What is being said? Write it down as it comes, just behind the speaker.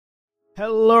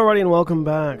Hello, everybody, and welcome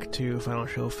back to Final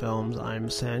Show Films. I'm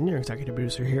Sen, your executive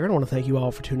producer here, and I want to thank you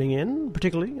all for tuning in.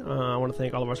 Particularly, I want to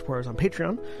thank all of our supporters on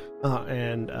Patreon,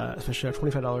 and especially our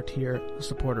 $25 tier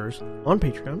supporters on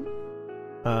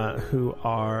Patreon, who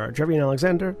are Jeremy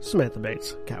Alexander, Samantha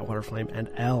Bates, Cat Waterflame, and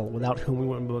Elle, without whom we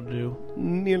wouldn't be able to do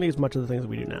nearly as much of the things that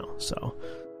we do now. So,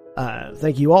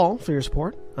 thank you all for your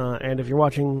support, and if you're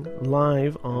watching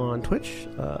live on Twitch,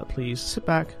 please sit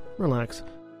back, relax,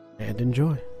 and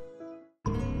enjoy.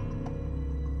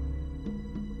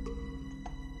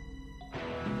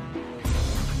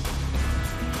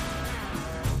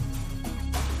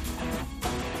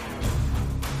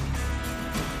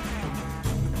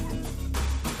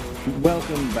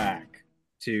 Welcome back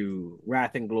to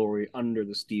Wrath and Glory Under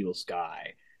the Steel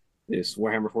Sky, this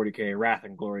Warhammer 40k Wrath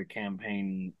and Glory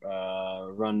campaign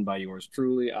run by yours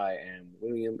truly. I am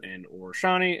William and or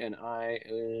Shani, and I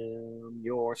am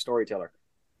your storyteller.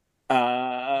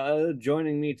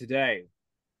 Joining me today,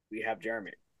 we have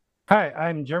Jeremy. Hi,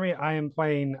 I'm Jeremy. I am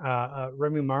playing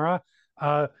Remu Mara,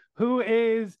 who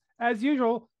is, as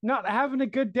usual, not having a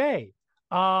good day.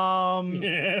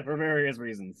 For various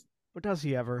reasons. But does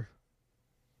he ever?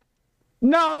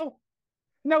 No,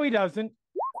 he doesn't.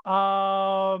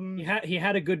 He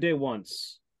had a good day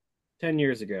once, 10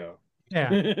 years ago.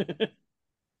 Yeah.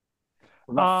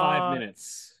 About 5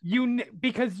 minutes.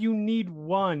 Because you need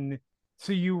one,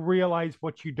 so you realize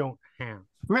what you don't have.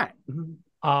 Right.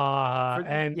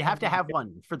 And you have to have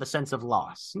one for the sense of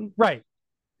loss. Right.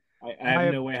 I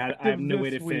have no way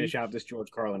to finish out this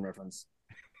George Carlin reference.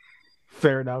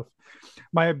 Fair enough.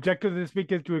 My objective this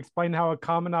week is to explain how a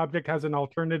common object has an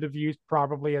alternative use,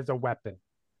 probably as a weapon.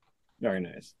 Very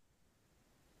nice.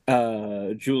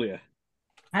 Julia.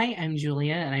 Hi, I'm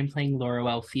Julia, and I'm playing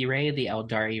Laurel Fire, the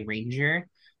Eldari Ranger.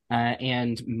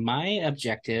 And my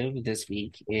objective this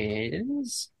week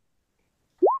is...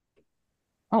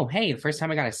 Oh, hey, the first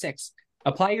time I got a 6.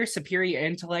 Apply your superior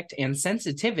intellect and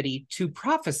sensitivity to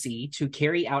prophecy to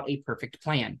carry out a perfect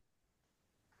plan.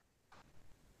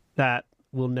 That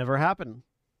will never happen.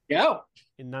 No.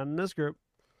 Not in this group.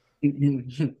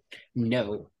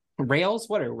 No. Rails?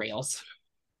 What are rails?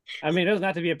 I mean, it doesn't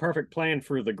have to be a perfect plan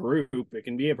for the group. It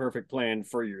can be a perfect plan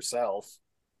for yourself.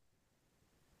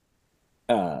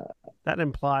 That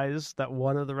implies that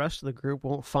one of the rest of the group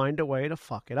won't find a way to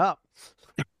fuck it up.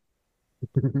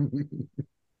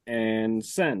 And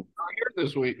Sen. Not here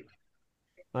this week.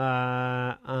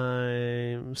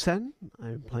 I'm Sen.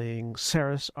 I'm playing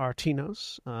Saris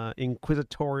Artinos,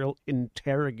 Inquisitorial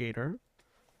Interrogator.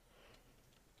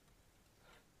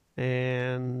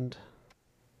 And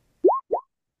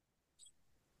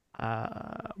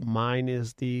mine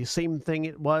is the same thing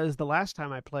it was the last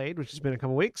time I played, which has been a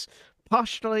couple weeks.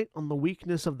 Postulate on the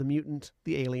weakness of the mutant,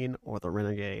 the alien, or the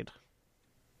renegade.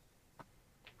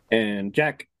 And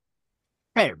Jack.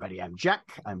 Hey everybody, I'm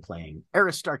Jack. I'm playing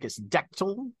Aristarchus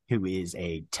Dectal, who is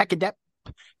a tech adept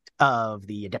of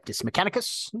the Adeptus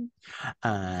Mechanicus,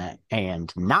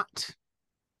 and not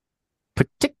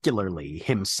particularly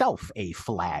himself a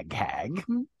flag hag.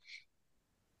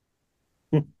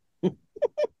 You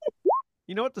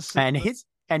know what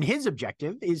and his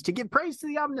objective is to give praise to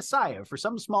the Omnissiah for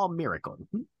some small miracle.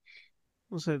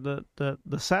 I'll say the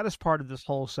saddest part of this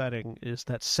whole setting is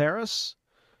that Saris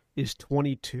is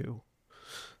 22.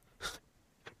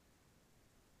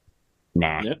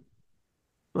 Nah. Yep.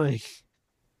 Like,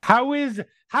 How is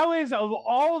of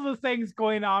all the things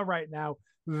going on right now,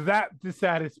 that the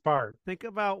saddest part? think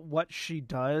about what she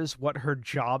does, what her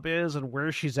job is, and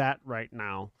where she's at right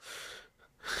now.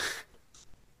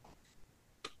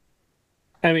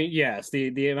 I mean, yes,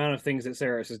 the amount of things that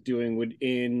Saris is doing would,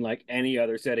 in like any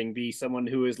other setting, be someone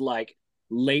who is like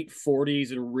late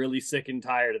 40s and really sick and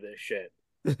tired of this shit.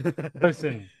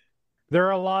 Listen, there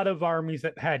are a lot of armies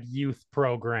that had youth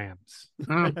programs.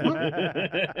 That's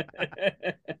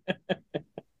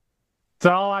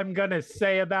all I'm going to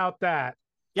say about that.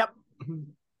 Yep.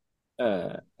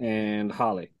 And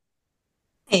Holly.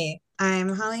 Hey,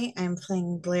 I'm Holly. I'm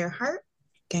playing Blair Hart,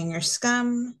 Ganger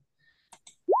Scum.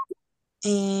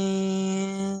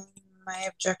 And my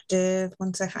objective,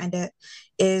 once I find it,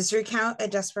 is recount a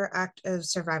desperate act of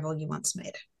survival you once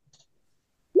made.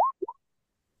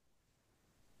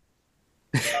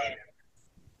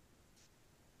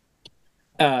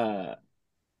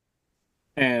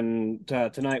 And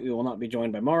tonight we will not be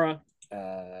joined by Mara.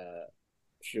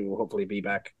 She will hopefully be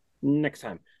back next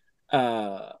time.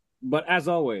 But as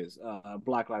always,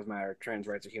 Black Lives Matter, trans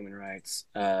rights are human rights,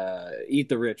 eat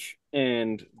the rich,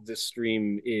 and this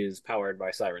stream is powered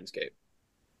by Sirenscape.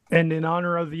 And in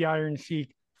honor of the Iron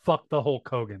Sheik, fuck the Hulk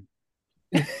Hogan.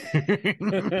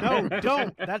 No,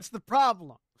 don't. That's the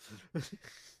problem.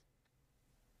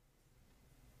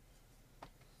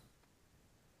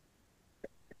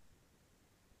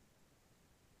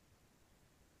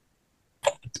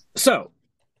 So,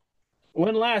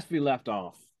 when last we left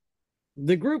off,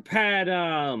 the group had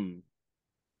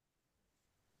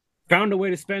found a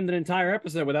way to spend an entire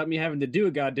episode without me having to do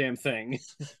a goddamn thing.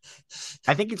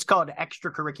 I think it's called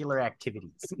extracurricular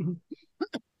activities.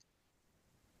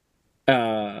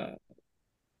 Uh,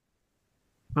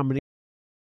 How many?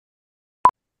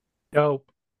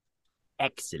 Dope.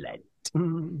 Excellent.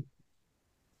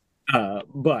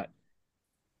 but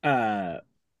the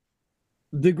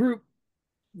group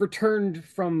returned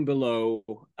from below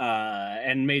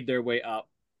and made their way up,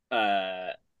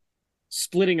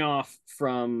 splitting off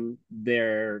from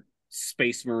their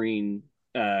space marine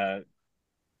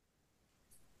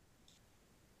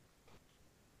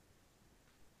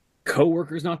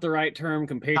co-worker's not the right term,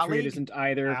 compatriot Colleague? isn't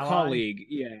either, Ally? colleague,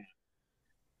 yeah.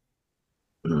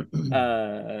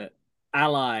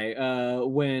 Ally,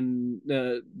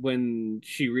 when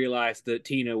she realized that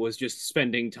Tina was just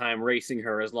spending time racing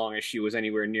her as long as she was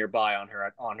anywhere nearby on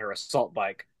her assault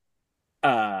bike.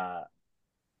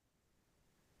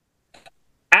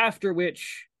 After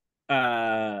which,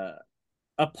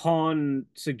 upon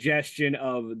suggestion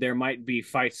of there might be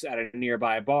fights at a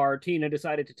nearby bar, Tina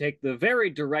decided to take the very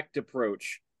direct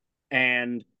approach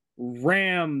and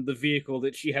ram the vehicle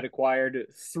that she had acquired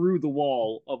through the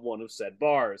wall of one of said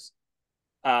bars.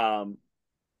 When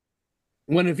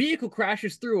a vehicle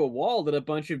crashes through a wall that a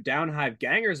bunch of downhive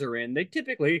gangers are in, they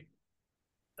typically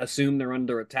assume they're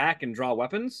under attack and draw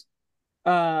weapons,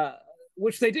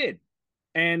 which they did,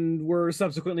 and were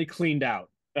subsequently cleaned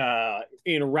out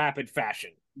in rapid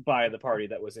fashion by the party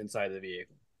that was inside the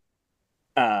vehicle.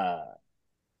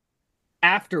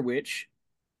 After which,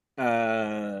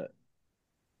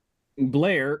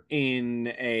 Blair, in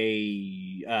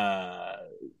a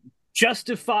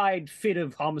justified fit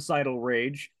of homicidal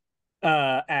rage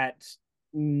at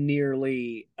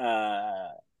nearly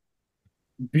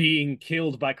being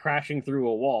killed by crashing through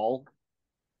a wall,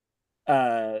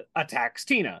 attacks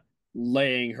Tina,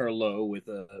 laying her low with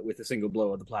a single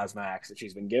blow of the plasma axe that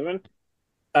she's been given.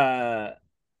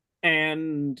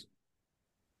 And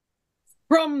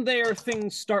from there,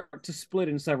 things start to split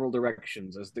in several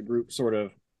directions as the group sort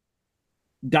of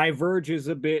diverges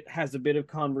a bit, has a bit of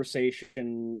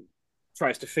conversation,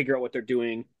 tries to figure out what they're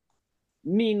doing.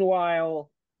 Meanwhile,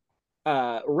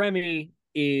 Remy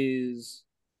is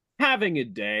having a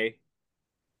day,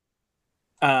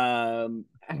 having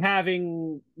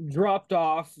dropped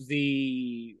off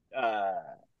the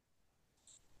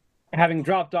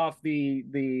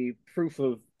proof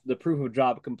of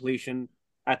job completion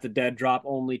at the dead drop,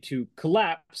 only to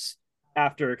collapse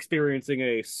after experiencing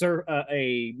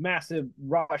a massive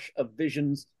rush of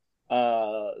visions.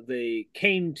 They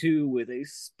came to with a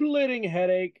splitting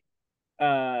headache,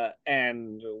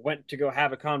 and went to go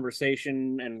have a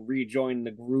conversation and rejoin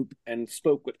the group, and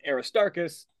spoke with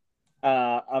Aristarchus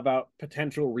about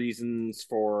potential reasons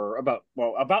about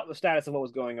the status of what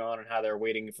was going on and how they're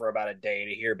waiting for about a day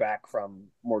to hear back from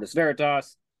Mortis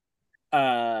Veritas.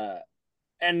 And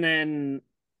then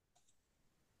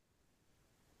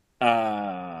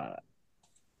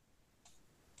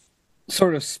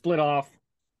sort of split off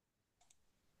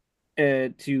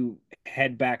to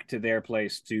head back to their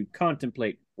place to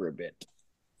contemplate for a bit.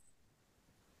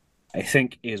 I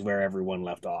think is where everyone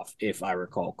left off, if I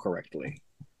recall correctly.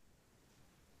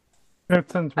 That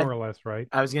sounds more or less right.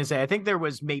 I was going to say, I think there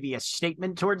was maybe a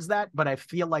statement towards that, but I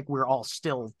feel like we're all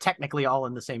still technically all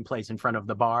in the same place in front of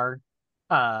the bar.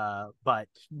 But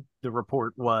the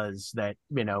report was that,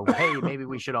 hey, maybe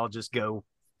we should all just go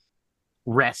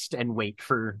rest and wait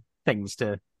for things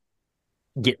to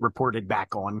get reported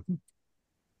back on.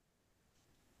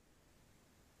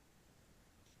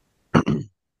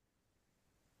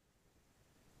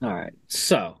 All right,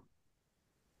 so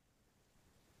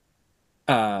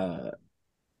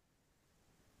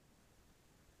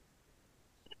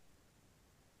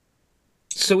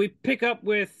we pick up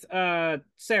with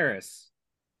Saris.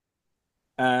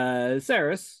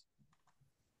 Saris,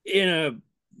 in a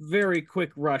very quick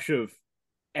rush of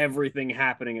everything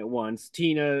happening at once,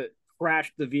 Tina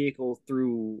crashed the vehicle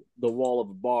through the wall of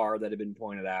a bar that had been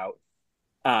pointed out,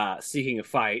 seeking a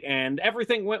fight, and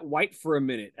everything went white for a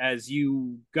minute as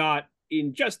you got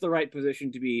in just the right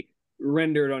position to be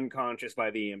rendered unconscious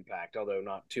by the impact, although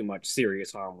not too much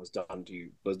serious harm was done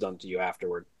to you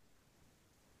afterward.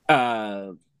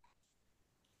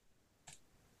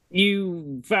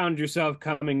 You found yourself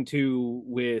coming to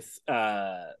with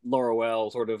Laurel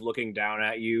sort of looking down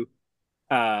at you,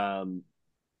 and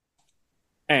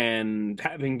and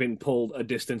having been pulled a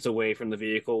distance away from the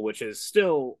vehicle, which is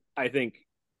still, I think,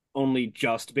 only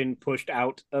just been pushed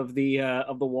out of the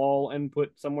wall and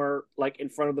put somewhere like in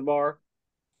front of the bar.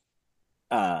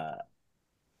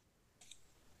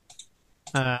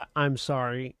 I'm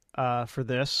sorry for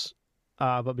this,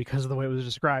 but because of the way it was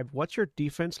described, what's your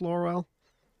defense, Laurel?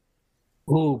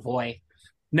 Oh boy.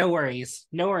 No worries.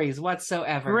 No worries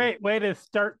whatsoever. Great way to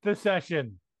start the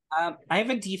session. I have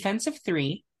a defense of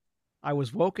 3. I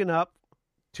was woken up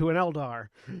to an Eldar,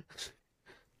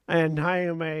 and I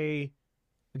am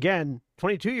again,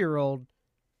 22-year-old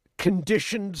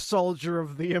conditioned soldier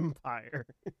of the Empire.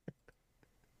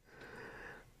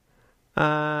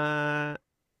 All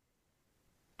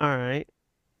right.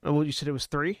 Well, you said it was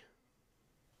 3?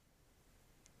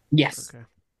 Yes. Okay.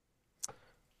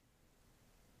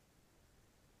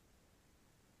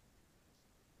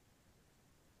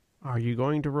 Are you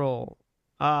going to roll?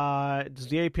 Does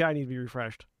the API need to be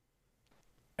refreshed?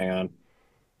 Hang on.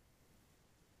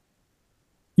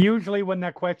 Usually when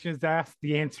that question is asked,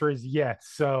 the answer is yes.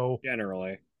 So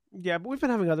Generally. Yeah, but we've been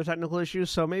having other technical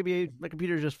issues, so maybe my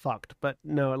computer's just fucked. But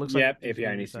no, it looks like... Yep,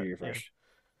 API needs to be refreshed.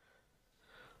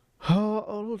 Yeah.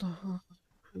 Hold on.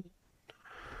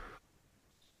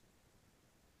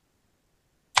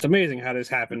 It's amazing how this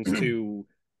happens to,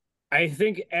 I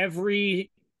think, every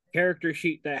character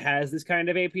sheet that has this kind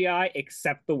of API,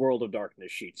 except the World of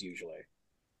Darkness sheets, usually.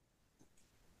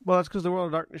 Well, that's because the World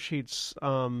of Darkness sheets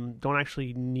don't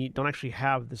actually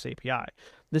have this API.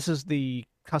 This is the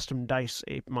custom dice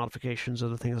modifications of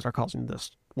the things that are causing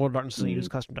this. World of Darkness doesn't use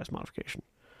custom dice modification.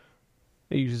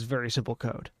 It uses very simple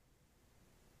code.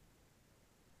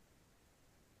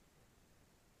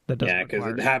 That doesn't because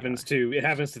require it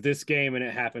happens to this game, and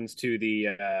it happens to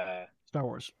the Star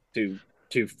Wars. to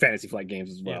Fantasy Flight games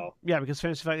as well. Yeah, because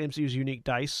Fantasy Flight games use unique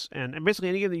dice, and basically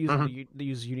any game that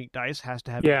uses unique dice has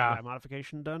to have API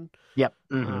modification done. Yep.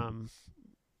 And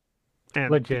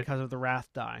Legit. because of the Wrath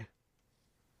die.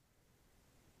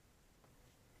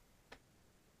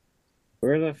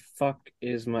 Where the fuck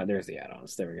is my... There's the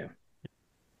add-ons. There we go.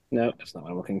 No, that's not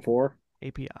what I'm looking for.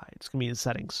 API. It's going to be in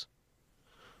settings.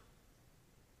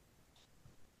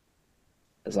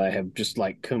 As I have just,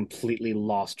 like, completely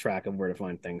lost track of where to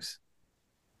find things.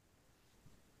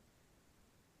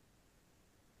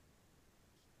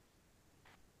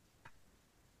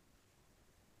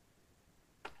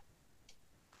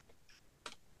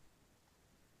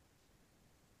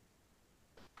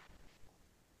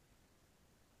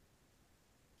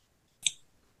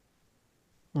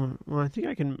 Well, I think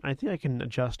I can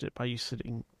adjust it by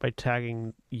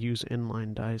tagging use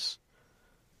inline dice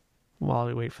while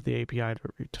we wait for the API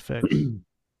to fix.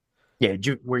 Yeah,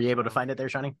 were you able to find it there,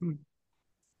 Shani?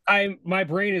 My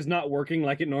brain is not working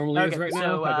like it normally is right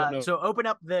now. I don't know. So open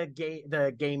up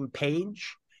the game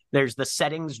page. There's the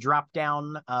settings drop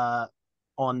down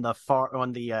in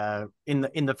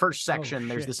the first section.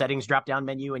 There's the settings drop down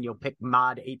menu, and you'll pick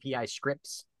mod API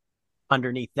scripts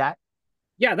underneath that.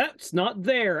 Yeah, that's not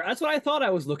there. That's what I thought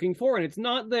I was looking for, and it's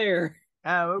not there.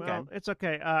 Oh, okay. Well, it's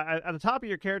okay. At the top of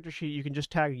your character sheet, you can just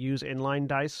tag use inline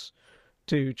dice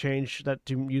to change that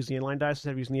to use the inline dice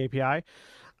instead of using the API.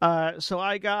 So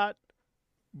I got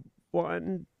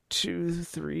 1, 2,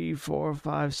 3, 4,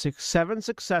 5, 6, 7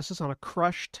 successes on a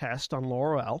crush test on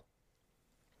Laurel.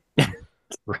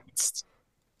 Right.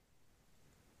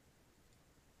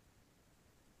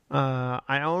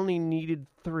 I only needed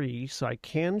 3, so I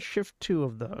can shift 2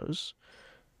 of those.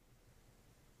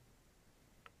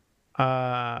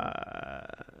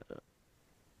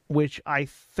 Which I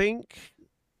think,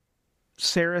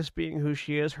 Sarah's being who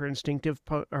she is, her instinctive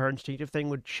thing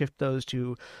would shift those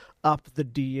to up the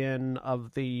DN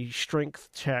of the strength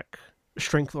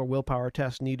or willpower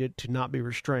test needed to not be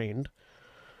restrained.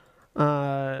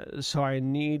 So I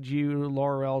need you,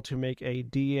 Laurel, to make a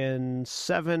DN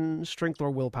 7 strength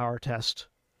or willpower test.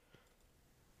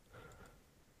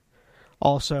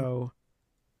 Also,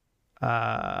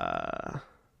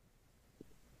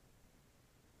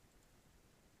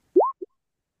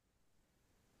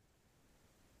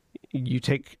 you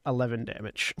take 11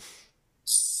 damage.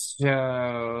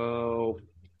 So,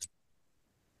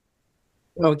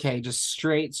 okay, just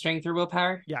straight strength or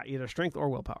willpower? Yeah, either strength or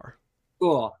willpower.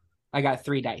 Cool. I got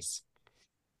 3 dice.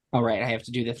 All right, I have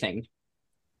to do the thing.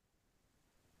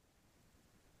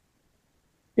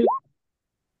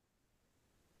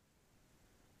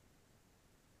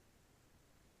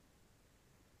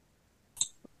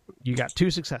 You got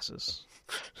 2 successes.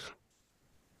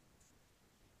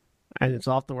 And it's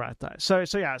off the right die. So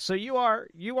you are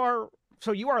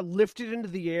lifted into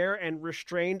the air and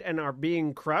restrained and are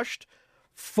being crushed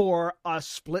for a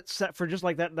split set, for just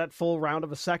like that full round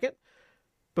of a second,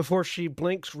 before she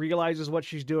blinks, realizes what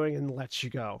she's doing, and lets you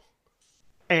go.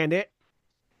 And it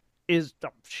is,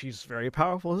 she's very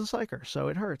powerful as a psyker, so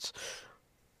it hurts.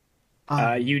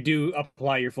 You do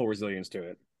apply your full resilience to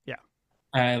it.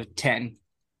 Yeah. 10.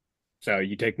 So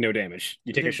you take no damage.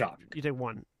 You take a shock. You take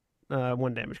one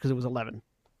damage because it was 11.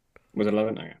 Was it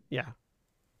 11? Okay. Yeah.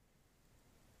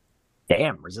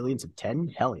 Damn, resilience of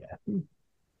 10? Hell yeah.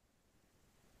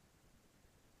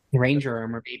 Ranger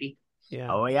armor, baby.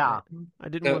 Yeah. Oh, yeah. I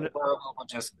didn't So want to. Laura will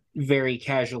just very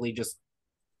casually just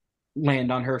land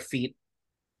on her feet,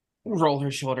 roll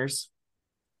her shoulders.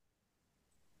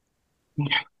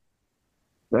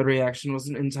 That reaction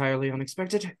wasn't entirely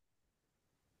unexpected.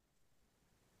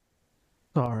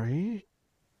 Sorry.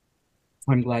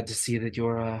 I'm glad to see that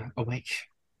you're awake.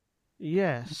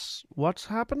 Yes. What's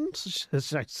happened?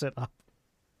 As I sit up.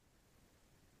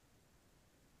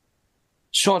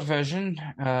 Short version,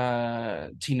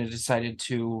 Tina decided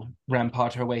to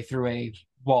rampart her way through a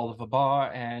wall of a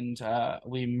bar, and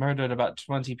we murdered about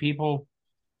 20 people.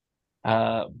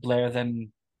 Blair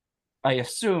then, I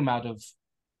assume out of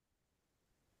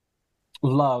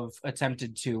love,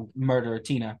 attempted to murder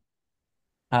Tina.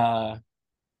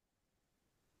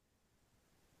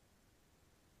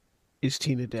 Is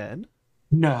Tina dead?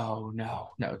 No,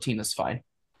 Tina's fine.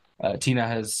 Tina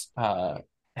has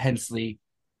Hensley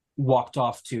walked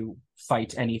off to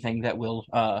fight anything that will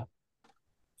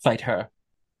fight her.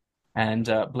 And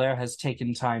Blair has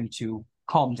taken time to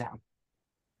calm down.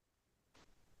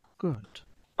 Good.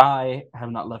 I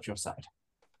have not left your side.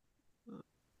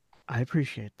 I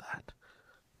appreciate that.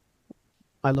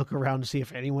 I look around to see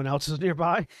if anyone else is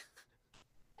nearby.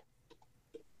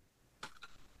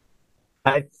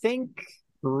 I think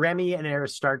Remy and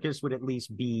Aristarchus would at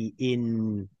least be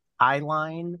in eye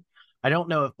line. I don't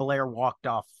know if Blair walked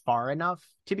off far enough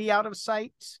to be out of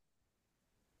sight.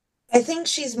 I think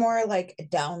she's more like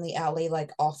down the alley,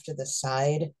 like off to the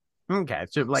side. Okay,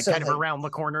 so kind of around the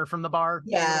corner from the bar.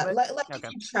 Yeah, like okay.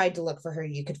 if you tried to look for her,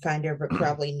 you could find her, but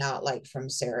probably not like from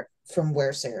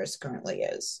where Sarah's currently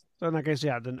is. So in that case,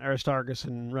 yeah, then Aristarchus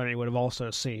and Rennie would have also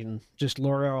seen just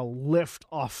L'Oreal lift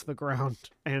off the ground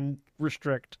and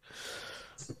restrict.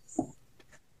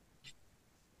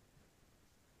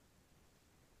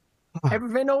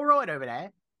 Everything all right over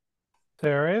there?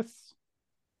 Theris?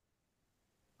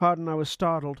 Pardon, I was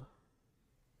startled.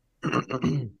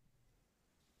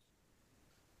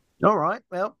 All right,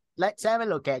 well, let's have a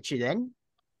look at you then.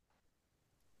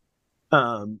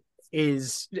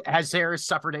 Has Sarah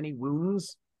suffered any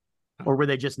wounds? Or were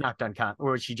they just knocked unconscious?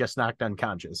 Or was she just knocked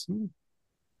unconscious?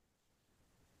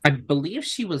 I believe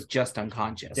she was just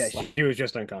unconscious. Yeah, she was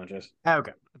just unconscious.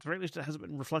 Okay. At the very least, it hasn't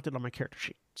been reflected on my character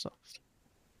sheet. So,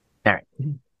 all right.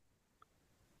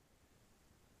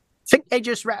 Think they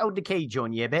just rattled the cage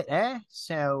on you a bit there.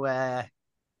 So,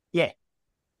 yeah,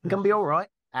 gonna be all right.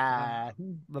 The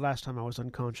last time I was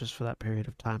unconscious for that period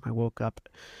of time, I woke up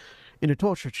in a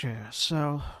torture chair.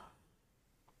 So,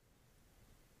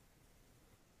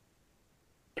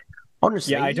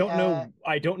 honestly, yeah, I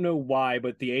don't know why,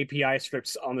 but the API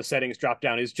scripts on the settings drop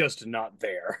down is just not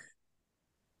there.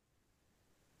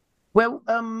 Well,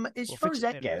 as We'll far fix as it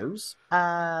that later. goes,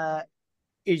 I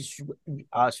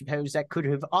suppose that could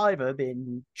have either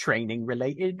been training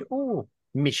related or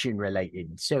mission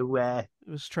related. So, it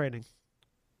was training.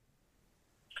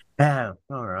 oh,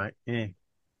 all right, yeah.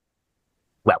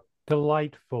 Well,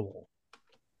 Delightful.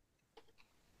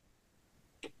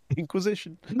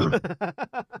 Inquisition.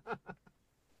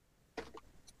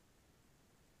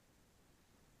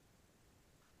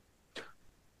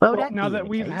 that now being that the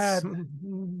we've case- had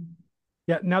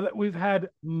now that we've had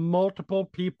multiple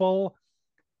people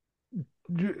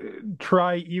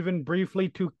try even briefly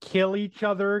to kill each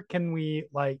other, can we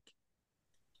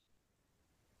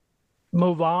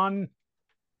move on?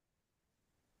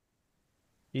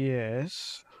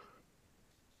 Yes.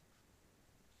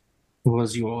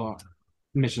 Was your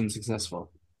mission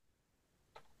successful?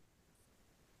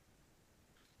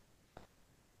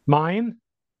 Mine?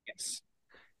 Yes.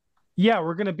 Yeah,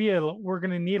 we're gonna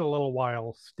need a little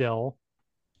while still.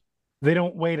 They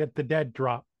don't wait at the dead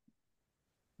drop.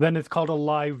 Then it's called a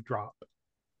live drop.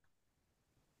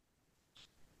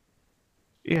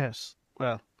 Yes.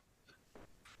 Well,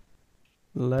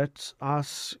 let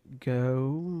us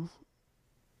go.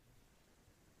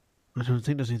 I don't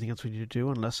think there's anything else we need to do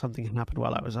unless something happened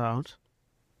while I was out.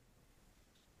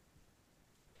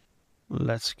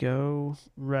 Let's go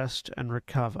rest and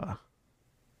recover.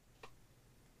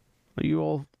 Are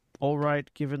you all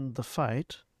right given the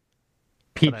fight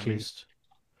that I Peachy. missed?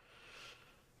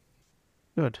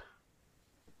 Good.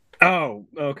 Oh,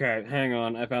 okay. Hang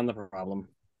on. I found the problem.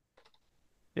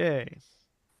 Yay.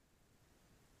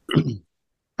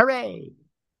 Hooray!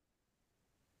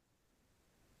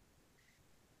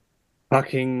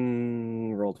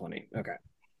 Fucking roll 20. Okay.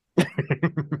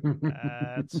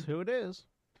 That's who it is.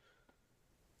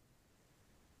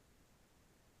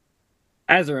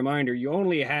 As a reminder, you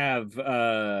only have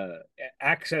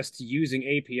access to using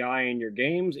API in your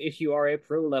games if you are a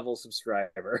pro level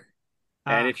subscriber.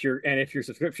 And if your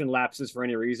subscription lapses for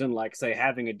any reason, like say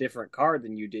having a different card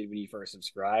than you did when you first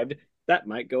subscribed, that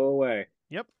might go away.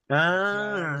 Yep.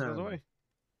 Ah. Goes away.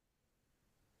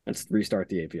 Let's restart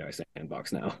the API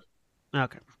sandbox now.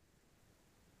 Okay.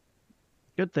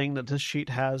 Good thing that this sheet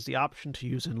has the option to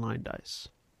use inline dice.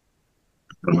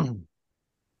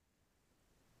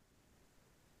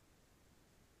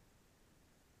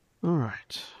 All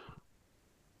right.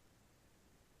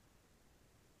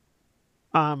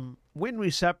 When we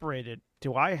separated,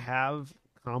 do I have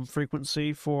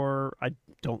frequency for? I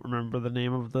don't remember the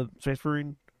name of the Space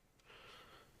Marine.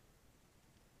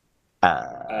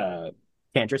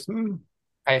 Tantris.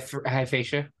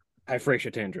 Hyphasia.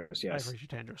 Hyphasia Tandros, yes. Hyphasia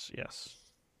Tandros, yes.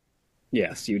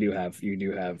 Yes, you do have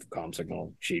comm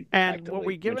signal. She And actively, were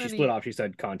we given when she any- split off, she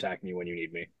said, "Contact me when you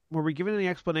need me." Were we given any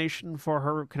explanation for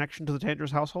her connection to the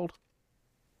Tandros household?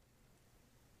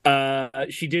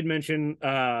 She did mention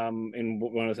in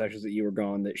one of the sections that you were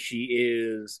gone that she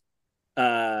is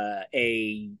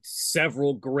a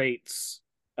several greats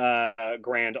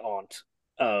grand aunt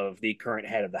of the current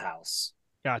head of the house.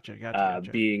 Gotcha.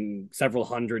 Being several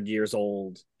hundred years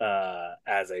old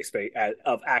as a space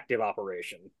of active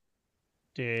operation.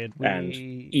 Did we? And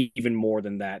even more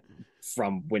than that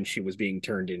from when she was being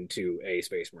turned into a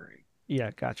Space Marine.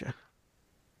 Yeah, gotcha.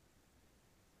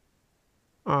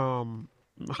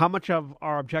 How much of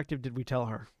our objective did we tell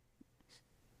her?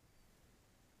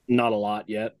 Not a lot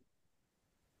yet.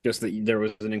 Just that there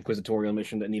was an inquisitorial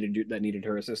mission that needed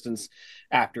her assistance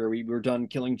after we were done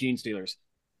killing gene stealers.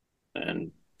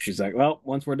 And she's like, "Well,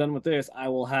 once we're done with this, I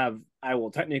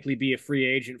will technically be a free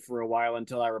agent for a while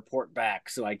until I report back,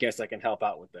 so I guess I can help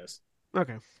out with this."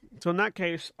 Okay. So in that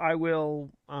case, I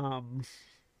will all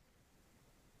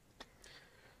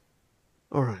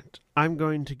right. I'm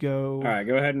going to go. All right,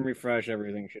 go ahead and refresh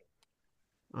everything.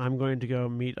 I'm going to go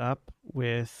meet up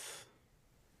with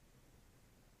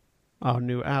our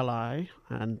new ally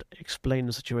and explain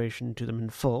the situation to them in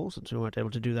full, since we weren't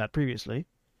able to do that previously.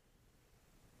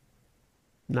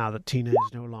 Now that Tina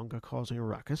is no longer causing a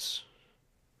ruckus.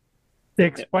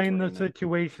 Explain Yeah, the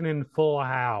situation in full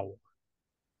how,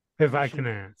 if I can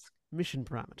ask. Mission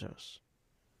parameters.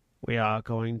 We are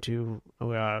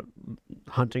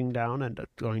hunting down and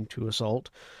going to assault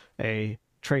a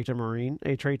traitor marine,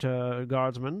 a traitor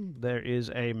guardsman. There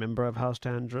is a member of House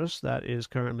Tandros that is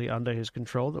currently under his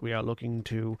control that we are looking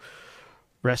to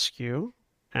rescue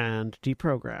and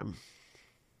deprogram.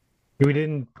 We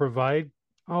didn't provide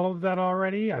all of that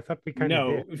already? I thought we kind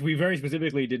of did. No, we very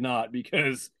specifically did not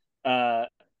because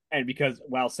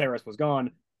while Saris was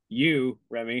gone, you,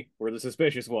 Remy, were the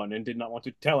suspicious one and did not want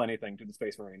to tell anything to the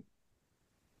Space Marine.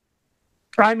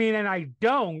 I mean, and I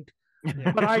don't,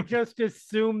 Yeah. but I just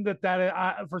assumed that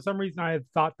for some reason I had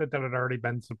thought that had already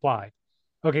been supplied.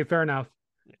 Okay, fair enough.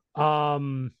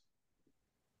 All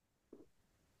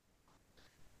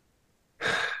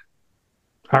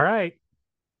right.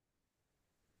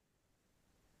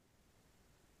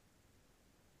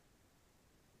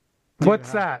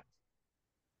 What's that?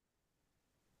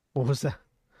 What was that?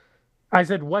 I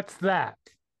said, what's that?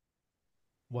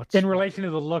 What's In relation to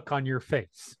the look on your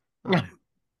face.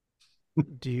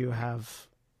 Do you have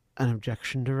an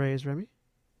objection to raise, Remy?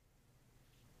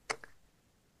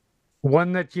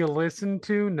 One that you listen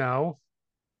to? No.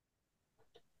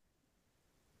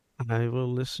 I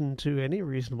will listen to any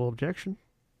reasonable objection.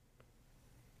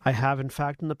 I have, in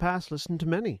fact, in the past listened to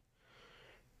many.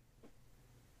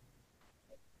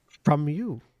 From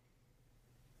you.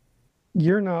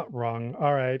 You're not wrong.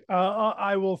 All right.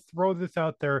 I will throw this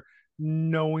out there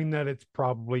knowing that it's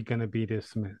probably going to be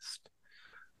dismissed.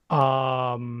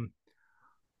 Our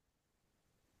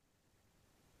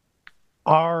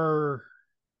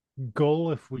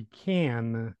goal, if we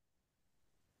can,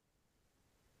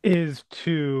 is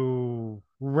to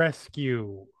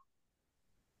rescue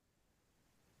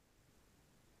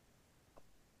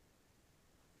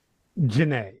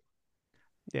Janae.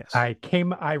 Yes. I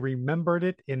remembered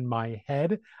it in my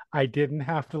head. I didn't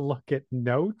have to look at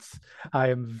notes. I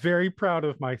am very proud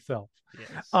of myself.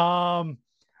 Yes.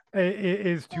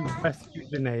 Is to rescue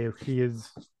Janae if he is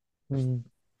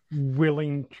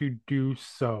willing to do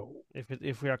so.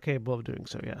 If we are capable of doing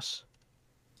so, yes.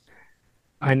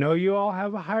 I know you all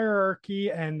have a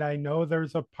hierarchy, and I know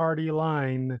there's a party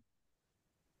line.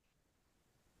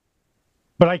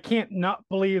 But I can't not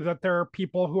believe that there are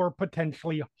people who are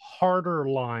potentially harder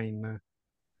line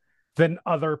than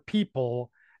other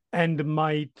people and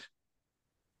might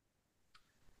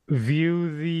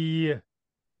view the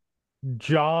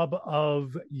job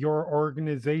of your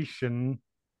organization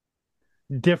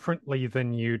differently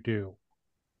than you do.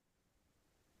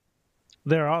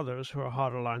 There are those who are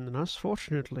harder line than us.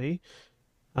 Fortunately,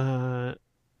 Marine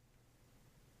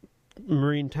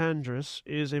Tandris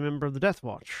is a member of the Death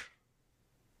Watch.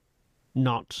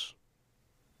 Not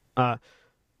not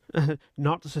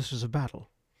the Sisters of Battle.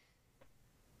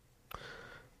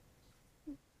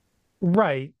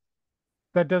 Right.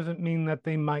 That doesn't mean that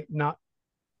they might not.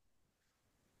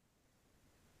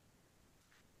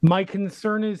 My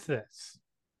concern is this.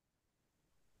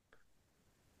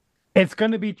 It's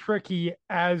going to be tricky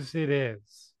as it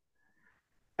is.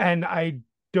 And I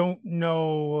don't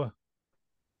know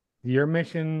your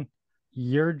mission,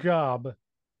 your job,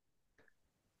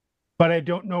 but I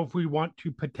don't know if we want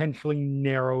to potentially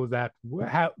narrow that,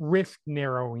 risk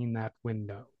narrowing that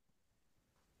window.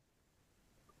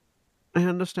 I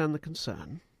understand the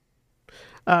concern.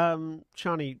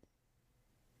 Chani,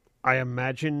 I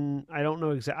imagine, I don't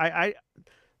know exactly.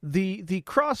 The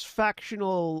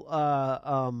cross-factional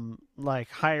like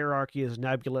hierarchy is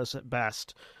nebulous at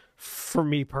best for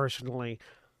me personally.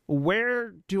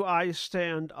 Where do I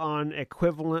stand on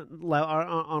equivalent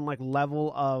on like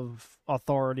level of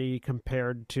authority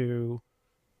compared to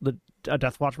a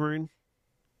Death Watch Marine?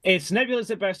 It's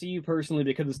nebulous at best to you personally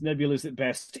because it's nebulous at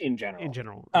best in general. In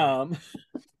general.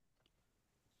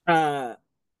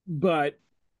 But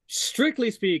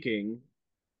strictly speaking,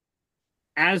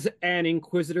 as an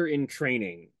Inquisitor in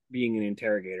training, being an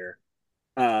interrogator,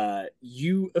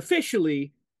 you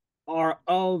officially are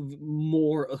of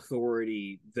more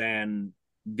authority than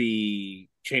the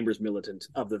Chambers militant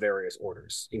of the various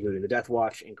orders, including the Death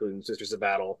Watch, including the Sisters of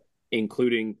Battle,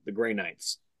 including the Grey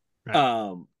Knights.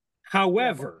 Right.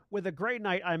 However, with a Grey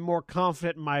Knight, I'm more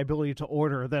confident in my ability to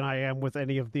order than I am with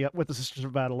any of the Sisters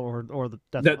of Battle or the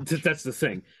Death Watch. That's the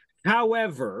thing.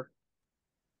 However,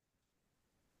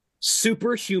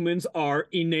 superhumans are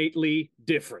innately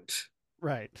different.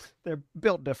 Right. They're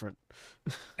built different.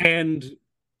 And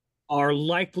are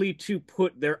likely to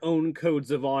put their own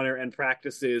codes of honor and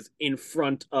practices in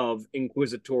front of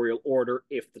inquisitorial order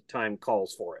if the time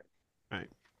calls for it. Right.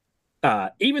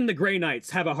 Even the Grey Knights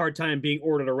have a hard time being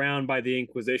ordered around by the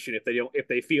Inquisition if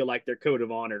they feel like their code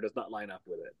of honor does not line up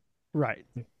with it. Right.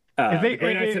 The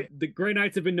Grey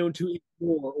Knights have been known to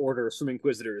ignore orders from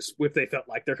Inquisitors if they felt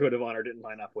like their code of honor didn't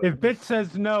line up with it. If Bit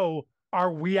says no,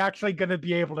 are we actually going to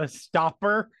be able to stop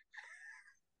her?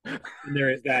 And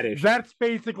there is that issue. That's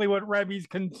basically what Remy's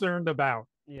concerned about.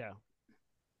 Yeah.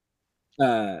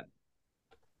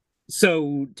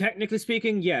 So technically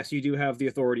speaking, yes, you do have the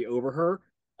authority over her.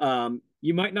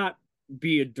 You might not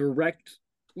be a direct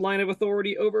line of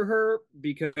authority over her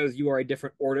because you are a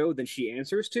different ordo than she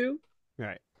answers to.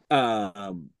 Right.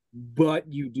 But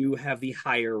you do have the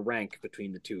higher rank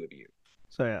between the two of you.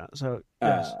 So yeah. So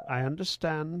yes, I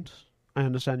understand. I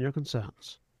understand your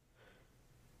concerns.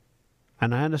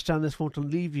 And I understand this won't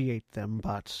alleviate them,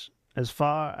 but as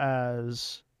far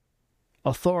as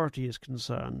authority is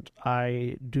concerned,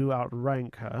 I do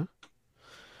outrank her.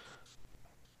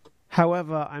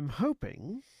 However, I'm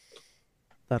hoping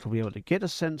that we'll be able to get a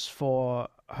sense for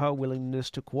her willingness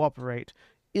to cooperate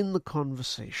in the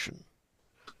conversation.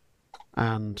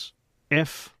 And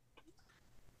if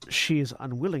she is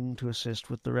unwilling to assist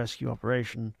with the rescue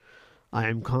operation, I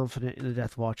am confident in the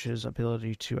Death Watch's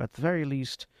ability to, at the very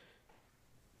least,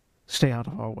 stay out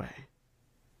of our way.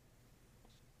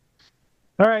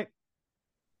 All right.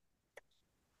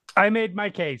 I made my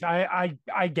case. I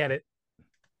get it.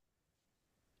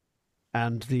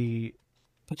 And the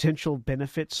potential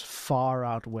benefits far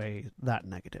outweigh that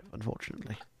negative,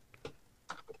 unfortunately.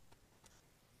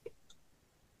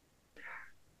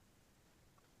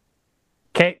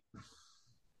 Okay.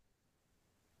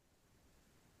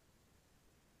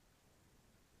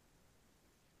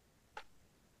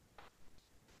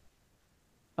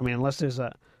 I mean,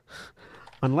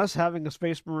 unless having a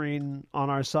Space Marine on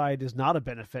our side is not a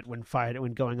benefit when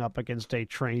going up against a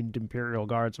trained Imperial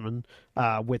Guardsman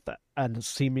with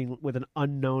an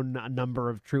unknown number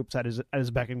of troops at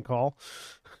his beck and call.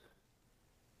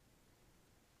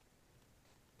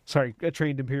 Sorry, a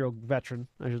trained Imperial veteran,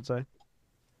 I should say.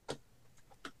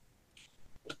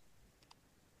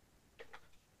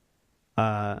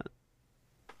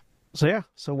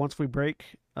 So once we break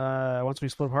once we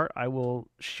split apart, I will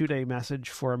shoot a message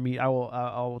for me.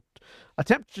 I'll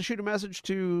attempt to shoot a message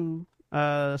to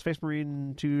Space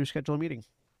Marine to schedule a meeting.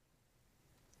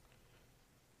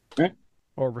 Okay.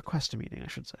 Or request a meeting, I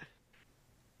should say.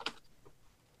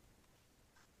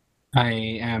 I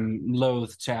am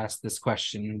loath to ask this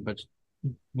question, but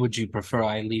would you prefer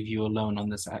I leave you alone on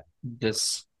this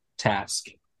task?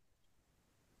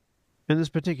 In this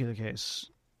particular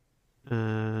case,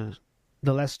 the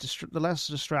less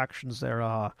distractions there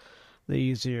are, the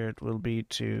easier it will be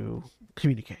to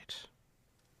communicate.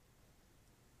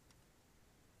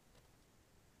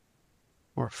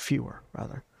 Or fewer,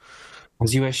 rather.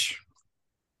 As you wish.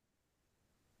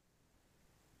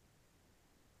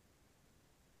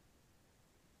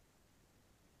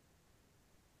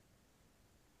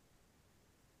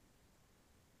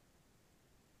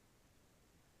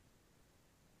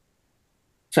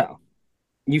 So,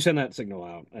 you send that signal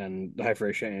out, and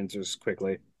Hyphatia answers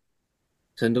quickly.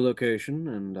 Send a location,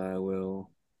 and I will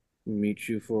meet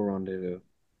you for rendezvous.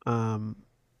 I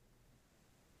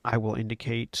will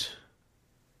indicate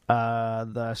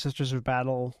the Sisters of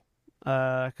Battle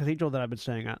cathedral that I've been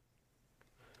staying at.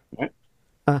 What?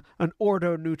 An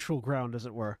ordo-neutral ground, as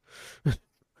it were.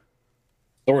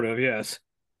 Sort of, yes.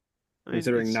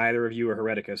 Considering It's- neither of you are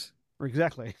hereticus.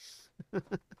 Exactly.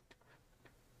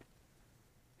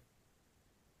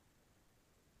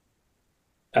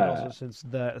 Also, since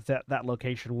that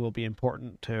location will be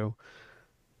important to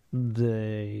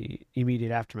the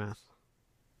immediate aftermath.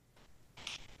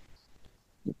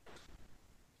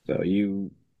 So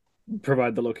you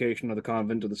provide the location of the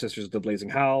convent of the Sisters of the Blazing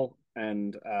Howl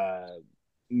and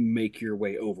make your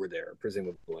way over there,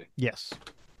 presumably. Yes.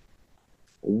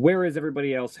 Where is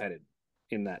everybody else headed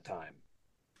in that time?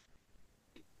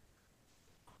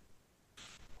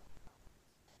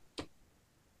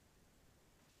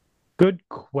 Good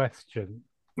question.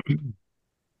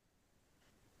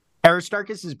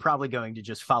 Aristarchus is probably going to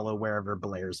just follow wherever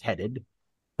Blair's headed,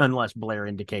 unless Blair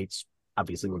indicates,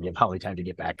 obviously we'll give Holly time to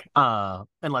get back,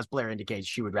 unless Blair indicates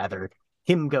she would rather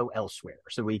him go elsewhere,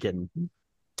 so we can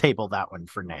table that one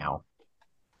for now.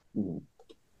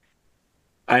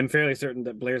 I'm fairly certain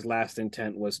that Blair's last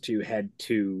intent was to head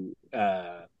to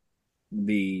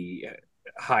the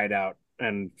hideout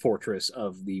and fortress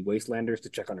of the Wastelanders to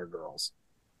check on her girls.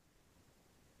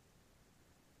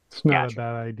 It's not Gotcha. a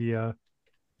bad idea.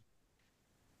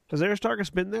 Has Aristarchus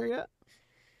been there yet?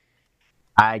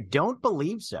 I don't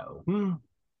believe so.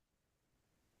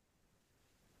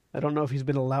 I don't know if he's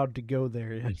been allowed to go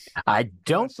there yet. I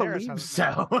don't Sarah's believe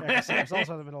hasn't so. been. Yeah, Sarah's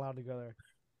also hasn't been allowed to go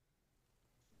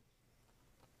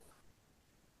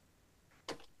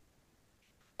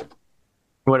there.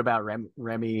 What about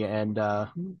Remy and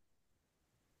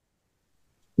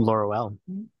Laurel?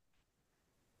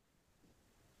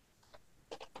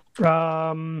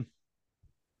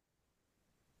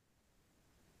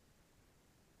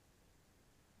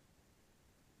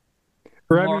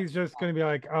 Remy's just gonna be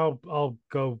like, I'll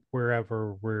go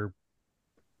wherever we're.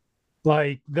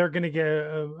 Like they're gonna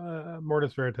get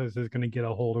Mortis Veritas is gonna get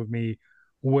a hold of me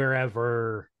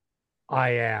wherever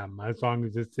I am, as long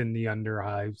as it's in the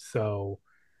Underhive. So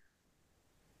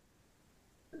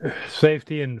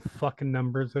safety and fucking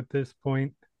numbers at this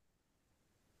point.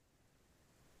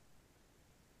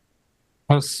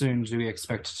 How soon do we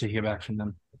expect to hear back from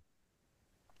them?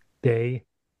 Day.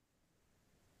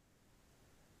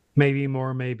 Maybe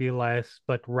more, maybe less,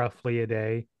 but roughly a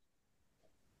day.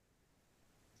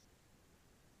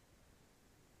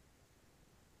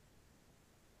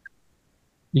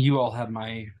 You all have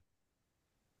my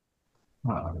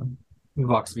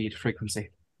Vox beat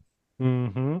frequency.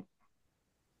 Mm-hmm.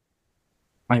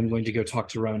 I'm going to go talk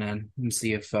to Ronan and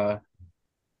see if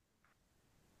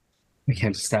we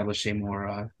can't establish a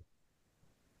more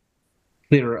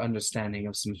clearer understanding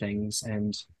of some things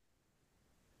and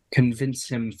convince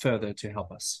him further to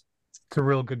help us. It's a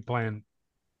real good plan.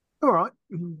 All right.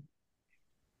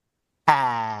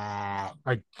 I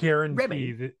guarantee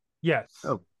Remy? that. Yes.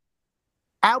 Oh.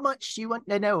 How much do you want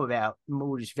to know about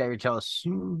Mortis Veritas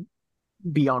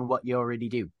beyond what you already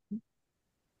do?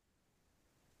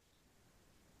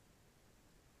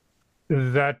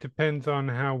 That depends on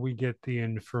how we get the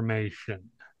information.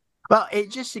 Well,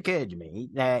 it just occurred to me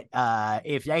that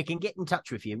if they can get in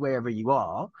touch with you wherever you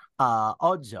are,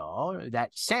 odds are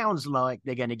that sounds like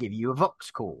they're going to give you a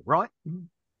Vox call, right?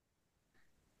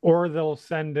 Or they'll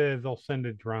send a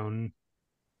drone.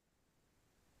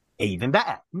 Even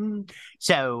better.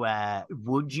 So,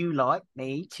 would you like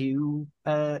me to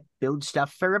build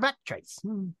stuff for a backtrace?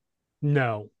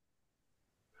 No.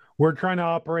 We're trying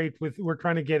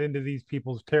to get into these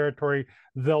people's territory.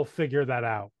 They'll figure that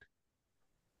out.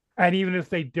 And even if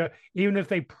they do, even if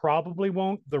they probably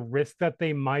won't, the risk that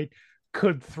they might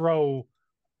could throw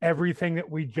everything that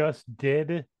we just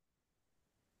did,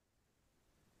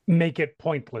 make it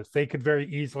pointless. They could very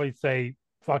easily say,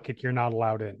 fuck it, you're not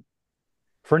allowed in.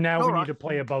 For now, we need to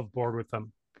play above board with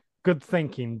them. Good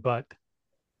thinking, but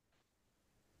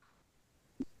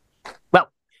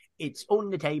well, it's on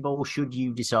the table should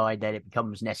you decide that it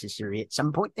becomes necessary at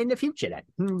some point in the future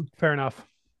then. Fair enough.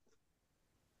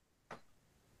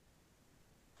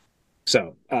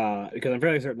 So, because I'm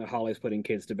fairly certain that Holly's putting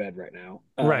kids to bed right now.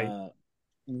 Right.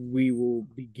 We will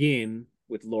begin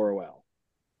with Laurel.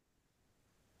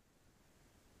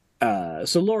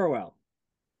 So Laurel,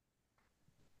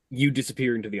 you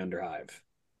disappear into the Underhive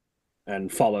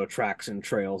and follow tracks and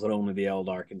trails that only the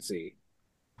Eldar can see.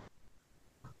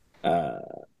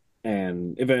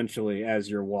 And eventually, as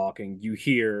you're walking, you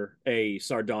hear a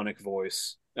sardonic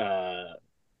voice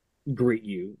greet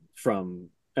you from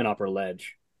an upper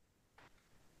ledge.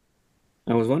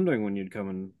 I was wondering when you'd come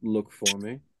and look for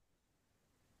me.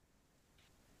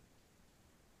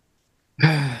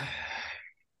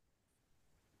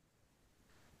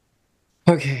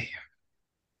 Okay.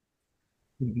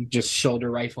 Just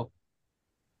shoulder rifle.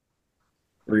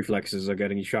 Reflexes are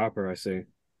getting sharper, I see.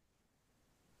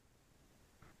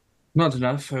 Not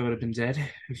enough. I would have been dead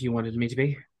if you wanted me to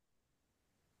be.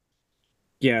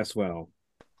 Yes, well,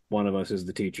 one of us is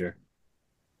the teacher.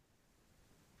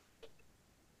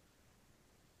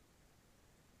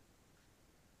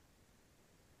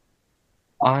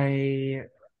 I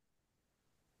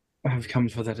have come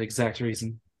for that exact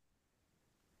reason.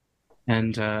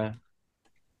 And to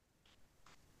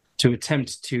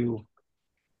attempt to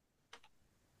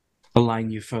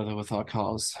align you further with our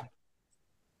cause.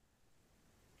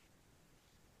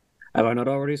 Have I not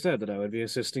already said that I would be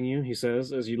assisting you? He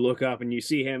says, as you look up and you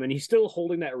see him, and he's still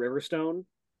holding that river stone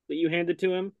that you handed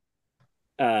to him.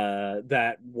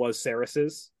 That was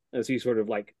Ceres's, as he's sort of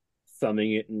like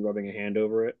thumbing it and rubbing a hand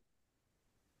over it.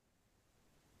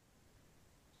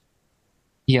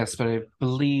 Yes, but I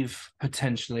believe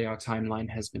potentially our timeline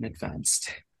has been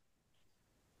advanced.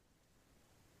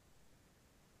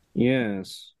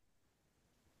 Yes.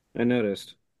 I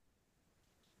noticed.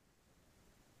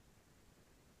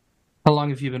 How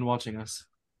long have you been watching us?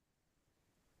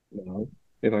 Well,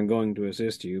 if I'm going to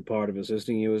assist you, part of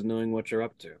assisting you is knowing what you're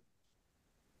up to.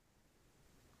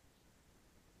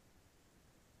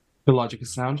 The logic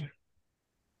is sound.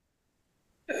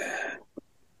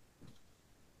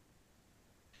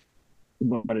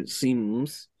 But it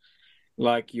seems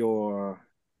like your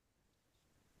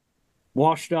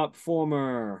washed up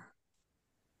former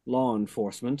law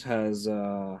enforcement has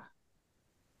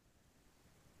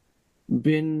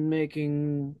been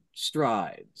making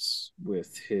strides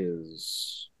with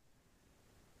his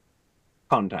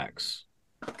contacts,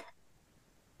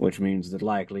 which means that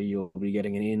likely you'll be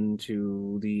getting an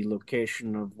into the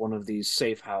location of one of these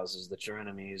safe houses that your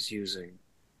enemy is using.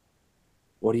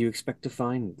 What do you expect to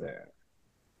find there?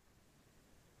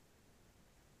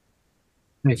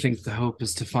 I think the hope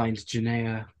is to find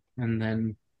Janaea and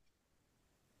then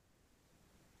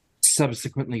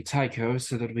subsequently Tycho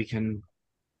so that we can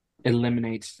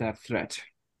eliminate that threat.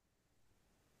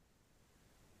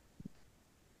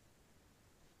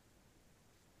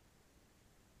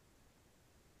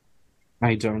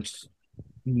 I don't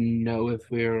know if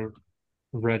we're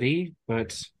ready,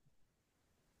 but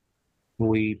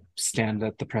we stand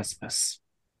at the precipice.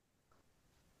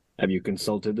 Have you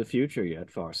consulted the future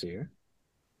yet, Farseer?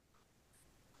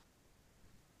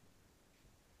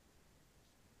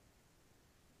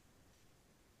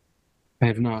 I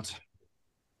have not.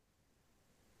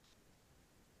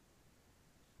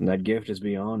 That gift is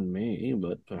beyond me,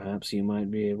 but perhaps you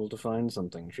might be able to find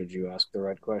something should you ask the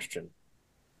right question.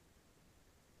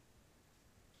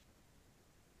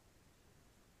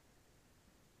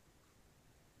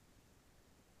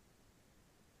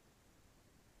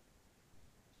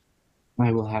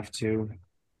 I will have to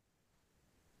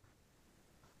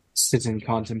sit in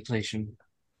contemplation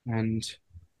and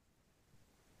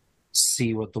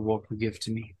see what the walk will give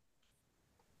to me.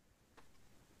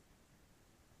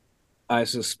 I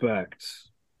suspect,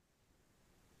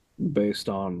 based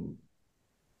on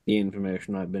the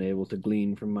information I've been able to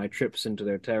glean from my trips into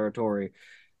their territory,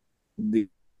 the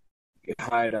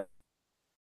hideout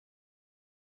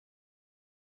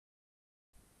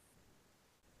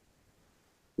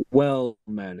well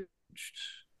managed,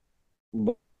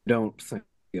 but I don't think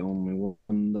the only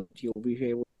one that you'll be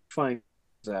able to find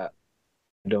is that.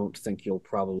 I don't think you'll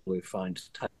probably find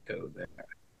Tycho there.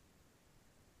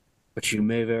 But you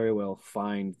may very well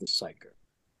find the Psyker.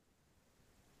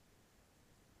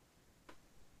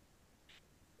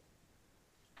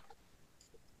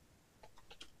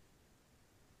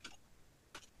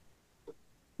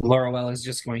 Laurel is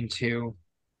just going to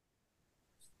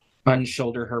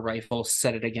unshoulder her rifle,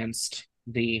 set it against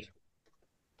the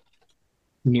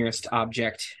nearest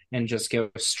object, and just go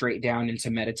straight down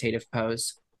into meditative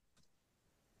pose.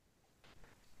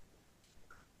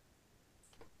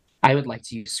 I would like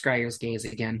to use Scryer's Gaze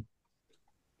again.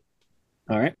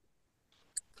 All right.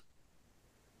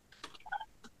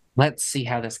 Let's see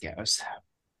how this goes.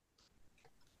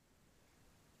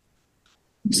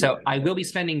 So I will be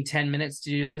spending 10 minutes to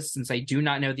do this since I do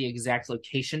not know the exact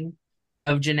location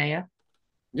of Janaea.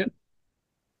 Yep.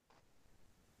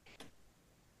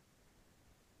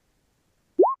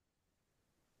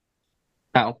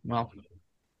 Oh, well.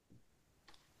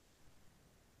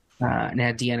 And I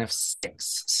had DN of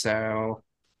 6, so...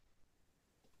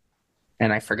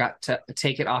 And I forgot to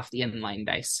take it off the inline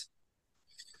dice.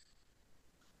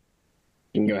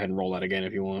 You can go ahead and roll that again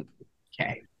if you want.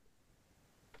 Okay.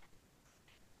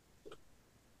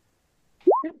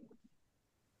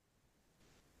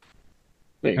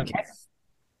 There you go. Okay.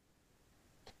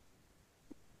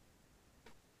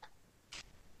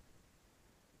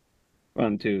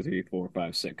 One, two, three, four,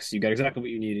 five, six. You got exactly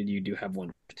what you needed. You do have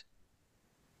one.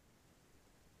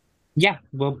 Yeah,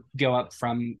 we'll go up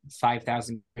from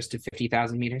 5,000 meters to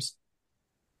 50,000 meters.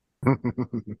 If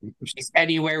she's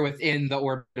anywhere within the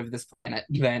orbit of this planet,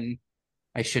 then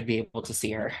I should be able to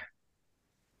see her.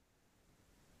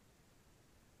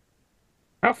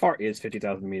 How far is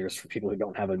 50,000 meters for people who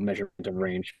don't have a measurement of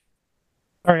range?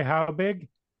 Sorry, how big?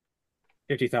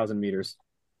 50,000 meters.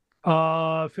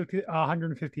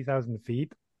 150,000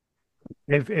 feet.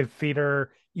 If feet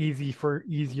are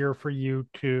easier for you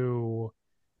to,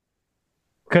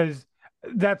 because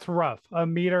that's rough. A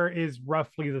meter is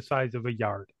roughly the size of a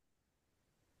yard,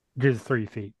 which is 3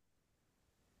 feet.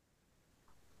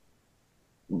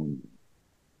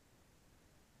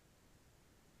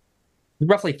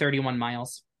 Roughly 31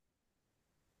 miles.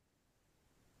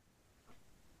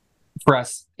 For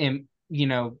us,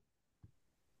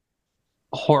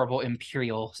 horrible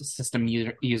Imperial system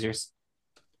users.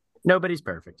 Nobody's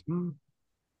perfect.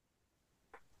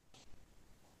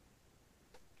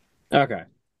 Okay.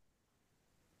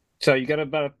 So you got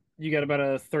about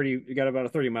a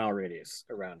 30-mile radius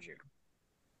around you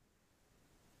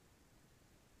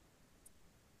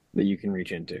that you can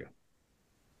reach into.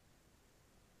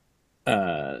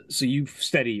 So you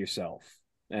steady yourself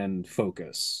and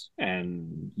focus,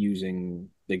 and using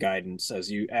the guidance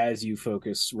as you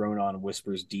focus, Ronan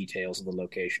whispers details of the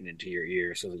location into your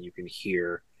ear so that you can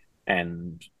hear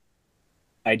and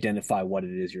identify what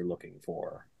it is you're looking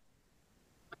for.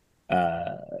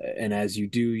 And as you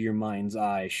do, your mind's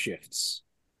eye shifts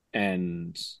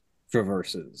and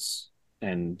traverses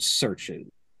and searches.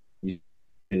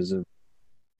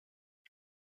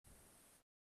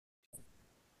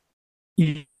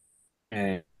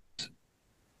 And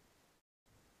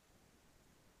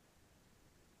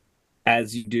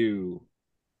as you do,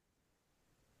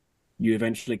 you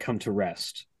eventually come to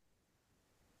rest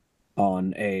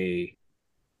on a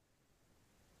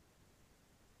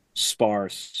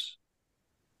sparse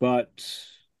but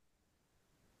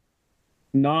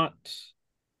not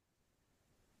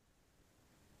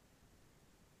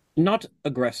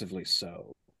aggressively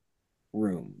so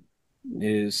room. It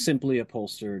is simply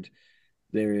upholstered.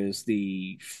 There is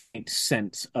the faint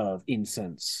scent of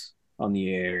incense on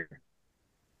the air.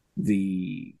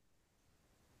 The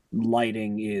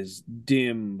lighting is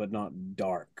dim but not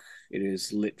dark. It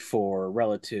is lit for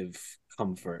relative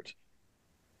comfort.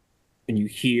 And you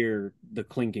hear the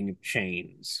clinking of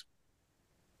chains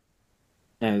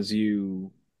as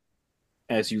you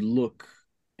look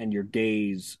and your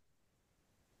gaze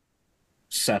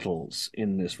settles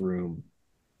in this room.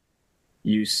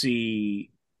 You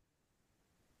see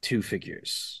two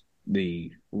figures.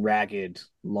 The ragged,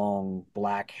 long,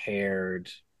 black-haired,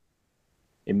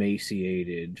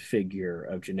 emaciated figure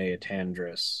of Janaea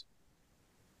Tandris,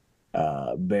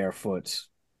 barefoot,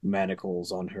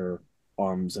 manacles on her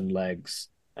arms and legs,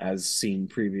 as seen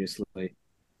previously,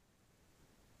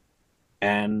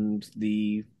 and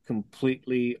the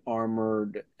completely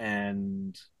armored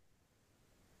and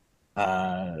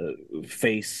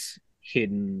face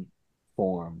hidden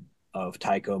form of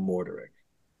Tycho Morderic.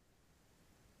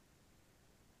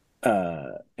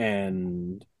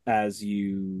 And as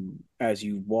you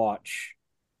watch,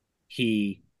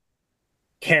 he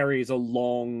carries a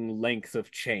long length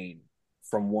of chain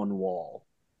from one wall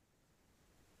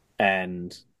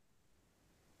and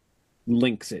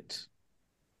links it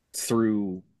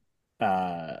through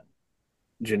Janaea's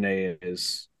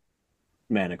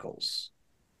manacles,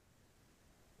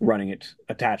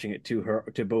 attaching it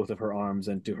to both of her arms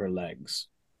and to her legs.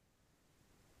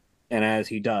 And as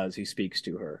he does, he speaks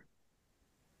to her.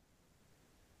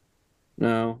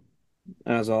 Now,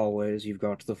 as always, you've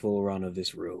got the full run of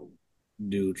this room.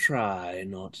 Do try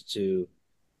not to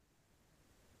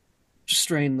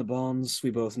strain the bonds.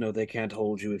 We both know they can't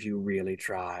hold you if you really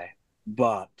try.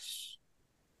 But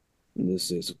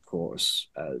this is, of course,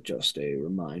 just a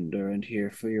reminder and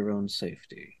here for your own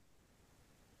safety.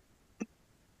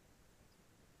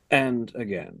 And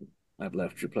again, I've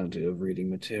left you plenty of reading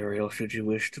material should you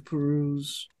wish to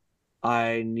peruse.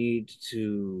 I need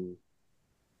to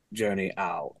journey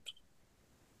out.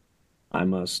 I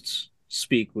must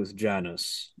speak with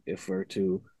Janus if we're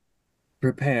to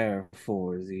prepare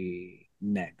for the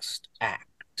next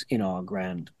act in our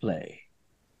grand play.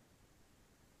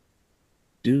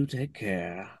 Do take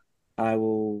care. I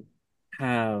will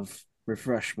have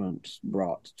refreshment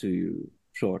brought to you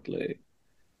shortly.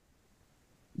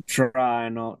 Try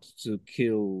not to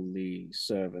kill the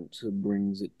servant who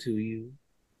brings it to you.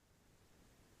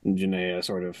 Janaea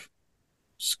sort of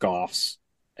scoffs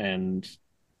and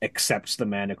accepts the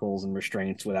manacles and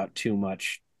restraints without too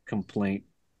much complaint.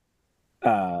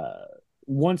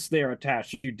 Once they're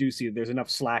attached, you do see there's enough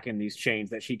slack in these chains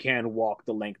that she can walk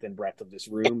the length and breadth of this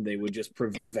room. They would just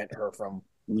prevent her from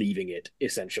leaving it,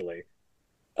 essentially.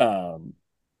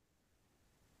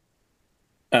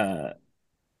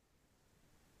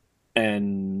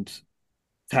 And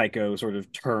Tycho sort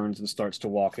of turns and starts to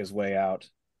walk his way out.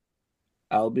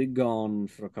 I'll be gone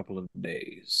for a couple of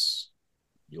days.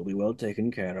 You'll be well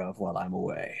taken care of while I'm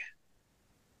away.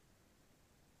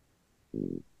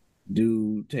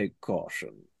 Do take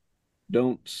caution.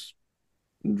 Don't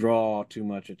draw too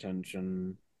much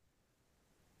attention.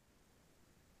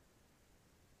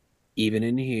 Even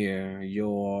in here,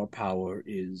 your power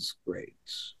is great.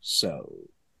 So,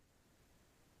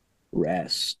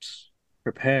 rest.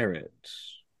 Prepare it.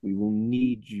 We will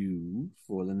need you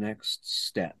for the next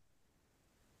step.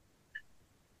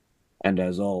 And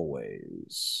as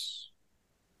always,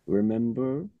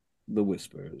 remember the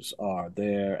Whispers are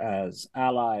there as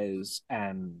allies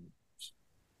and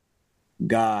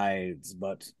guides,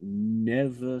 but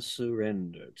never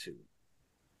surrender to.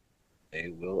 They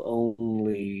will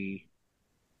only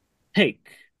take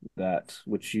that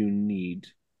which you need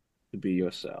to be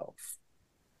yourself.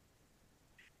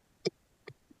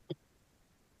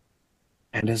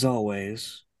 And as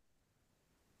always,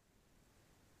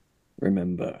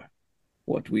 remember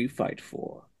what we fight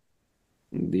for,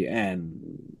 the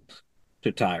end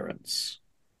to tyrants.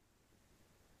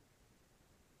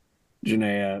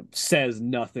 Janaea says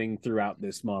nothing throughout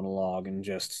this monologue and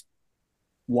just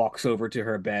walks over to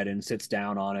her bed and sits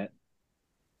down on it,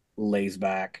 lays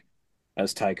back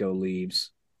as Tycho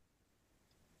leaves.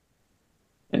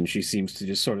 And she seems to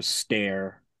just sort of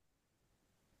stare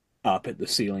up at the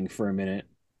ceiling for a minute.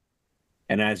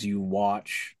 And as you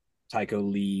watch, Tycho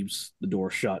leaves, the door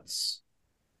shuts.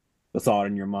 The thought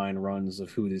in your mind runs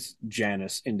of who this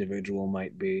Janus individual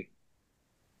might be.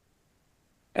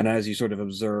 And as you sort of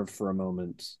observe for a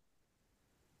moment,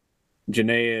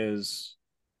 Janaea's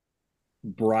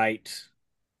bright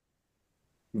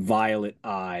violet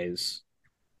eyes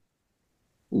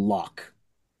lock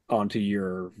onto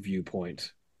your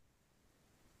viewpoint.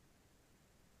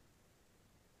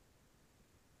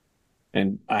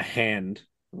 And a hand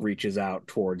reaches out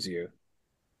towards you.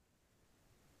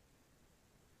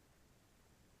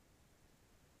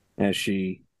 As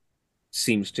she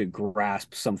seems to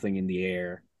grasp something in the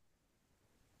air,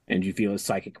 and you feel a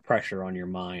psychic pressure on your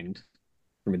mind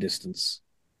from a distance.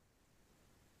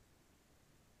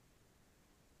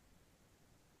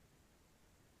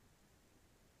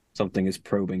 Something is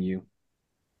probing you.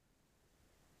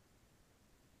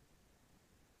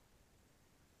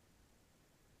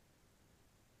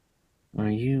 Are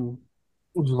you?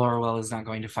 Laurel is not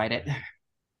going to fight it.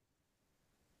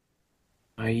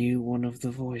 Are you one of the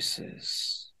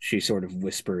voices? She sort of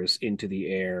whispers into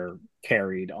the air,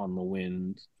 carried on the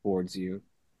wind towards you.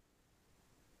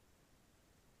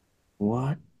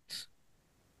 What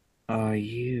are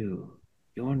you?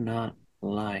 You're not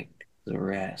like the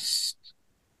rest.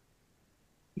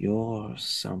 You're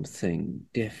something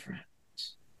different.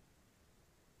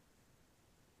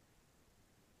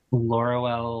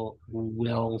 Laurel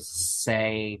will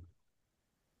say,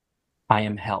 I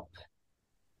am help.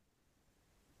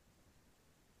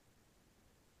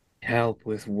 Help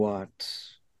with what?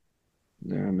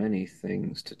 There are many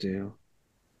things to do.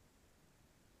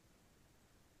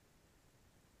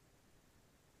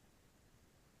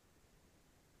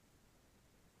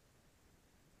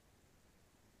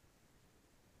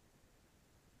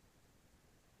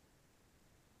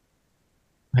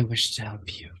 I wish to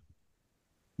help you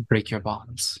break your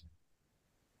bonds.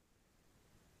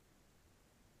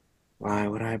 Why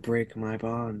would I break my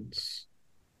bonds?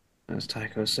 As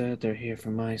Tycho said, they're here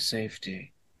for my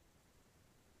safety.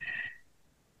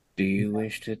 Do you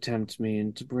wish to tempt me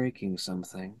into breaking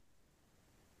something?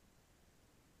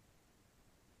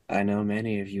 I know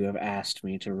many of you have asked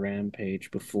me to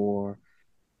rampage before,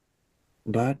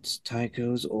 but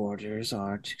Tycho's orders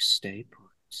are to stay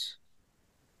put.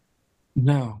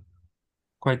 No,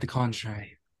 quite the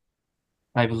contrary.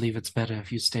 I believe it's better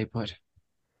if you stay put.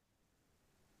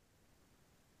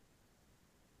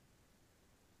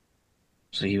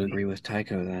 So you agree with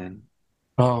Tycho then?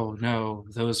 Oh, no,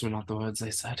 those were not the words I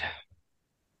said.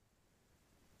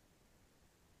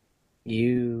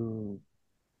 You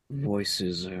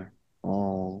voices are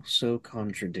all so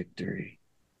contradictory.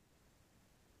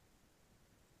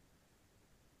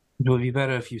 It would be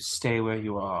better if you stay where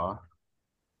you are,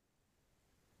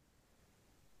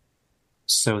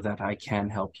 so that I can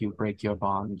help you break your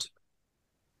bond.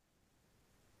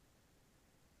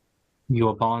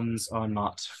 Your bonds are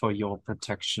not for your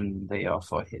protection, they are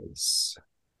for his.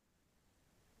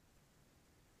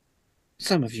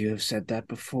 Some of you have said that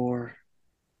before,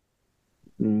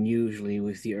 usually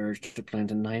with the urge to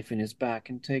plant a knife in his back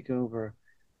and take over.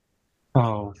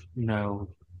 Oh, no.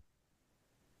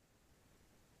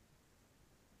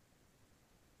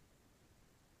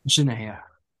 Janaea.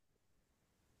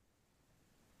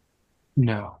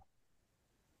 No.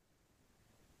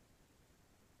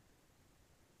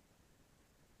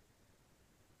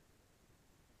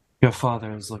 Your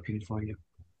father is looking for you.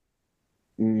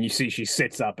 You see, she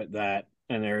sits up at that,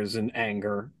 and there's an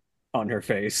anger on her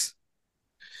face.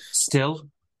 Still.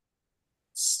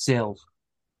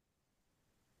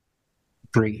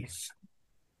 Breathe.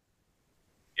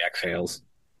 He exhales.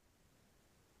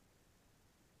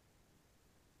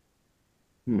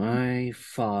 My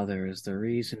father is the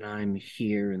reason I'm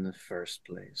here in the first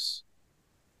place.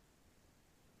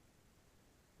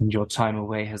 And your time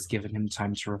away has given him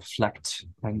time to reflect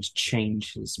and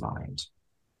change his mind.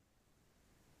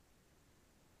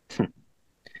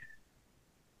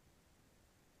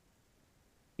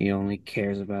 He only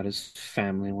cares about his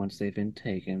family once they've been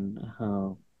taken.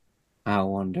 Oh, how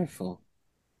wonderful.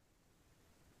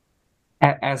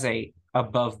 As a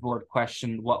above board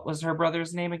question, what was her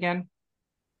brother's name again?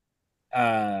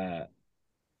 Uh,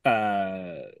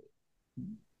 uh,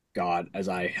 God, as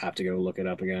I have to go look it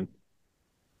up again.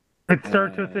 It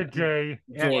starts with a J.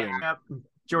 Jordan. Yep.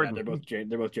 Jordan. Yeah,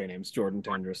 they're both J names. Jordan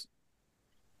Tendress.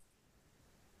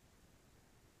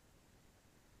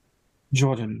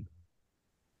 Jordan.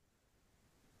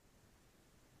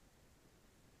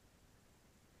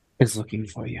 Is looking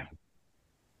for you.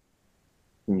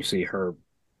 And you see her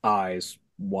eyes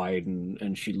widen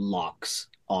and she locks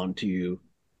onto you.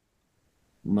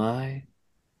 My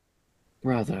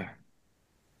brother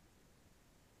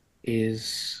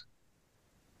is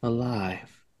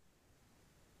alive.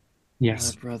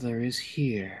 Yes. My brother is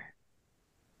here.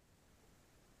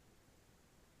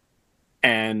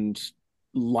 And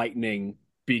lightning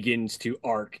begins to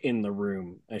arc in the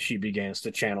room as she begins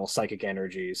to channel psychic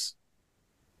energies.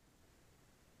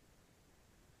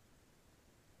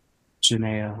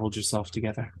 Janaea, hold yourself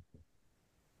together.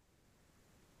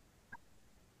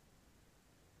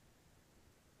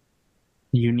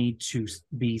 You need to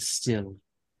be still.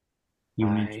 You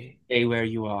need to stay where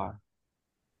you are.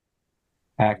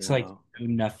 Act like you do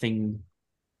nothing.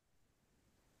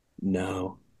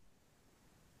 No.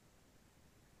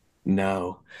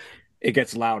 No. It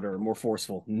gets louder, more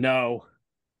forceful. No.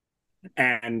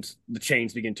 And the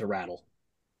chains begin to rattle.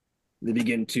 They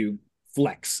begin to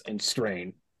flex and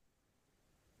strain.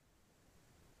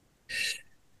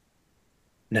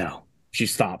 No. She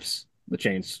stops. The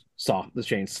chains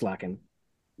slacken.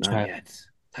 Not yet.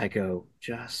 Tycho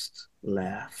just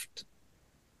left.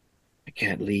 I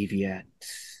can't leave yet.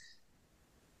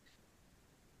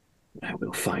 I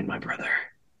will find my brother.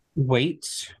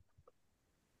 Wait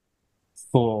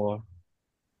for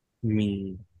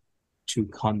me to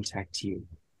contact you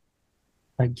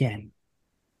again.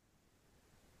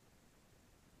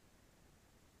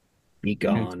 Be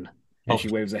gone. And she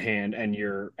waves a hand, and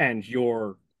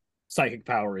your psychic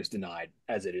power is denied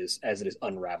as it is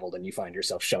unraveled, and you find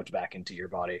yourself shoved back into your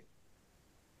body.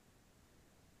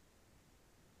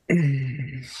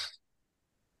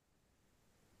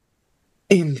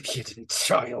 Impudent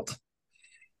child.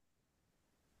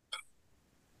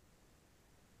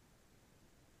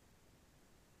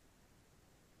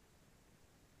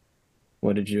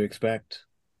 What did you expect?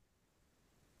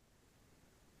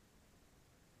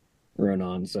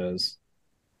 Ronan says,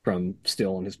 from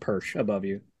still on his perch above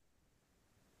you.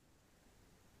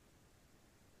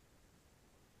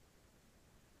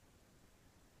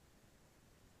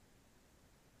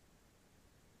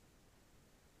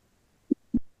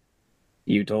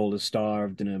 You told a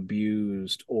starved and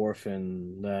abused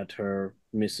orphan that her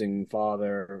missing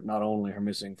father, not only her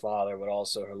missing father, but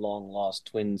also her long lost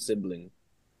twin sibling,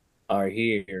 are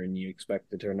here, and you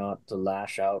expected her not to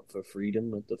lash out for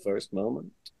freedom at the first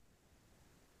moment?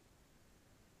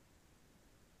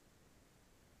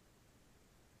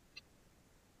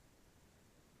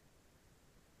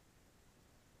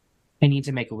 I need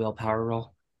to make a willpower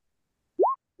roll.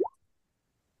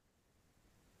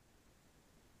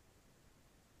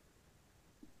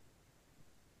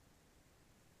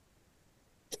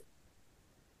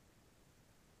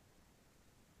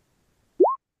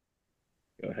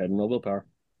 Go ahead and roll willpower.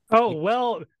 Oh,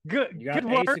 well, good. You got Good a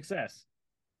work. success.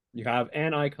 You have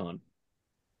an icon.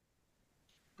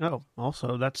 Oh,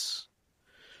 also, that's...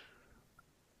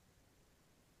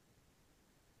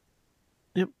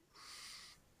 Yep.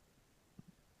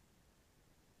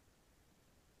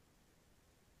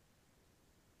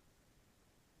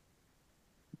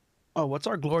 Oh, what's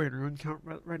our glory and ruin count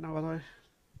right now, by the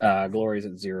way? Glory's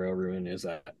at 0, ruin is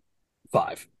at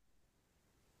 5.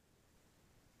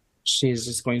 She's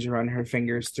just going to run her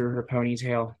fingers through her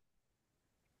ponytail.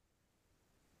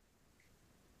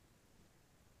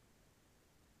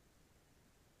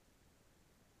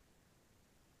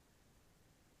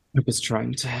 I was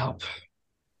trying to help.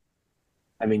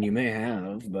 I mean, you may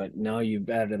have, but now you've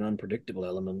added an unpredictable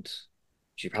element.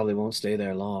 She probably won't stay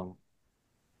there long.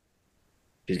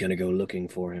 She's gonna go looking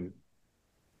for him.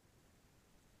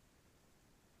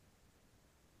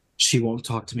 She won't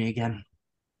talk to me again.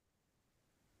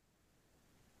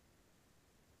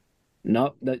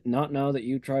 Not now that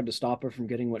you tried to stop her from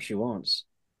getting what she wants.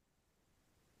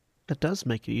 That does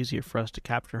make it easier for us to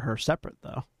capture her separate,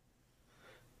 though.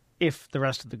 If the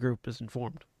rest of the group is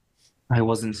informed. I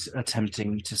wasn't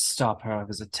attempting to stop her. I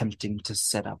was attempting to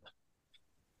set up.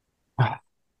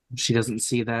 She doesn't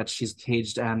see that. She's a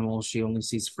caged animal. She only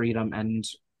sees freedom and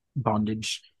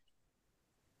bondage.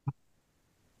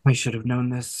 I should have known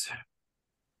this.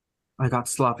 I got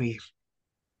sloppy.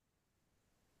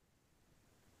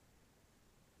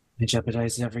 I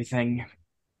jeopardized everything.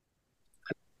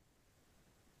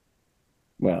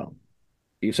 Well,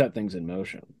 you set things in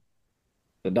motion.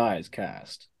 The die is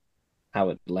cast. How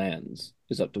it lands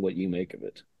is up to what you make of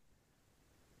it.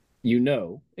 You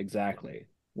know exactly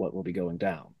what will be going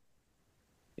down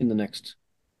in the next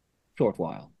short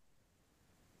while.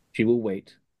 She will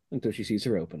wait until she sees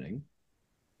her opening,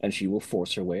 and she will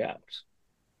force her way out,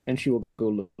 and she will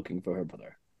go looking for her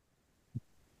brother.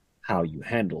 How you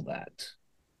handle that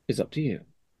is up to you.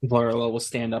 Laura will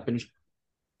stand up and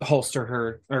holster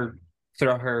her, or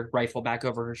throw her rifle back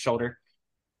over her shoulder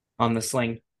on the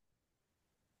sling.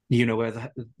 You know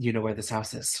where this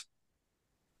house is.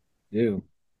 You.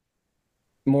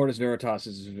 Mortis Veritas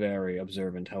is very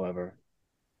observant, however.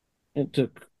 It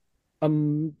took a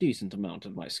decent amount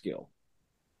of my skill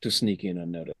to sneak in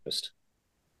unnoticed.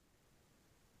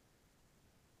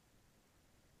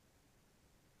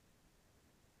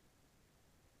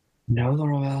 No,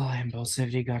 Laurel,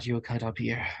 impulsivity got you a cut up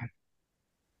here.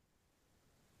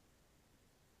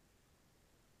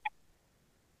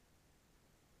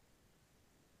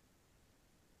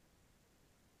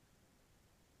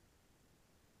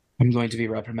 I'm going to be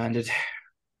reprimanded.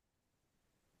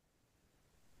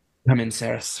 Come in,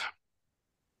 Saris.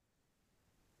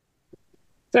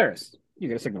 Saris, you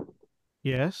get a signal.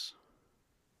 Yes?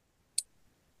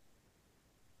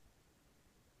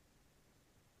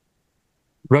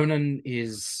 Ronan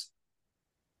is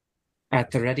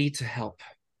at the ready to help.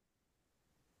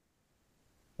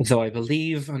 Though I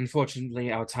believe,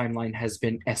 unfortunately, our timeline has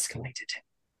been escalated.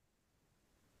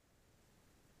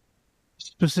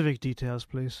 Specific details,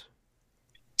 please.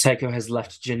 Tycho has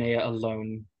left Janaea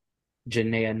alone.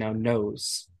 Janaea now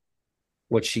knows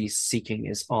what she's seeking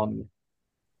is on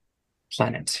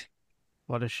planet.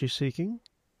 What is she seeking?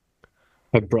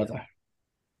 Her brother.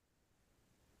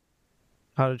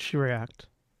 How did she react?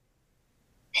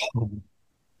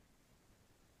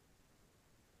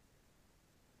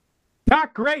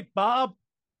 Not great, Bob.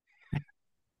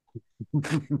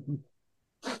 In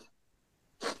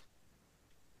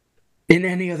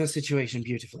any other situation,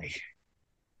 beautifully.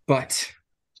 But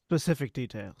Specific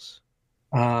details.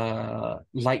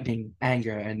 lightning,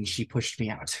 anger, and she pushed me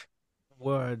out.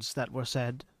 Words that were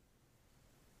said.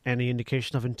 Any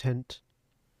indication of intent?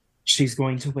 She's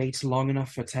going to wait long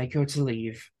enough for Tycho to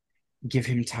leave, give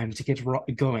him time to get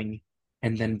going,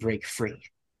 and then break free.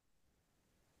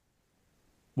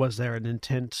 Was there an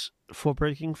intent for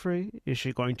breaking free? Is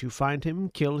she going to find him,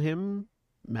 kill him,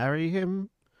 marry him?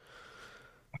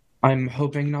 I'm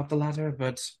hoping not the latter,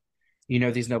 but you know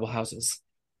these noble houses.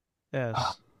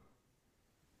 Yes.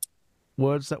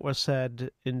 Words that were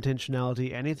said,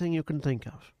 intentionality, anything you can think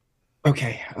of.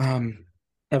 Okay,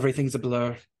 everything's a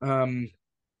blur. I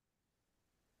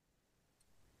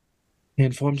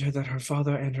informed her that her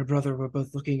father and her brother were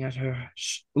both looking at her,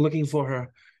 looking for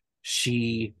her.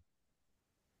 She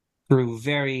grew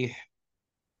very,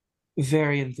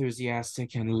 very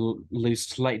enthusiastic and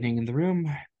loosed lightning in the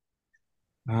room.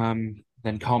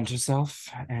 Then calmed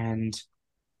herself, and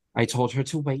I told her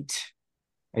to wait.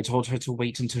 I told her to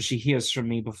wait until she hears from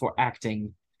me before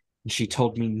acting, and she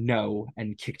told me no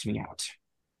and kicked me out.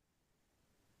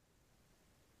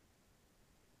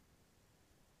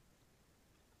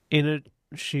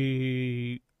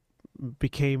 She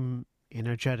became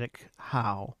energetic.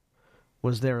 How?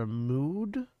 Was there a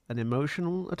mood, an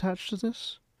emotional attached to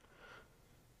this?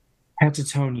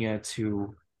 Catatonia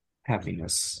to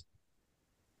happiness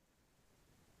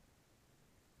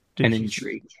Did and she...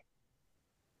 intrigue.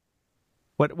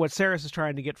 What Saris is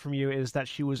trying to get from you is that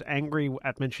she was angry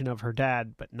at mention of her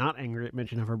dad, but not angry at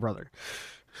mention of her brother.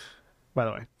 By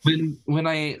the way. When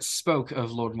I spoke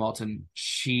of Lord Malton,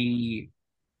 she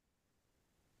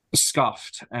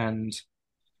scoffed and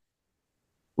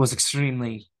was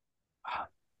extremely,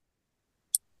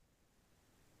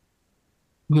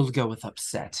 we'll go with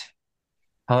upset.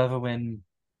 However, when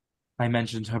I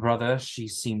mentioned her brother, she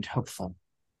seemed hopeful.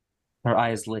 Her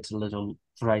eyes lit a little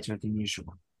brighter than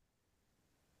usual.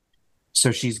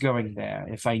 So she's going there.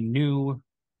 If I knew...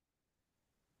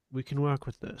 We can work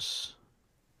with this.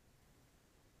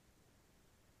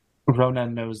 Rona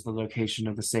knows the location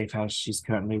of the safe house she's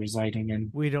currently residing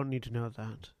in. We don't need to know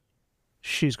that.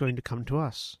 She's going to come to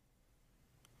us.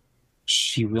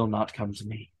 She will not come to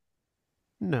me.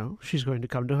 No, she's going to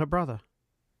come to her brother.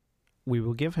 We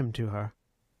will give him to her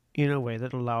in a way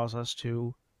that allows us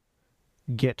to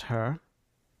get her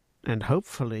and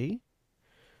hopefully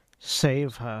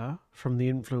save her from the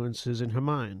influences in her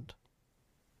mind.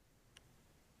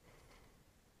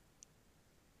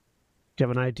 Do you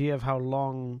have an idea of how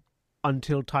long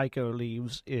until Tycho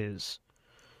leaves is?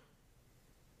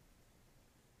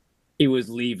 He was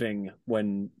leaving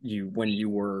when you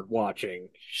were watching.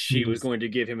 She was going to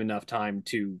give him enough time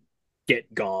to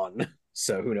get gone.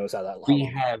 So who knows how that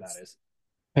long that is.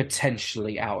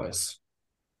 Potentially hours.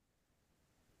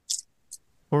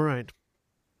 All right.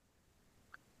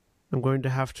 I'm going to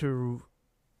have to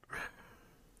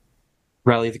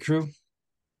rally the crew.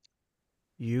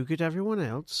 You get everyone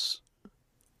else.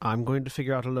 I'm going to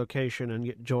figure out a location and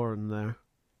get Joran there.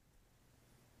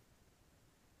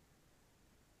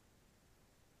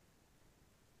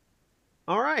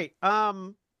 All right.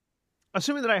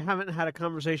 Assuming that I haven't had a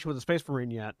conversation with a Space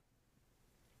Marine yet.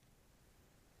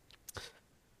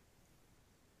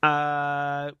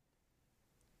 I'm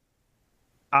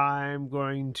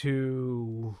going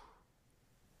to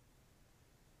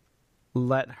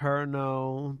let her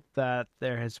know that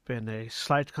there has been a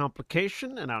slight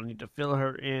complication and I'll need to fill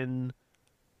her in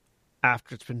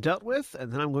after it's been dealt with,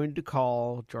 and then I'm going to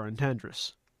call Joran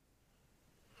Tandris.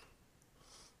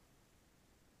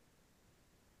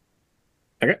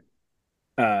 Okay.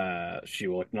 She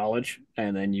will acknowledge,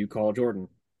 and then you call Jordan.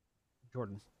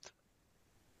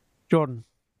 Jordan,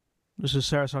 this is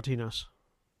Sarah Sartinos.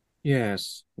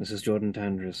 Yes, this is Jordan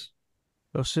Tandris.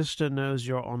 Your sister knows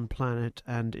you're on planet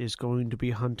and is going to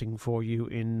be hunting for you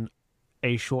in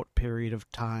a short period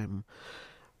of time.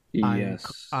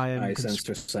 Yes, I sensed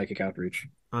her psychic outreach.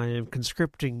 I am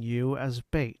conscripting you as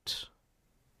bait.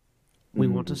 We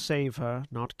want to save her,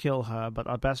 not kill her, but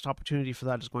our best opportunity for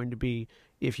that is going to be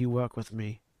if you work with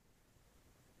me.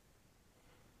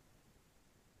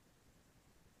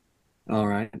 All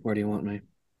right, where do you want me?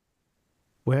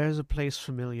 Where's a place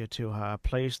familiar to her, a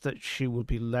place that she will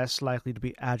be less likely to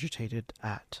be agitated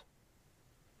at?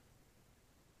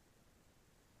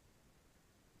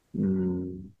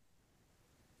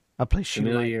 A place she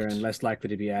familiar liked. And less likely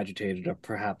to be agitated, or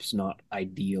perhaps not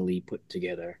ideally put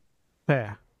together.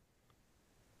 Fair.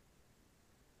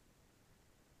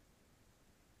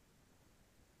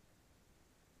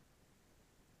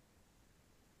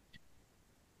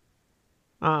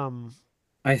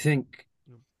 I think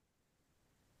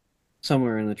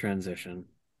somewhere in the transition,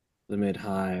 the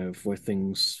mid-hive, where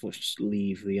things which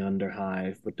leave the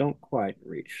under-hive, but don't quite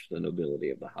reach the nobility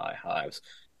of the high hives.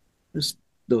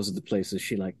 Those are the places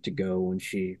she liked to go when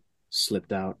she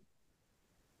slipped out.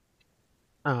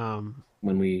 When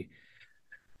we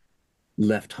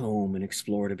left home and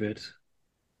explored a bit.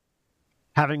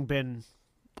 Having been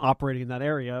operating in that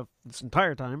area this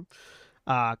entire time,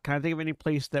 can I think of any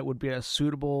place that would be a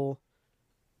suitable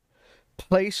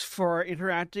place for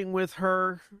interacting with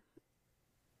her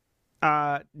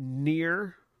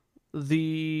near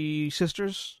the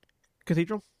sisters?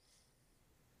 cathedral?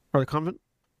 Or the convent?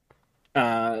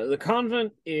 The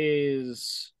convent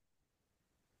is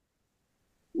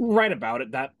right about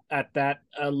at that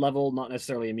level, not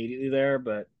necessarily immediately there,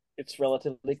 but it's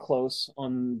relatively close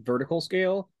on vertical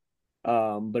scale.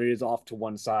 But it is off to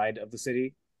one side of the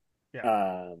city.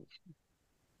 Yeah.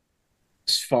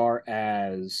 As far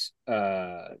as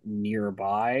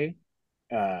nearby,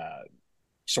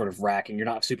 sort of racking, you're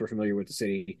not super familiar with the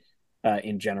city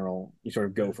in general. You sort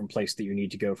of go from place that you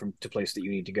need to go from to place that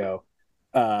you need to go.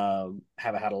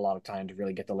 Haven't had a lot of time to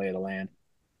really get the lay of the land.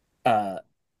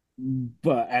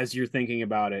 But as you're thinking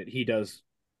about it, he does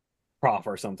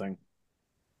proffer something.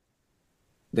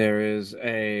 There is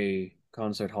a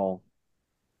concert hall,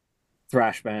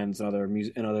 thrash bands and other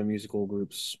musical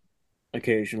groups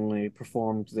occasionally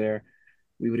performed there.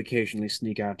 We would occasionally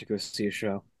sneak out to go see a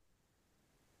show.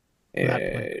 That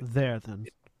went there, then.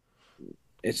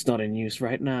 It's not in use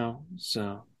right now,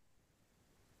 so...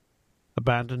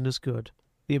 Abandoned is good.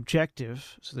 The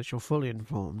objective, so that you're fully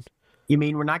informed. You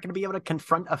mean we're not going to be able to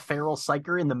confront a feral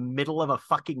psyker in the middle of a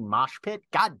fucking mosh pit?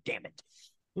 God damn it.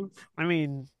 I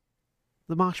mean,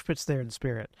 the mosh pit's there in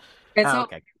spirit. It's Oh,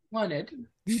 not okay. wanted.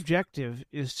 The objective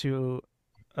is to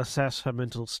assess her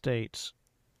mental state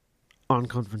on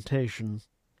confrontation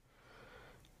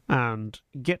and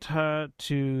get her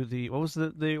to the... What was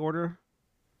the order?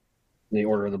 The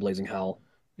Order of the Blazing Howl.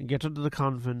 Get her to the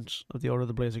convent of the Order of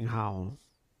the Blazing Howl.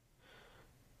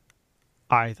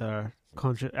 Either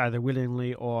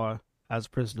willingly or as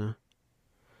prisoner.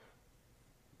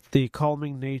 The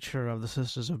calming nature of the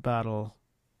Sisters of Battle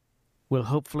will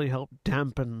hopefully help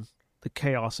dampen the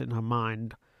chaos in her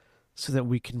mind so that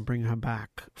we can bring her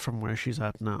back from where she's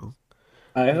at now.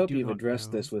 I hope do you've not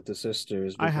addressed know. this with the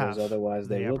sisters, I because have. otherwise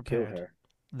they They are will kill prepared. her.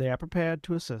 They are prepared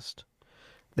to assist.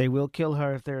 They will kill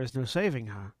her if there is no saving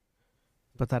her,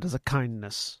 but that is a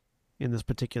kindness in this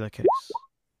particular case.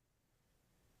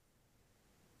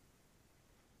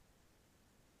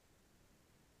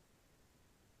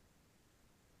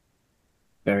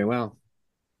 Very well.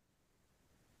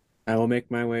 I will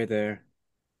make my way there.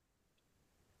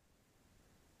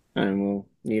 I will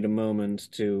need a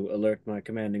moment to alert my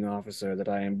commanding officer that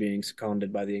I am being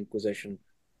seconded by the Inquisition.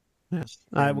 Yes,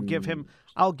 I will give him.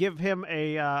 I'll give him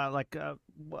a I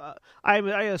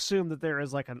assume that there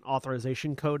is like an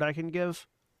authorization code I can give.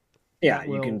 Yeah, that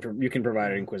you can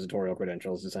provide inquisitorial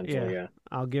credentials essentially. Yeah.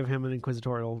 I'll give him an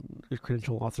inquisitorial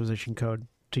credential authorization code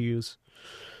to use.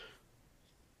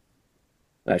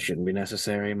 That shouldn't be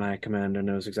necessary. My commander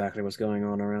knows exactly what's going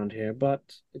on around here, but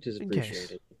it is In case.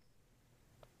 appreciated.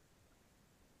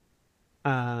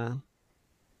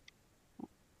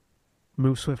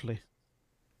 Move swiftly.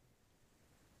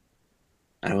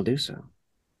 I will do so.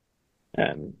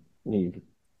 And leave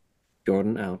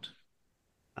Jordan out.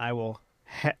 I will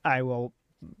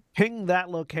ping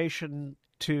that location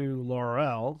to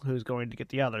Laurel, who's going to get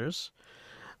the others.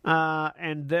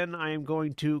 And then I am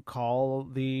going to call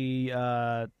the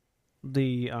I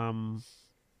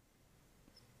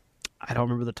don't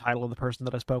remember the title of the person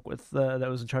that I spoke with that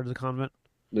was in charge of the convent.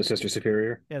 The Sister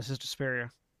Superior? Yeah, Sister Superior.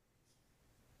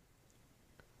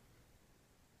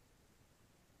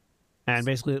 And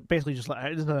basically just let,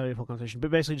 it's not a full conversation,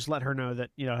 but basically just let her know that,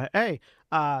 hey,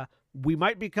 we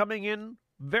might be coming in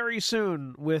very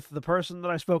soon with the person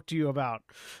that I spoke to you about.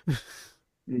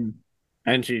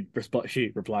 And she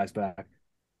replies back,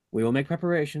 "We will make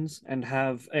preparations and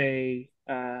have a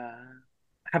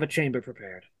chamber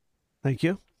prepared." Thank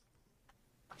you.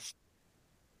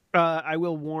 I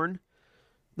will warn,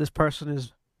 this person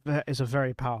is a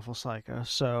very powerful psycho,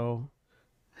 so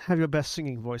have your best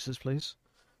singing voices, please.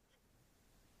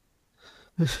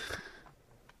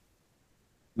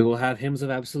 We will have hymns of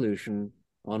absolution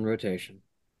on rotation.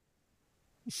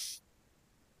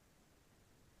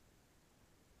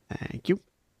 Thank you.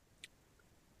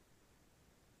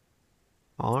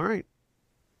 All right.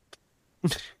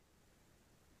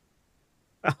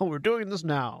 Oh, we're doing this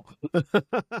now.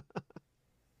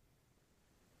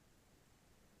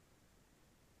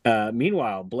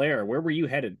 Meanwhile, Blair, where were you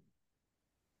headed?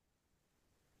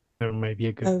 There may be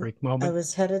a good break I moment.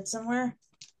 was headed somewhere.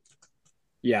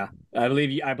 Yeah, I believe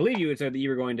you had said that you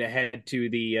were going to head to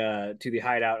the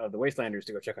hideout of the Wastelanders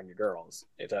to go check on your girls,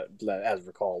 if that as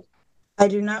recalled. I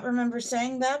do not remember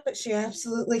saying that, but she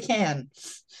absolutely can.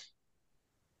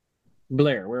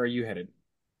 Blair, where are you headed?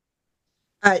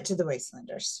 To the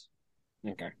Wastelanders.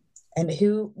 Okay. And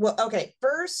who? Well, okay.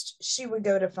 First, she would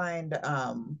go to find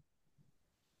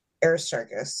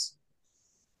Aristarchus.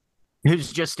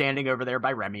 Who's just standing over there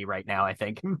by Remy right now, I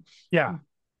think. Yeah.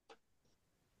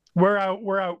 We're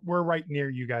right near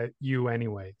you guys, you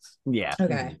anyways. Yeah.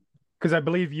 Okay. Because I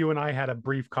believe you and I had a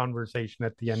brief conversation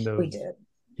at the end of. We did.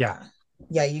 Yeah.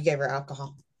 Yeah, you gave her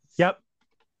alcohol. Yep.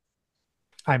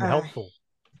 I'm helpful.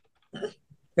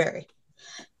 Very.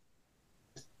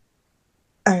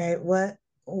 All right,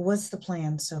 what's the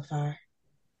plan so far?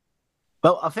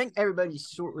 Well, I think everybody's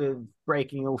sort of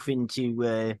breaking off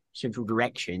into several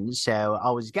directions, so I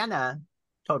was gonna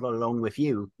toddle along with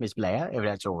you, Miss Blair, if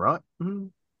that's all right. Mm-hmm.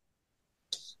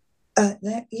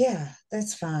 Yeah,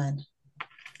 that's fine.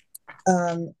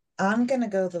 I'm gonna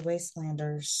go the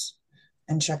Wastelanders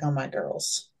and check on my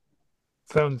girls.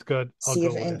 Sounds good. I'll See go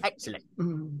if with any. it. Excellent.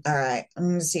 Mm-hmm. All right, I'm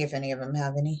gonna see if any of them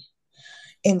have any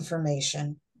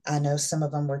information. I know some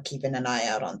of them were keeping an eye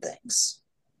out on things.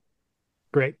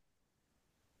 Great.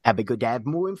 That'd be good to have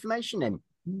more information then.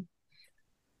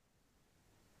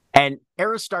 And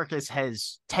Aristarchus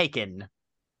has taken,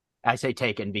 I say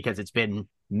taken because it's been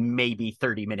maybe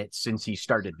 30 minutes since he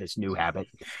started this new habit.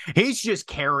 He's just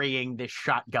carrying this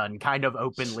shotgun kind of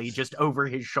openly, just over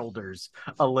his shoulders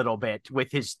a little bit,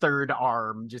 with his third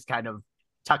arm just kind of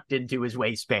tucked into his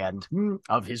waistband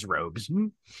of his robes.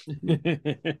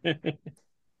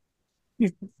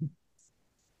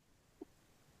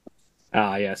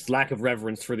 Ah, yes, lack of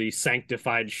reverence for the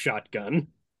sanctified shotgun.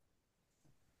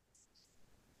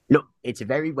 Look, it's a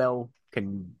very well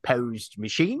composed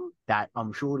machine that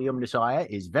I'm sure the Omnissiah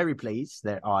is very pleased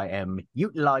that I am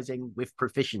utilizing with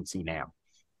proficiency now.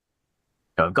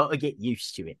 So I've got to get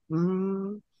used to it.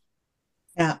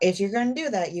 Now, if you're gonna do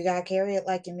that, you gotta carry it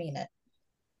like you mean it,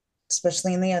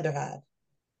 especially in the underhide.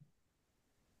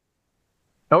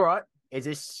 All right. Is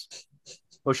this,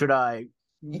 or should I?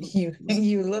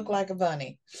 You look like a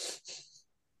bunny.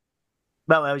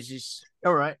 Well, I was just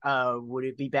all right. Would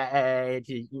it be bad?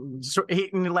 He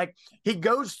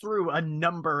goes through a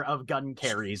number of gun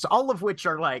carries, all of which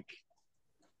are like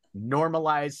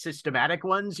normalized, systematic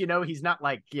ones. You know, he's not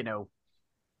like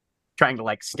trying to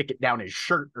like stick it down his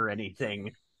shirt or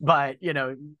anything. But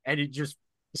and it just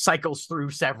cycles through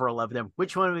several of them.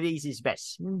 Which one of these is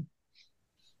best?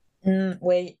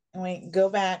 Wait, go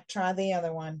back. Try the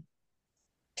other one.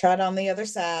 Try it on the other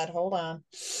side. Hold on.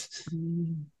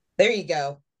 There you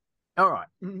go. All right.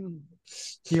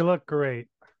 You look great.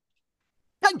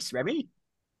 Thanks, Remy.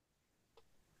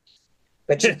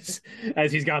 But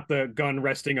As he's got the gun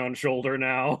resting on shoulder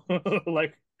now,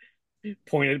 like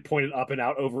pointed up and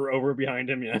out over behind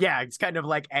him. Yeah, it's kind of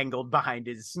like angled behind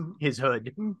his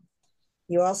hood.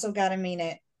 you also got to mean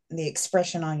it, the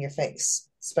expression on your face,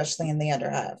 especially in the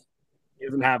underhive. He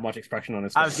doesn't have much expression on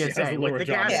his face. I was gonna say with the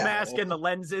gas Yeah. mask and the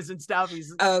lenses and stuff.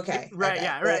 He's Okay. right. Okay.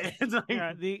 Yeah, right. It's like,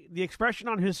 Yeah, the expression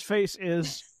on his face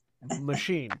is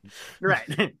machine. right.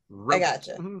 I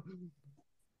gotcha.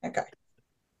 Okay.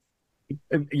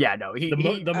 Yeah, no.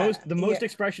 The most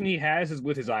expression he has is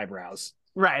with his eyebrows.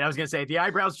 Right. I was gonna say the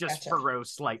eyebrows just Gotcha. furrow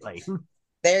slightly.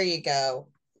 There you go.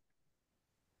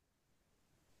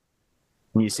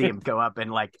 You see him go up and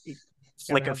like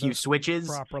flick Gotta a have few those switches,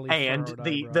 properly and furrowed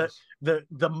the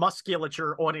eyebrows.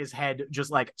 musculature on his head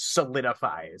just like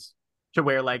solidifies to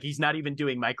where like he's not even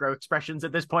doing micro expressions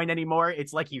at this point anymore.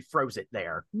 It's like he froze it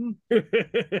there.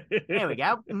 There we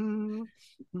go.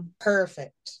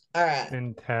 Perfect. All right.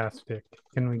 Fantastic.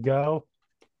 Can we go?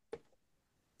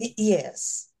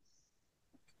 Yes.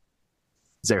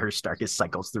 Aristarchus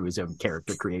cycles through his own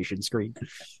character creation screen.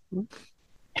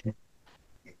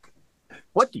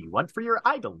 What do you want for your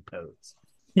idol pose?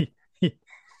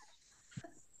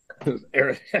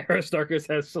 Aristarchus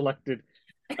has selected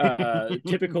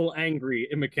typical angry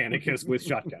Mechanicus with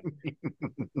shotgun.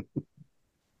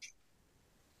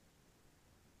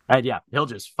 And yeah, he'll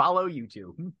just follow you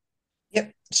two.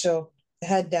 Yep. She'll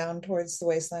head down towards the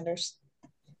Wastelanders.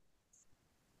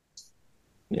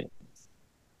 Yeah.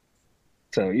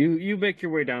 So you make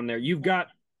your way down there. You've got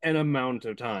an amount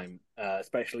of time,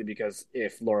 especially because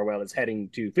if Laurel is heading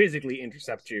to physically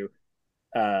intercept you,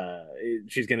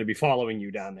 she's going to be following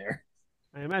you down there.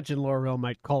 I imagine Laurel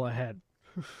might call ahead.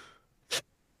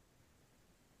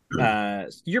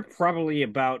 You're probably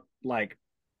about like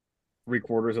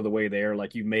 3/4 of the way there.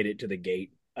 Like you made it to the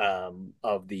gate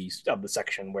of the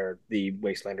section where the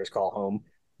Wastelanders call home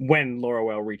when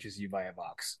Laurel reaches you via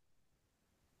Vox.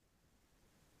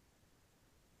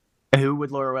 Who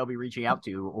would Laurel be reaching out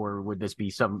to, or would this be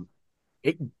some?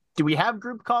 Do we have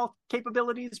group call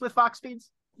capabilities with Fox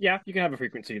feeds? Yeah, you can have a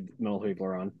frequency multiple people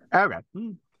are on. Okay.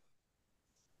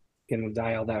 Can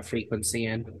dial that frequency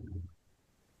in.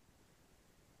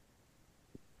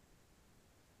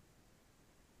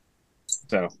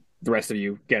 So the rest of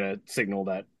you get a signal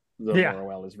that the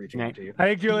Laurel is reaching out to you. I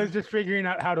think Julia's just figuring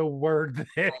out how to word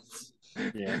this.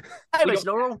 Yeah. Hey, Miss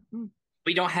Laurel.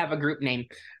 We don't have a group name.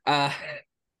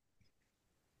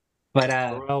 But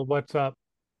Well, what's up?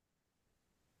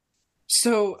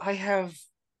 so I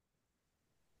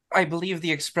believe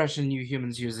the expression you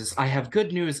humans use is I have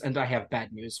good news and I have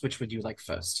bad news. Which would you like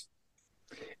first?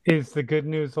 Is the good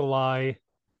news a lie?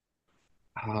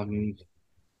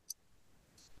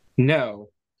 No.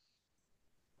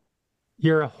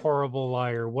 You're a horrible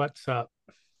liar. What's up?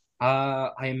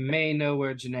 I may know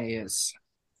where Janae is.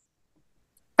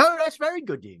 Oh, that's very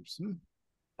good news.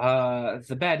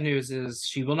 The bad news is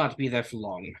she will not be there for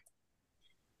long.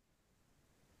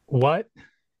 What?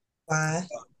 Why?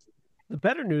 The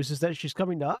better news is that she's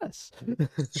coming to us.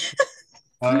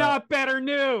 Not better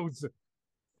news.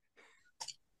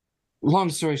 Long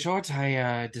story short,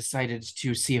 I decided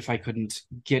to see if I couldn't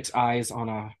get eyes on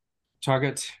a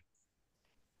target.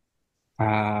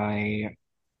 I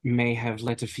may have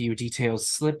let a few details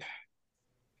slip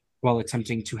while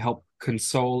attempting to help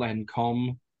console and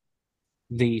calm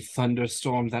the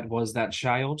thunderstorm that was that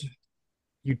child.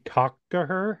 You talked to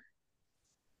her?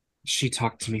 She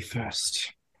talked to me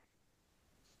first.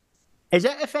 Is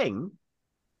that a thing?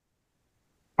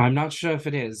 I'm not sure if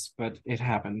it is, but it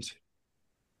happened.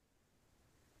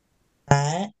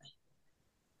 Right.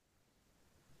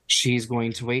 She's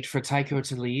going to wait for Tycho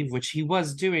to leave, which he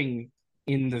was doing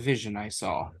in the vision I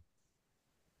saw.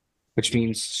 Which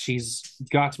means she's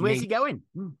got Where's he going?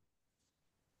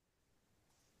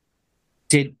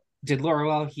 Did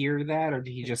Laurel hear that, or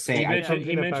did he just say? He I- mentioned, something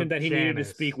he mentioned about that he needed to Janice.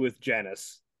 speak with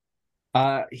Janice.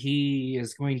 He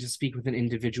is going to speak with an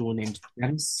individual named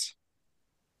Janice.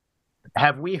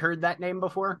 Have we heard that name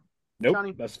before? Nope,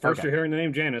 Johnny? that's the first Okay. you're hearing the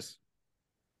name Janice.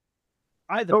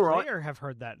 I, the All right. player, have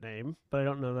heard that name, but I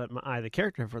don't know that I, the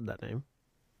character, have heard that name.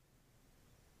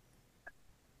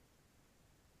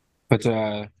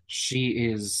 But she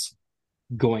is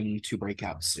going to break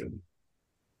out soon.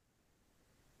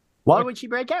 Why would she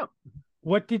break out?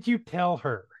 What did you tell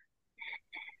her?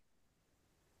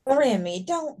 Remy,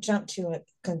 don't jump to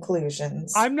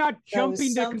conclusions. I'm not That was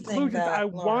jumping to something conclusions. that I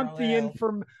want the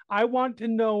Laurel- I want to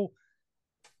know.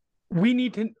 We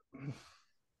need to.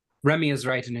 Remy is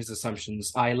right in his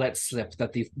assumptions. I let slip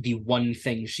that the one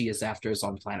thing she is after is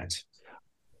on planet.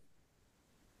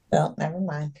 Well, never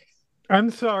mind. I'm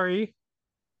sorry.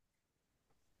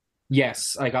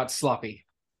 Yes, I got sloppy.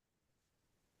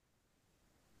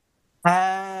 Oh,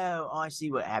 I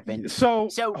see what happened. So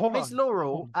hold Miss on.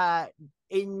 Laurel,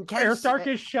 in case,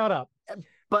 Aristarchus, shut up.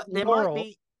 but there Laurel. might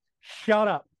be. Shut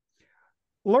up.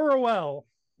 Laurel,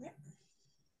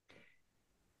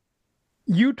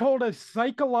 you told a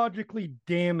psychologically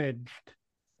damaged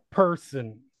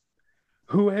person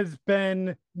who has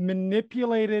been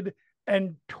manipulated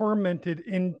and tormented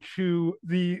into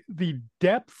the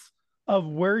depths of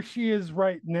where she is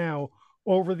right now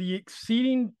over the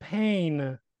exceeding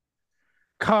pain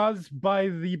caused by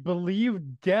the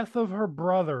believed death of her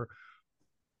brother,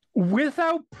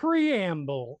 without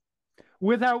preamble,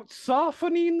 without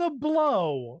softening the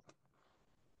blow,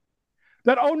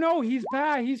 that, oh no, he's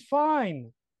bad, he's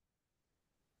fine.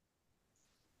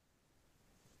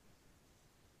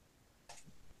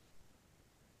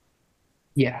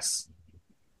 Yes.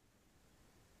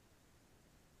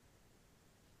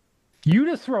 You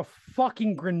just throw a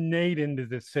fucking grenade into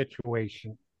this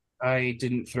situation. I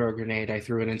didn't throw a grenade. I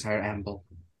threw an entire amble.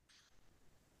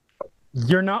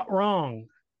 You're not wrong.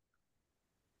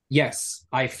 Yes,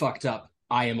 I fucked up.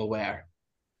 I am aware.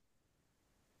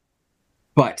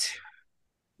 But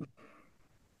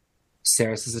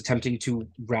Saris is attempting to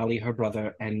rally her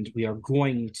brother, and we are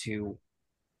going to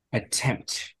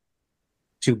attempt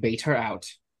to bait her out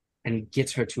and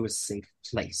get her to a safe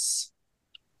place.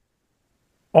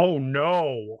 Oh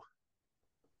no.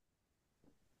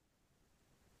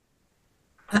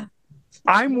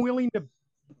 I'm willing to.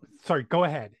 Sorry, go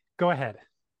ahead. Go ahead.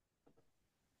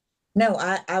 No,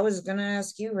 I was gonna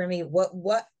ask you, Remy,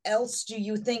 what else do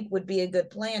you think would be a good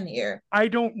plan here? I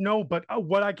don't know, but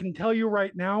what I can tell you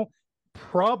right now,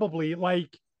 probably,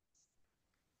 like,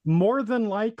 more than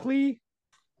likely,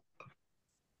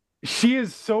 she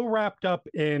is so wrapped up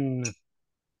in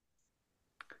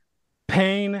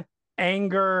pain,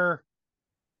 anger,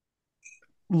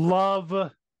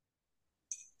 love,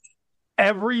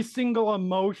 every single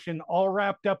emotion all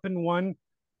wrapped up in one.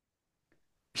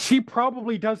 She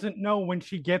probably doesn't know when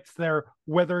she gets there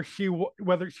whether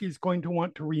she's going to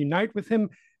want to reunite with him,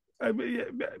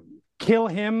 kill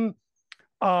him,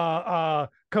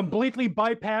 completely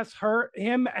bypass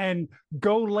him and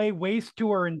go lay waste to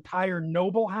her entire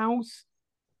noble house,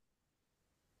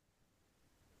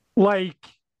 like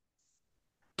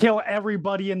kill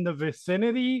everybody in the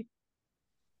vicinity.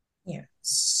 Yeah.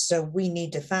 So we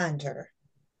need to find her.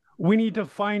 We need to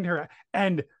find her.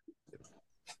 And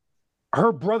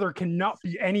her brother cannot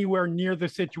be anywhere near the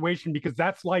situation because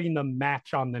that's lighting the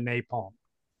match on the napalm.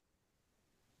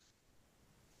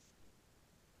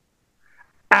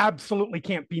 Absolutely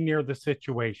can't be near the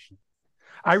situation.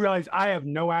 I realize I have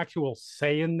no actual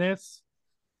say in this,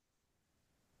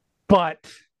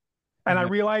 but, and I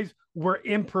realize we're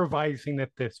improvising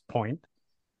at this point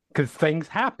because things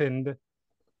happened,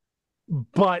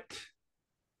 but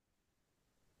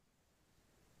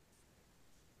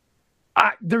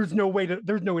there's no way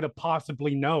to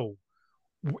possibly know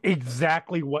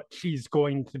exactly what she's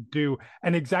going to do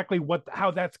and exactly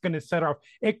how that's going to set her off.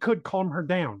 It could calm her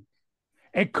down.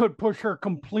 It could push her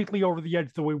completely over the edge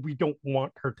the way we don't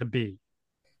want her to be.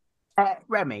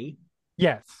 Remy?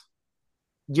 Yes.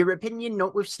 Your opinion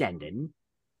notwithstanding,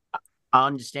 I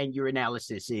understand your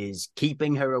analysis is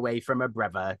keeping her away from her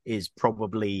brother is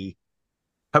probably...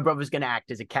 Her brother's going to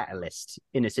act as a catalyst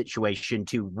in a situation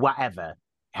to whatever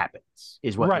happens,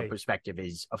 is what your perspective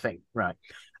is, I think. Right.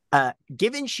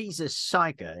 Given she's a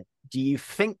psyker, do you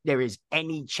think there is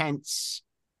any chance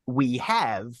we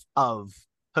have of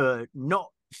her not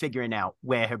figuring out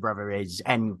where her brother is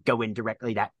and going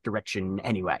directly that direction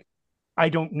anyway? I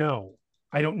don't know.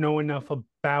 I don't know enough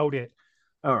about it.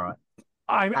 All right.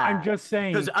 I'm just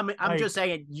saying. Because I'm just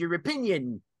saying, your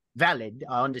opinion valid.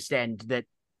 I understand that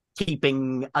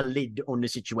keeping a lid on the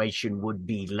situation would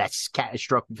be less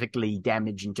catastrophically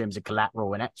damaged in terms of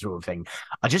collateral and that sort of thing.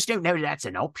 I just don't know that that's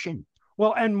an option.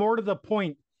 Well, and more to the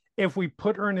point, if we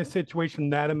put her in a situation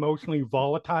that emotionally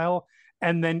volatile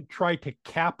and then try to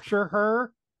capture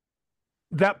her,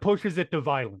 that pushes it to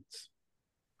violence.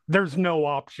 There's no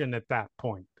option at that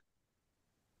point.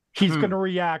 She's going to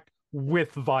react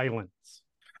with violence.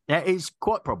 That is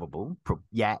quite probable.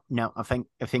 I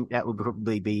think that would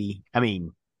probably be, I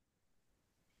mean,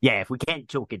 yeah, if we can't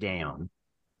talk it down,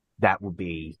 that would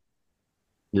be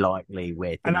likely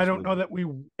where. And I don't know that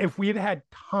if we had had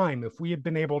time, if we had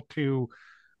been able to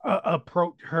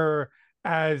approach her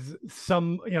as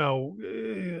some,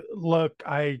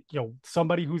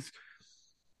 somebody who's,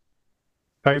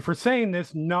 sorry for saying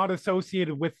this, not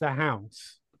associated with the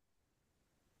house.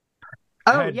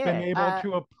 Been able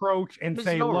to approach and Ms.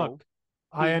 say, Laurel, look,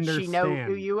 I understand. Did she know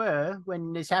who you were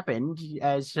when this happened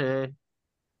as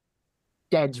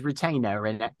dad's retainer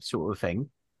and that sort of thing?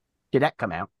 Did that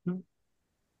come out?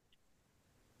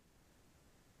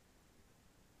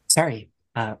 Sorry.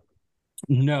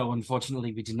 No,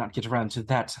 unfortunately, we did not get around to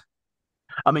that.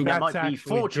 I mean, That's that might be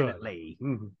fortunately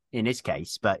in this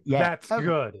case, but yeah. That's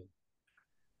good.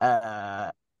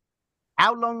 How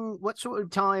long, what sort of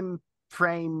time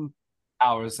frame?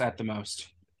 Hours at the most.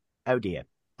 Oh dear.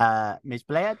 Ms.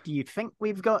 Blair, do you think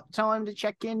we've got time to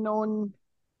check in on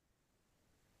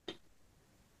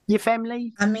your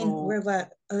family? I mean,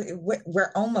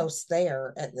 we're almost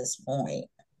there at this point.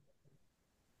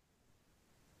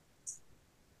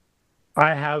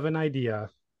 I have an idea.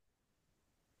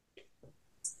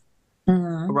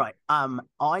 Right.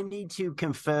 I need to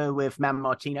confer with Mam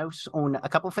Martinos on a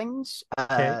couple things.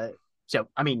 Okay. So,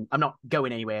 I mean, I'm not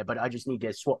going anywhere, but I just need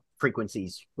to swap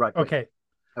frequencies. Right. Okay.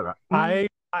 All right.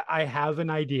 I have an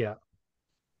idea.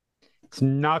 It's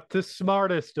not the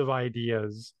smartest of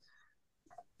ideas,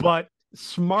 but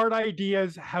smart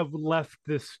ideas have left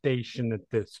this station at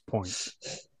this point.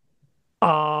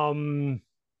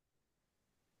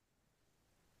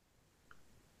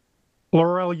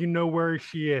 Laurel, you know where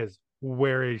she is.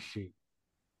 Where is she?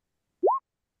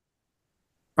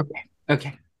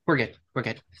 Okay. We're good.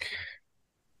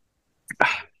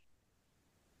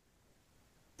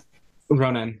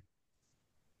 Ronan.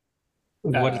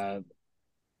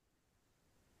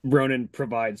 Ronan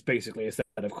provides basically a set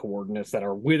of coordinates that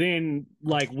are within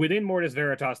Mortis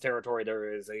Veritas territory.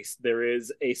 There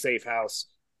is a safe house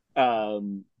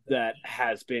that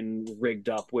has been rigged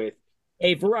up with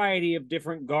a variety of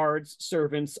different guards,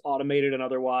 servants, automated and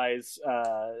otherwise,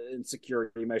 and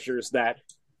security measures that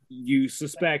you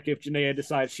suspect, if Janaea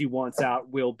decides she wants out,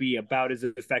 will be about as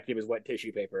effective as wet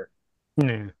tissue paper.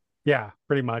 Yeah,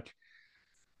 pretty much.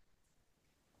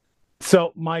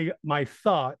 So my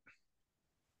thought,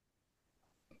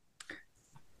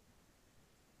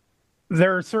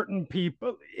 there are certain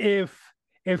people, if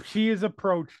she is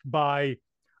approached by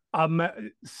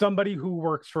somebody who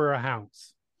works for a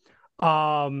house,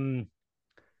 the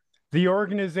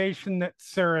organization that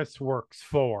Ceres works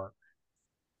for,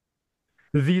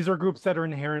 these are groups that are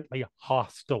inherently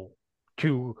hostile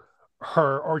to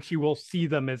her, or she will see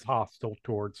them as hostile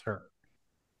towards her,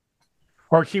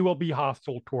 or she will be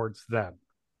hostile towards them.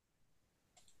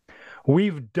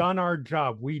 We've done our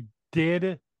job. We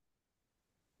did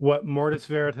what Mortis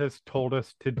Veritas told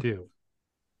us to do.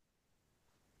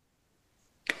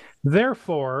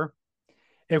 Therefore,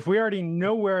 if we already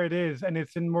know where it is and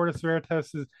it's in Mortis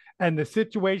Veritas, and the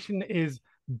situation is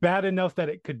bad enough that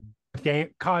it could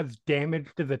cause damage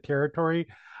to the territory,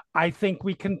 I think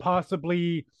we can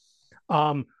possibly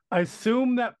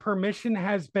assume that permission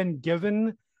has been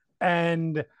given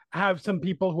and have some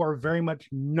people who are very much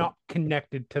not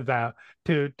connected to that,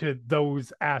 to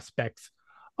those aspects,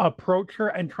 approach her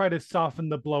and try to soften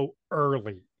the blow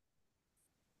early.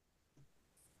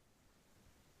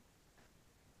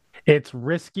 It's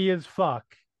risky as fuck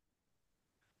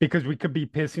because we could be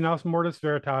pissing off Mortis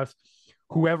Veritas.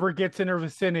 Whoever gets in her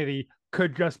vicinity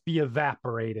could just be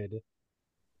evaporated.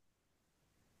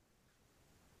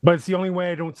 But it's the only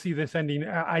way I don't see this ending.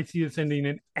 I see this ending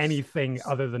in anything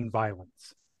other than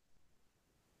violence.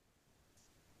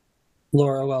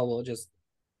 Laura will just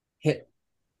hit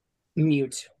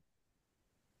mute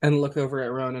and look over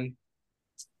at Ronan.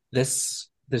 This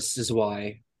is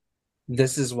why.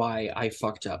 This is why I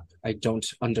fucked up. I don't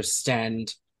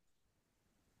understand.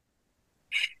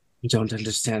 I don't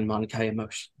understand Monkai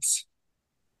emotions.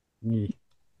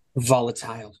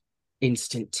 Volatile.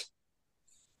 Instant.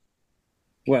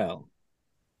 Well,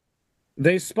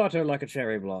 they sputter like a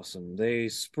cherry blossom. They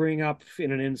spring up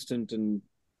in an instant and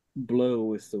blow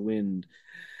with the wind.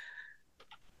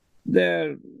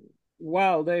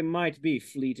 While they might be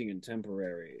fleeting and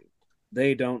temporary,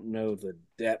 they don't know the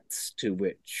depths to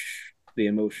which the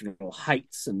emotional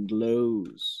heights and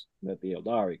lows that the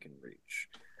Eldari can reach.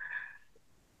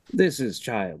 This is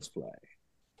child's play.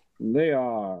 They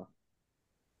are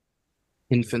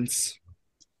infants.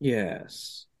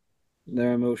 Yes.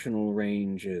 Their emotional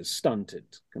range is stunted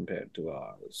compared to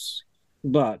ours.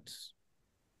 But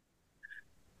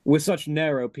with such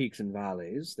narrow peaks and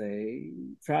valleys, they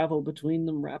travel between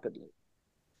them rapidly.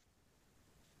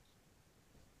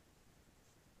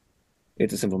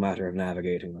 It's a simple matter of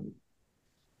navigating them.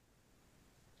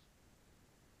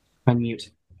 Unmute.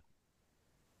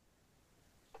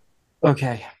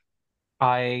 Okay.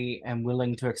 I am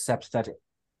willing to accept that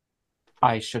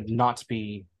I should not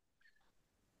be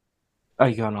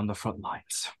a gun on the front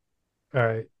lines. All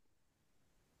right.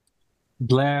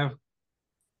 Blair,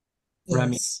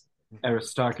 Remy, Yes.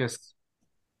 Aristarchus,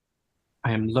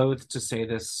 I am loath to say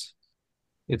this.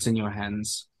 It's in your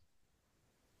hands.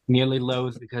 Merely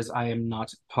loath because I am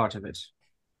not part of it.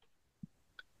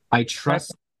 I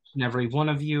trust each and every one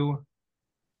of you.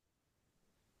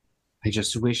 I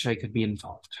just wish I could be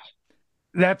involved.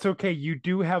 That's okay. You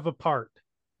do have a part.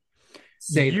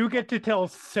 You get to tell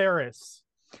Saris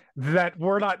that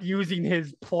we're not using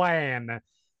his plan.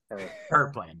 Her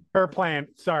plan. Her plan.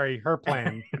 Sorry, her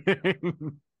plan.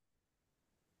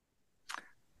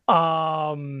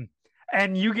 And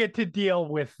you get to deal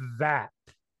with that.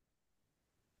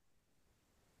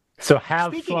 So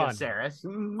have Speaking fun. of Saris,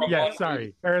 Yeah,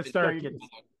 sorry. Aristarchus.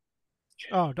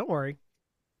 Oh, don't worry.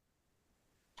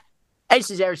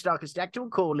 This is Aristarchus Dactyl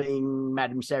calling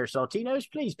Madam Sarah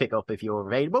Sartinos. Please pick up if you're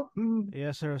available.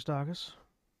 Yes, Aristarchus.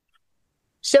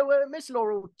 So, Miss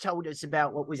Laurel told us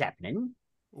about what was happening.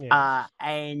 Yes.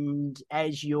 And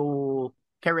as your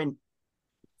current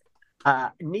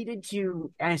needed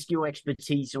to ask your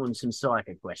expertise on some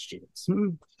psychic questions.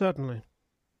 Certainly.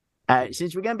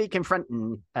 Since we're going to be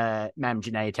confronting Ma'am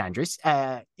Janaea Tandris,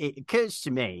 it occurs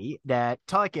to me that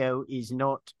Tycho is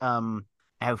not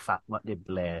what did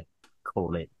Blair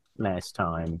call it last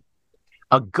time?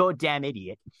 A goddamn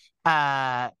idiot.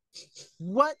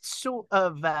 What sort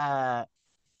of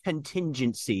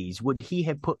contingencies would he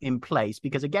have put in place?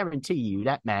 Because I guarantee you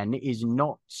that man is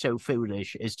not so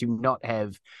foolish as to not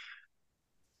have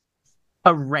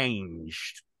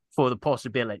arranged for the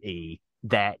possibility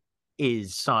that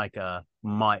Psycho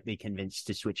might be convinced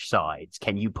to switch sides.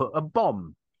 Can you put a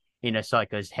bomb in a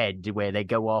Psycho's head where they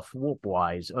go off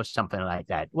warp-wise or something like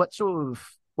that? What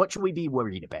should we be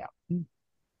worried about?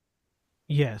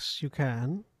 Yes, you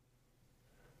can.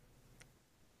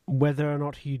 Whether or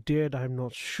not he did, I'm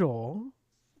not sure.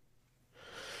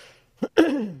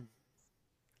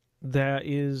 There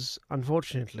is,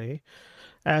 unfortunately,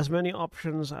 as many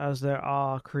options as there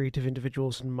are creative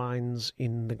individuals and minds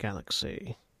in the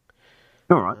galaxy.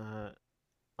 All right.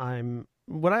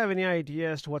 Would I have any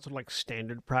idea as to what sort of like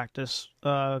standard practice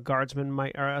guardsman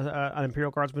might, or an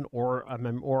Imperial guardsman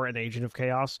or an agent of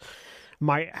chaos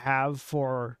might have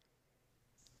for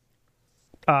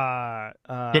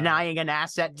denying an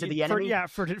asset to the enemy?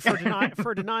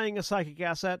 For denying a psychic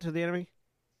asset to the enemy?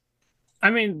 I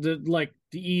mean, the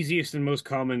easiest and most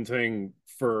common thing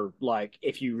for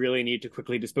if you really need to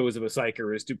quickly dispose of a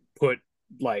psyker is to put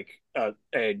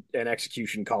an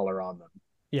execution collar on them.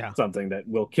 Yeah. Something that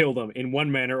will kill them in one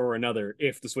manner or another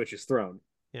if the switch is thrown.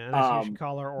 Yeah, an execution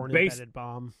collar or an base- embedded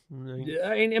bomb.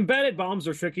 Embedded bombs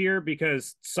are trickier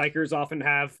because psychers often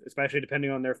have, especially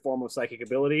depending on their form of psychic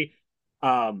ability,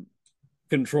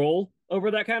 control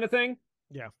over that kind of thing.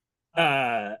 Yeah.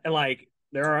 And like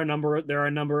there are a number of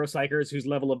psychers whose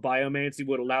level of biomancy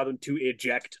would allow them to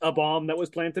eject a bomb that was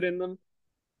planted in them.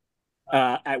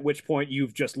 At which point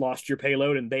you've just lost your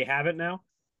payload and they have it now.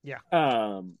 Yeah.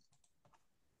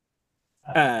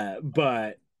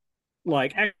 But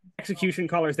like execution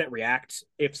collars that react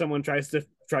if someone tries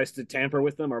to tamper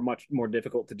with them are much more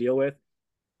difficult to deal with.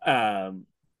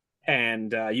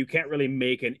 And you can't really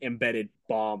make an embedded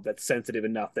bomb that's sensitive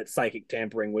enough that psychic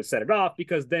tampering would set it off,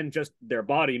 because then just their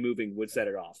body moving would set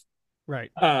it off.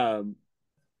 Right.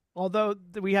 Although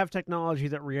we have technology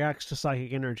that reacts to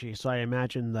psychic energy, so I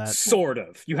imagine that sort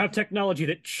of. You have technology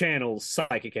that channels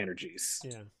psychic energies.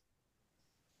 Yeah.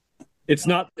 It's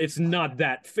not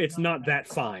that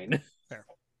fine. Fair.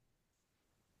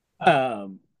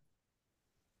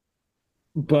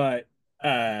 But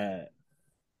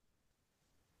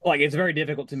like it's very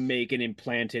difficult to make an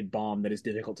implanted bomb that is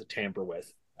difficult to tamper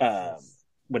with,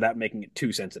 without making it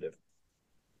too sensitive.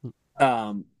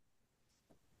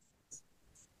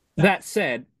 That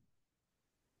said,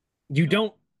 you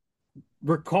don't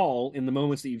recall in the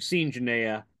moments that you've seen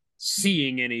Janaea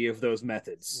seeing any of those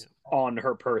methods on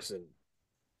her person.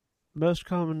 Most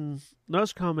common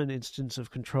instance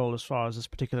of control as far as this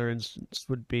particular instance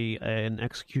would be an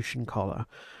execution collar.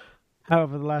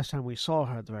 However, the last time we saw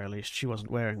her, at the very least, she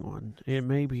wasn't wearing one. It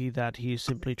may be that he's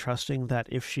simply trusting that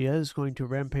if she is going to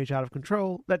rampage out of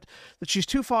control, that she's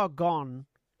too far gone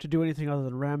to do anything other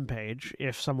than rampage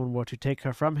if someone were to take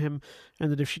her from him,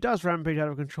 and that if she does rampage out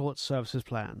of control, it serves his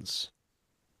plans.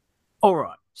 All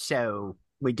right, so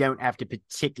we don't have to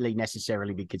particularly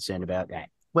necessarily be concerned about that.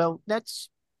 Well, that's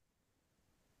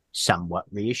somewhat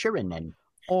reassuring then.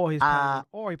 Or he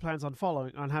plans on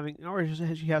or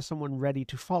he has someone ready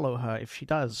to follow her if she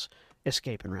does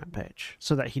escape and rampage,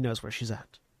 so that he knows where she's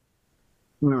at.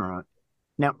 All right.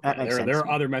 No, that makes sense. There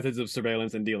are other methods of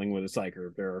surveillance and dealing with a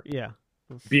psyker. They're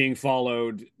being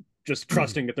followed, just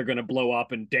trusting that they're going to blow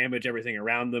up and damage everything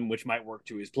around them, which might work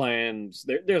to his plans.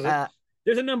 There's a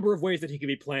number of ways that he could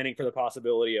be planning for the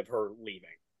possibility of her leaving.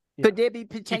 Could there be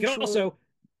potential?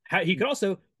 He could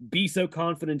also be so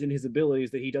confident in his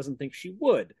abilities that he doesn't think she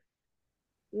would.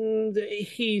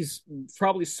 He's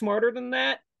probably smarter than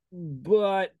that,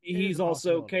 but he's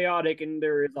also chaotic, and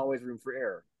there is always room for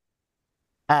error.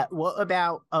 What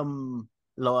about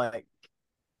like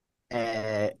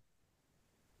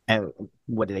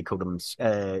what do they call them?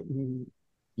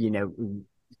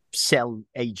 Cell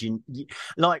agent.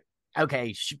 Like,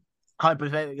 okay,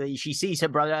 hypothetically, she sees her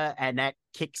brother, and that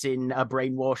kicks in a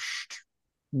brainwashed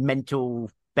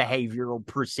mental behavioral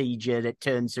procedure that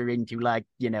turns her into, like,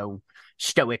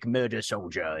 stoic murder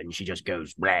soldier, and she just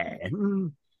goes blah.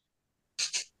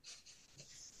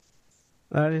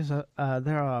 That is there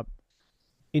are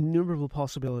innumerable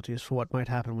possibilities for what might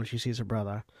happen when she sees her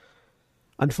brother.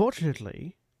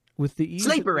 Unfortunately, with the ease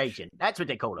sleeper agent, that's what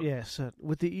they call him. Yes,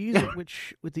 with the ease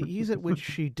at which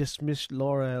she dismissed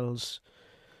Laurel's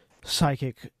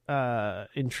psychic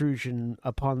intrusion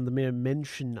upon the mere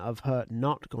mention of her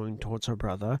not going towards her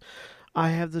brother, I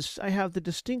have the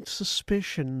distinct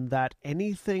suspicion that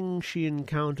anything she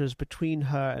encounters between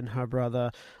her and her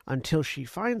brother until she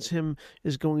finds him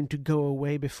is going to go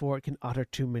away before it can utter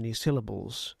too many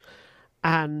syllables.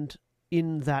 And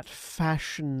in that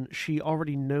fashion, she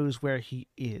already knows where he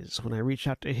is. When I reach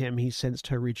out to him, he sensed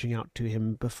her reaching out to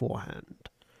him beforehand.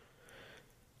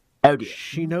 Oh dear.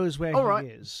 She knows where he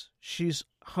is. She's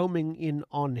homing in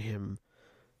on him.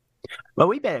 Well,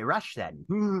 we better rush then.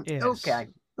 Yes. Okay.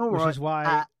 All Which right. is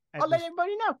why I'll let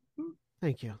everybody know.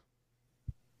 Thank you.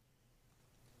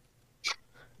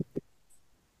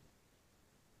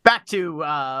 Back to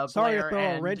sorry Blair to throw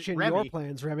a wrench in Remy. your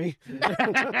plans, Remy.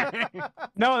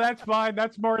 No, that's fine.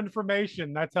 That's more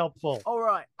information. That's helpful. All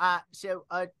right. So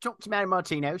talk to Madame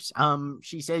Martinos.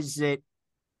 She says that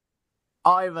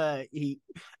either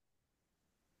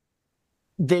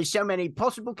there's so many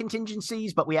possible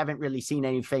contingencies, but we haven't really seen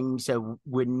anything, so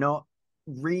we're not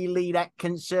really that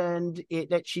concerned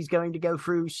that she's going to go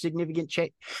through significant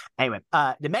check. Anyway,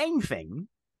 the main thing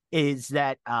is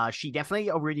that she definitely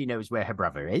already knows where her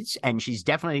brother is, and she's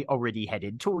definitely already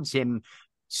headed towards him,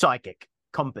 psychic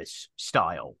compass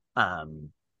style.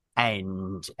 And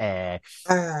all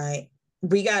right,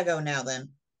 we gotta go now then.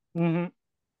 Mm-hmm.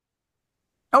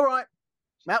 All right.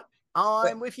 Well,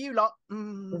 I'm with you lot.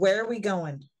 Where are we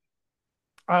going?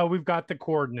 We've got the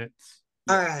coordinates.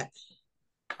 All right.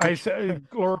 I said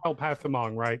Laura will pass them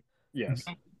on, right? Yes,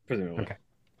 presumably. Okay.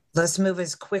 Let's move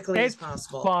as quickly as It's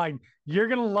possible. fine. You're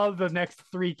gonna love the next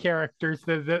three characters.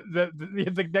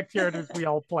 The next characters we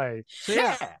all play. So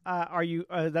yeah, are you?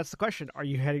 That's the question. Are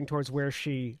you heading towards where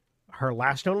her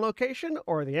last known location,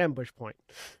 or the ambush point?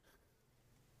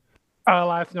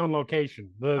 Last known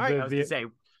location. I was gonna say,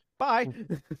 bye.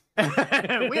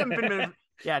 we haven't been.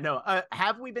 Yeah, no.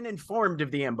 Have we been informed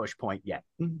of the ambush point yet?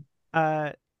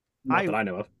 Not that I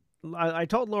know of. I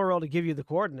told Laurel to give you the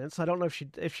coordinates. I don't know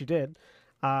if she did.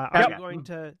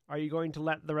 Are you going to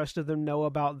let the rest of them know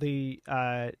about the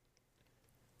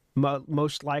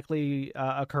most likely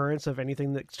occurrence of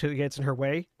anything that gets in her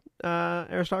way,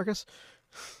 Aristarchus?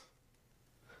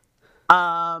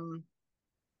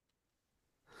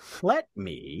 Let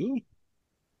me.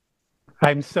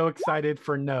 I'm so excited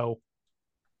for no.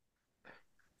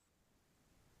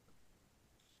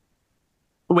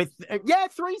 With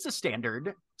 3's a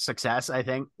standard success, I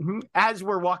think. As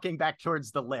we're walking back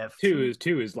towards the lift, 2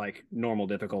 is like normal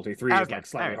difficulty. 3 is like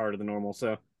slightly harder than normal.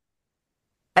 So,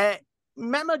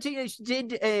 Martinez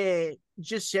did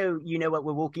just so you know what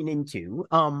we're walking into.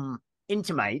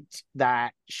 Intimate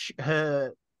that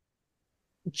her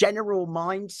general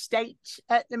mind state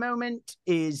at the moment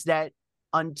is that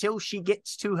until she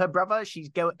gets to her brother,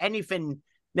 anything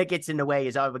that gets in the way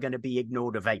is either going to be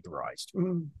ignored or vaporized.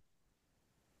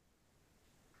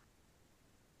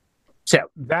 So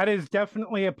that is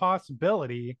definitely a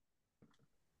possibility.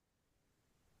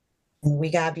 We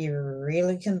gotta be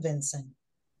really convincing.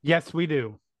 Yes, we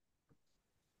do.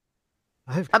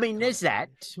 I mean, there's that.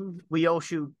 We all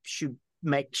should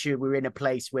make sure we're in a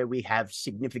place where we have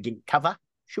significant cover.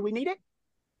 Should we need it?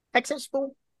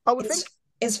 Accessible, I would think.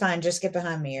 It's fine. Just get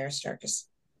behind me, Aristarchus.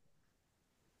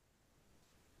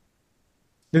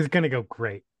 This is going to go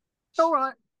great. All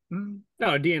right. No,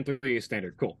 DN3 is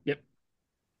standard. Cool. Yep.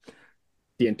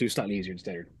 DN2 is slightly easier than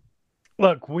standard.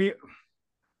 Look,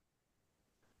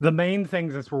 the main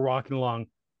things as we're walking along,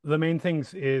 the main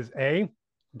things is A,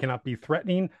 cannot be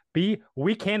threatening. B,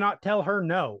 we cannot tell her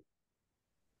no.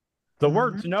 The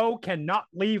words no cannot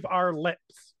leave our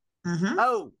lips.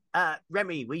 Oh,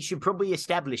 Remy, we should probably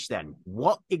establish then,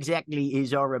 what exactly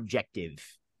is our objective?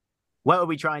 What are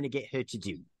we trying to get her to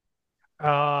do?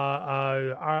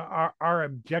 Our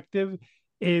objective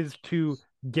is to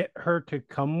get her to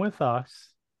come with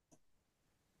us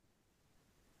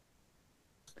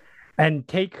and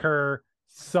take her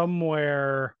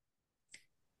somewhere.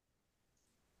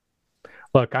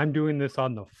 Look, I'm doing this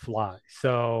on the fly,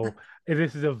 so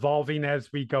this is evolving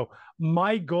as we go.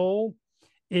 My goal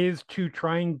is to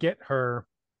try and get her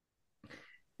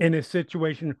in a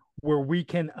situation where we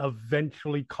can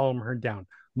eventually calm her down.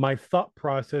 My thought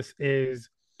process is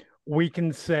we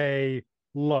can say,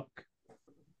 look,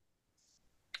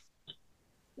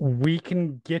 we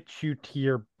can get you to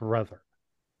your brother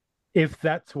if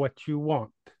that's what you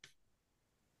want.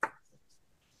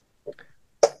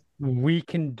 We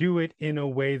can do it in a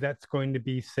way that's going to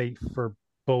be safe for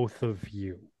both of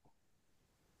you.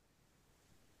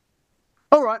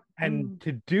 All right. And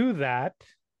to do that,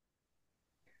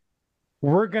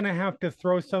 we're going to have to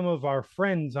throw some of our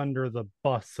friends under the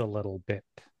bus a little bit.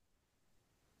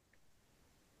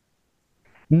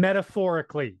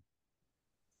 Metaphorically.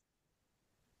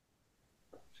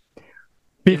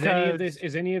 Because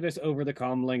is any of this over the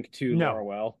comm link to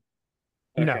Laurel?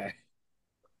 Okay.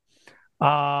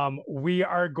 No. We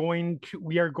are going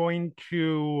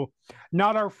to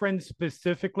not our friends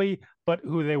specifically, but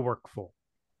who they work for.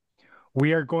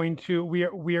 We are going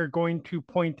to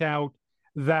point out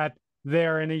that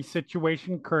they're in a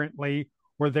situation currently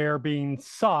where they're being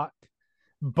sought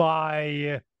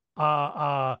by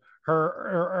her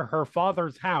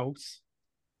father's house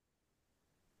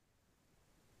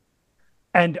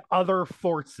and other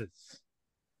forces,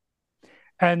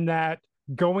 and that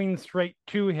going straight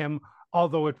to him,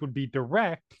 although it would be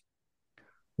direct,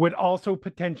 would also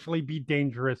potentially be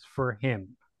dangerous for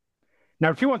him. Now,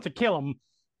 if she wants to kill him,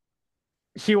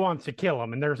 she wants to kill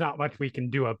him, and there's not much we can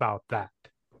do about that.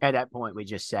 At that point, we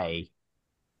just say,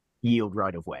 yield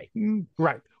right of way.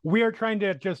 Right. We are trying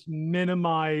to just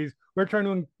we're trying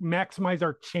to maximize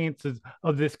our chances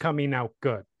of this coming out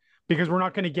good, because we're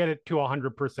not going to get it to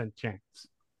 100% chance.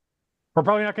 We're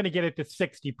probably not going to get it to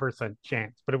 60%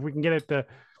 chance, but if we can get it to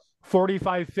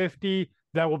 45, 50,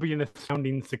 that will be an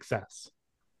astounding success.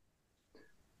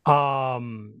 I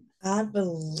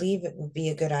believe it would be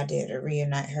a good idea to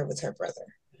reunite her with her brother.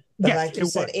 But yes, like you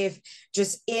said, if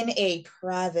just in a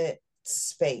private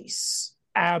space.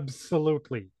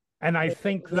 Absolutely. And I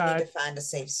think that need to find a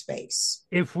safe space.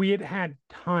 If we had had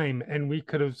time and we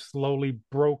could have slowly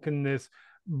broken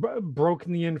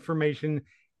the information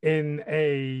in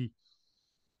a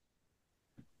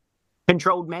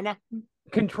Controlled manner?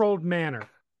 Controlled manner.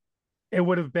 It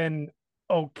would have been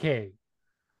okay.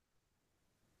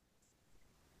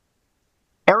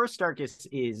 Aristarchus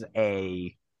is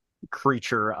a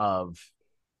creature of,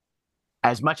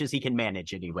 as much as he can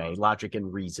manage anyway, logic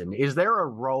and reason. Is there a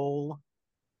role,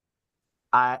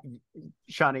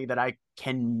 Shani, that I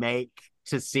can make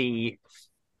to see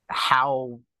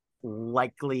how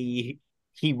likely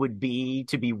he would be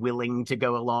to be willing to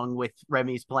go along with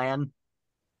Remy's plan?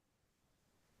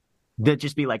 That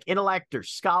just be like intellect or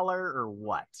scholar or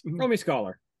what? Remy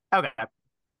scholar. Okay.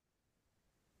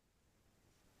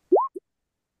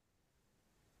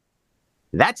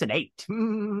 That's an 8.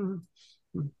 So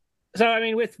I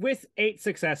mean, with 8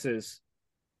 successes,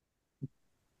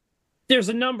 there's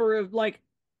a number of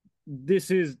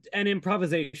this is an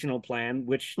improvisational plan,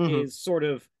 which is sort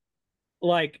of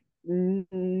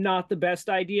not the best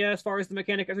idea as far as the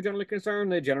mechanics are generally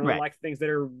concerned. They generally like things that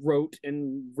are wrote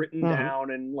and written down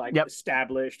and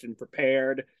established and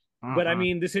prepared. But I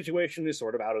mean, the situation is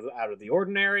sort of out of the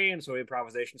ordinary, and so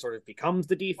improvisation sort of becomes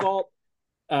the default.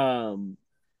 There's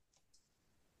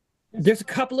a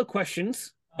couple of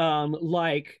questions,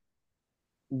 like,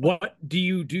 what do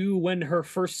you do when her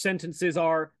first sentences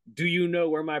are, "Do you know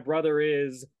where my brother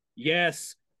is?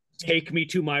 Yes. Take me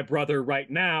to my brother right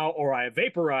now, or I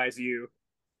vaporize you."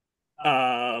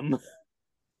 Why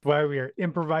we are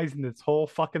improvising this whole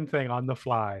fucking thing on the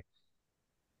fly.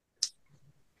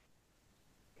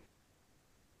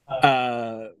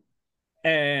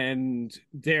 And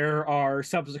there are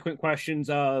subsequent questions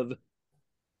of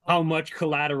how much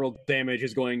collateral damage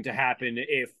is going to happen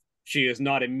if she is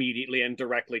not immediately and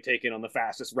directly taken on the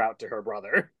fastest route to her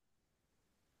brother.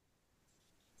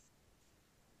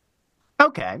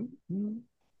 Okay.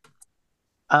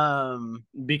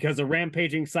 Because a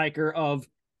rampaging psyker of,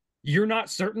 you're not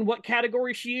certain what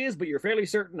category she is, but you're fairly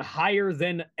certain higher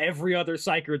than every other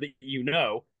psyker that you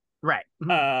know. Right.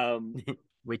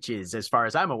 Which is, as far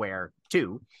as I'm aware,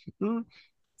 2.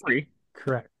 3.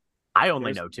 Correct. I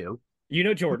only know 2. You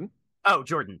know Jordan. Oh,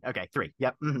 Jordan. Okay, 3.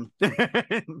 Yep.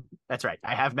 Mm-hmm. That's right.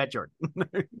 I have met Jordan.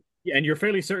 Yeah, and you're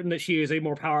fairly certain that she is a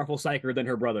more powerful psyker than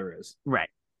her brother is. Right.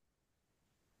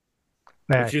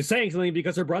 Which is saying something,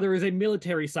 because her brother is a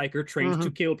military psyker trained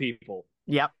to kill people.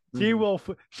 Yep. She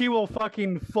will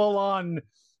fucking full on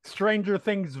Stranger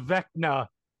Things Vecna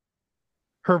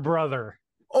her brother.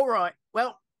 All right.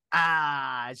 Well,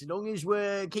 as long as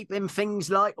we're keeping things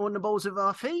light on the balls of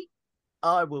our feet,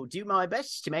 I will do my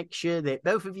best to make sure that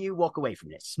both of you walk away from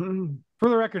this. For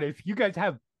the record, if you guys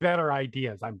have better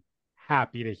ideas, I'm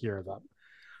happy to hear them.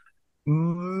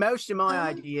 Most of my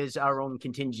ideas are on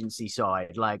contingency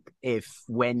side. Like, if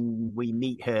when we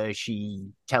meet her, she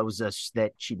tells us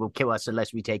that she will kill us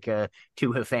unless we take her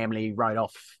to her family right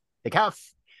off the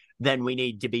cuff, then we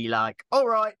need to be like, all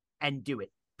right, and do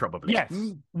it, probably. Yes,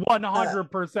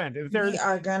 100%. We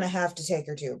are going to have to take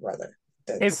her to her brother.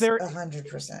 That's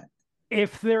 100%.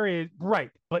 If there is,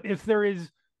 right, but if there is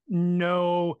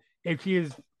no, if she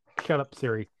is, shut up,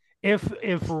 Siri. If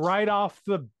right off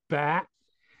the bat,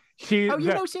 she, oh, you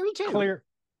know Siri too. Clear.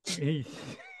 It's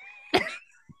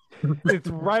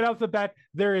right off the bat.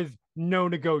 There is no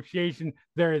negotiation.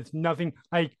 There is nothing.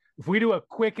 Like, if we do a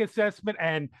quick assessment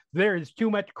and there is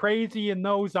too much crazy in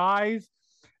those eyes,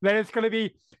 then it's going to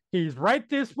be, he's right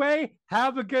this way.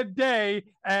 Have a good day.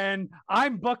 And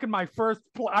I'm booking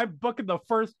the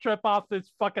first trip off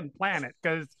this fucking planet,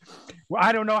 because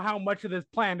I don't know how much of this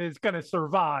planet is going to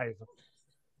survive.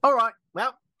 All right.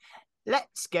 Well,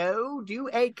 let's go do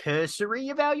a cursory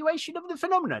evaluation of the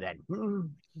phenomena then.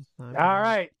 All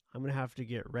right. I'm going to have to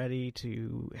get ready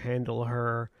to handle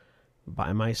her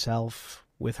by myself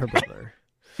with her brother.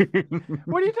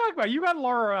 What are you talking about? You got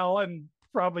Laurel and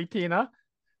probably Tina.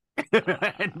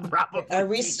 Are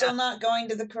we still not going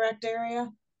to the correct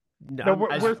area? No,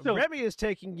 we're still. Remy is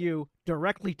taking you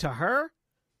directly to her.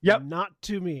 Yep. Not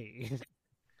to me.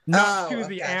 Not to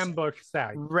the ambush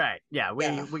side. Right. Yeah.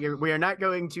 We are not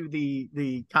going to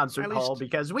the concert hall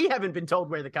because we haven't been told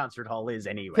where the concert hall is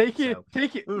anyway.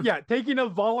 Taking a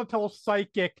volatile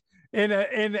psychic in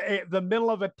the middle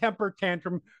of a temper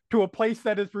tantrum to a place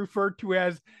that is referred to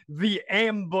as the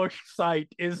ambush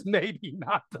site is maybe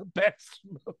not the best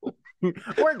move.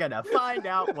 We're gonna find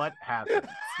out what happens.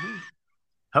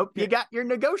 Hope you got your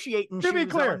negotiating shoes to be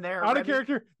clear, on there. Out of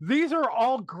character, these are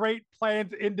all great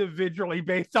plans individually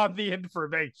based on the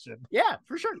information. Yeah,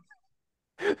 for sure.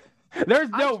 There's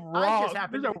no wrong.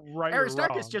 There's no right.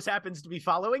 Aristarchus just happens to be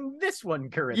following this one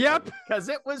currently. Yep, because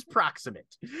it was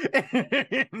proximate.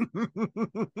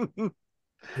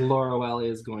 Laurel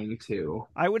is going to.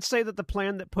 I would say that the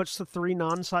plan that puts the 3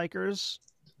 non-psychers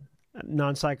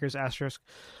non-psychers asterisk.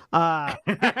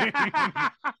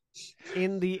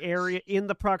 In the area, in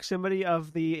the proximity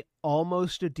of the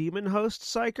almost a demon host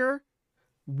psyker,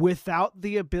 without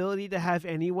the ability to have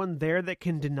anyone there that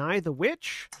can deny the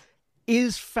witch,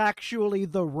 is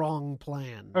factually the wrong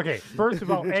plan. Okay, first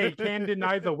of all, A, can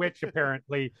deny the witch,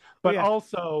 apparently, but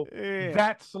also,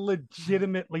 that's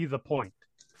legitimately the point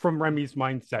from Remy's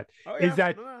mindset, is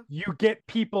that you get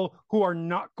people who are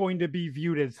not going to be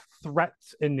viewed as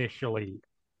threats initially.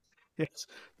 Yes,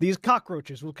 these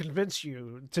cockroaches will convince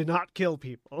you to not kill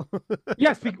people.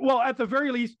 Yes, well, at the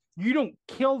very least, you don't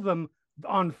kill them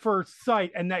on first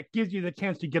sight, and that gives you the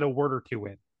chance to get a word or two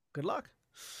in. Good luck.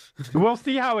 We'll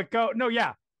see how it goes. No,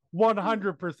 yeah,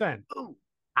 100%. Ooh,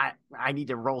 I need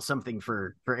to roll something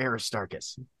for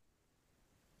Aristarchus.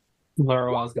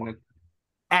 Laurel's going to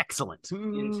excellent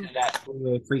into that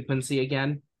frequency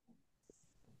again.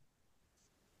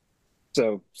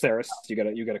 So, Saris, you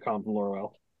got a comp from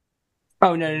Laurel.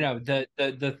 Oh no!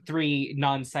 The 3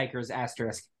 non-psychers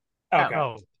asterisk. Okay.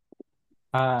 Oh.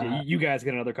 You guys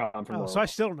get another comp from Laurel. So I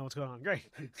still don't know what's going on. Great.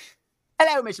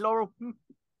 Hello, Miss Laurel.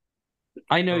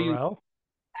 I know you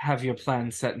have your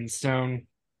plan set in stone.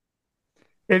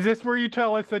 Is this where you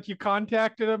tell us that you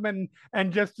contacted him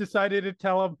and just decided to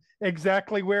tell him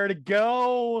exactly where to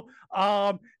go?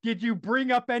 Did you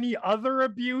bring up any other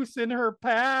abuse in her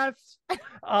past?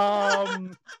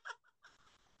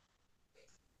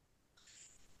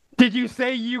 Did you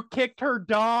say you kicked her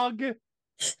dog?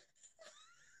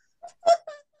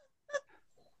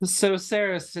 So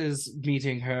Saris is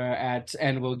meeting her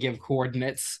and will give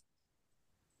coordinates.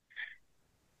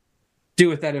 Do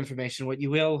with that information what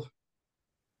you will.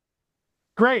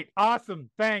 Great. Awesome.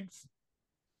 Thanks.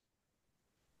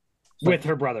 With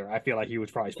her brother. I feel like he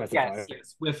would probably specify.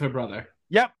 Yes, with her brother.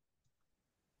 Yep.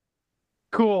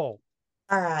 Cool.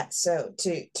 All right, so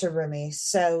to Remy,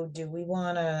 so do we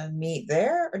want to meet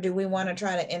there, or do we want to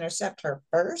try to intercept her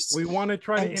first? We want to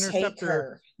try to intercept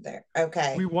her there.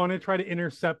 Okay. We want to try to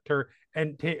intercept her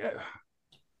and take.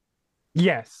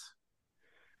 Yes,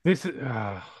 this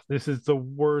is the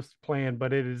worst plan,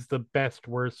 but it is the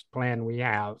worst plan we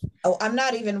have. Oh, I'm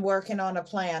not even working on a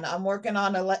plan. I'm working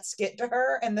on a let's get to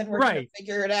her, and then we're going to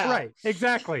figure it out. Right.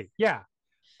 Exactly. Yeah.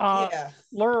 Yeah.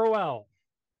 Laurel.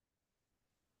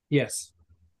 Yes.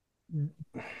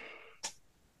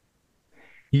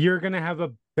 You're going to have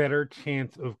a better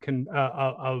chance of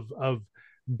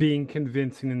being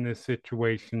convincing in this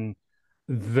situation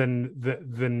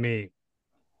than me.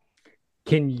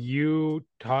 Can you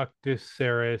talk to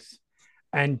Saris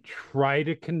and try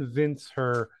to convince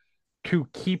her to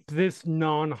keep this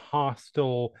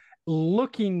non-hostile,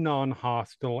 looking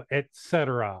non-hostile,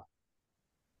 etc.,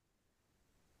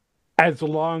 as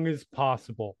long as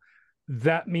possible?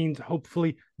 That means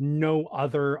hopefully no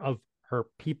other of her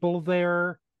people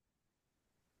there.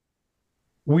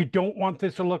 We don't want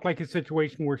this to look like a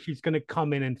situation where she's going to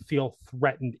come in and feel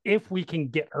threatened, if we can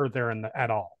get her there at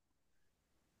all.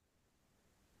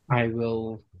 I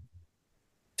will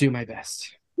do my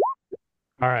best.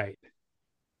 All right.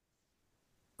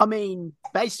 I mean,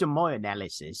 based on my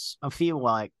analysis, I feel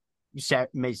like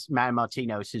Ms. Man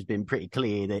Martinos has been pretty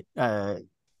clear that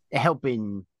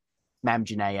helping Mam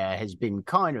Janaea has been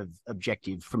kind of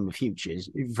objective from the futures,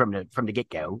 from the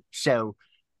get-go. So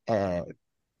good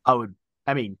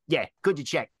to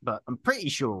check, but I'm pretty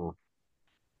sure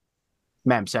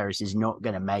Mam Saris is not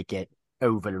going to make it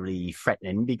overly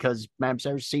threatening, because Mam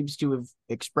Saris seems to have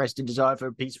expressed a desire for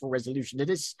a peaceful resolution to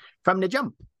this from the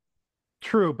jump.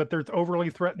 True, but there's overly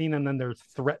threatening and then there's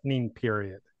threatening,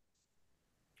 period.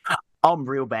 I'm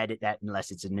real bad at that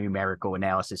unless it's a numerical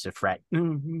analysis of threat.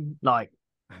 Like,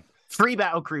 3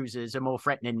 battle cruisers are more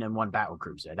threatening than 1 battle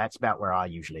cruiser. That's about where I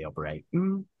usually operate.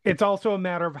 It's also a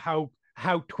matter of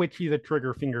how twitchy the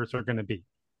trigger fingers are going to be.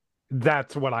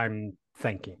 That's what I'm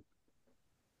thinking.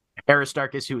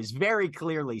 Aristarchus, who is very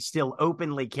clearly still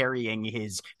openly carrying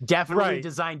his definitely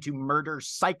designed to murder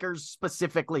psychers,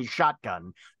 specifically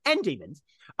shotgun and demons,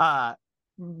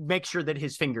 make sure that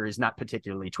his finger is not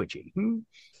particularly twitchy.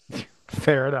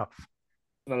 Fair enough.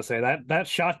 I was going to say that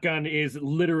shotgun is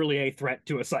literally a threat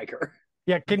to a psyker.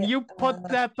 Yeah, can you put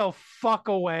that the fuck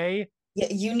away? Yeah,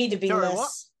 you need to be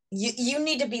less. You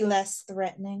need to be less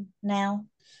threatening now.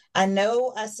 I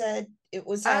know I said it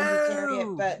was how you carry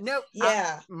it, but no,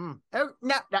 yeah.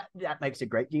 That makes a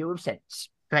great deal of sense.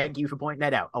 Thank you for pointing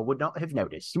that out. I would not have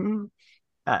noticed.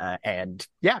 And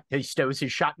yeah, he stows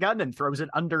his shotgun and throws it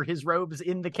under his robes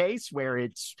in the case, where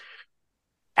it's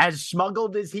as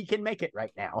smuggled as he can make it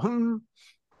right now.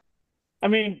 I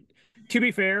mean, to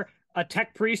be fair, a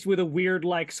tech priest with a weird,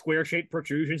 like, square-shaped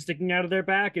protrusion sticking out of their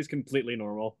back is completely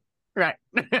normal. Right.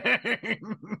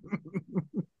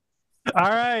 All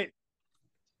right.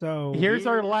 So Here goes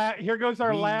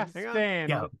our last hang on. stand.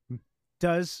 Go.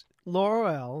 does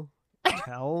Laurel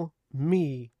tell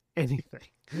me anything?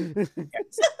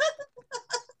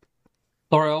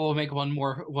 Laurel will make one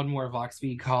more Vox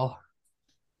feed call.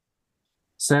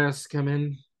 Saris, come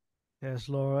in. Yes,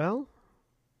 Laurel.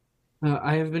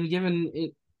 I have been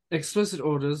given explicit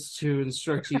orders to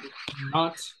instruct you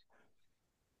not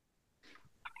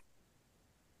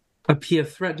appear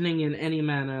threatening in any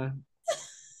manner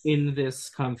in this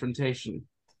confrontation.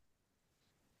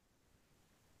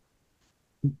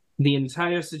 The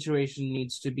entire situation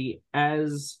needs to be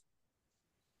as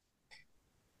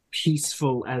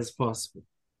peaceful as possible.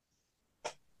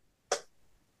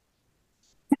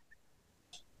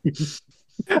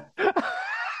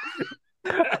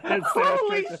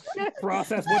 Holy shit!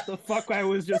 Process what the fuck I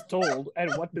was just told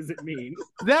and what does it mean.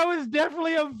 That was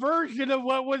definitely a version of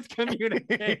what was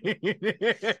communicated.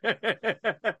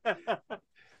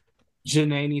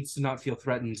 Janae needs to not feel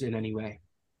threatened in any way.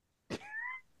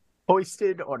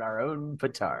 Hoisted on our own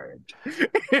petard.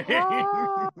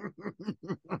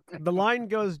 The line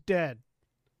goes dead.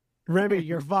 Remy,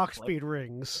 your Vox speed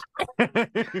rings.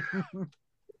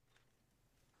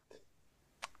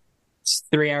 It's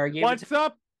 3-hour game. What's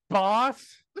up,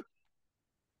 boss?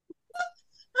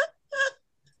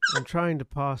 I'm trying to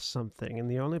pass something,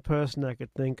 and the only person I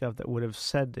could think of that would have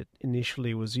said it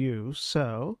initially was you,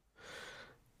 so...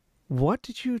 What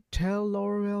did you tell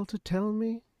Laurel to tell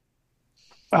me?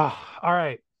 All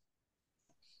right.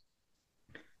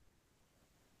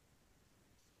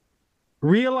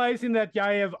 Realizing that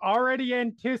I have already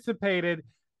anticipated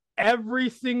every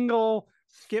single...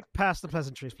 Skip past the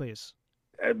pleasantries, please.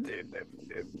 I'm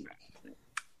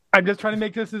just trying to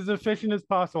make this as efficient as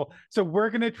possible. So we're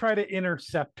going to try to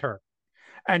intercept her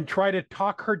and try to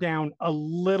talk her down a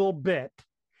little bit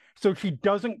so she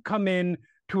doesn't come in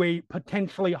to a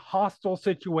potentially hostile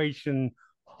situation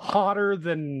hotter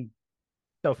than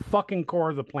the fucking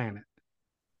core of the planet.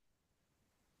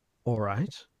 All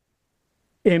right.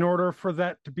 In order for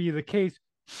that to be the case,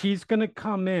 she's going to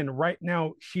come in. Right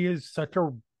now, she is such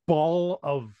a ball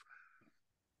of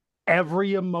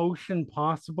every emotion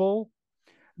possible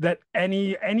that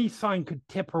any sign could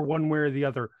tip her one way or the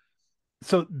other.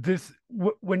 So this,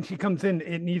 when she comes in,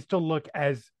 it needs to look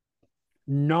as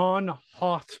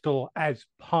non-hostile as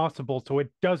possible so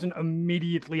it doesn't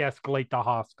immediately escalate to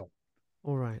hostile.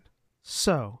 All right.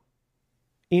 So,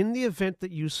 in the event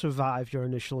that you survive your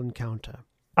initial encounter,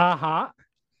 I'm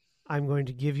going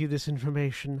to give you this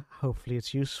information. Hopefully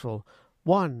it's useful.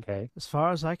 One, as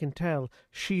far as I can tell,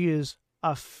 she is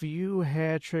a few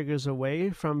hair triggers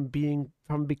away from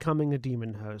becoming a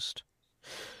demon host.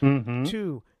 Mm-hmm.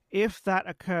 2, if that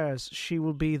occurs, she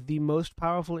will be the most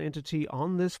powerful entity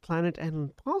on this planet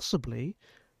and possibly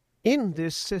in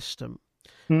this system.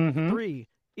 Mm-hmm. 3,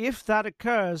 if that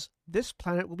occurs, this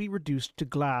planet will be reduced to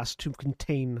glass to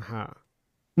contain her.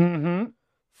 Mm-hmm.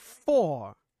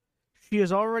 4, she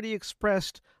has already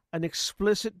expressed an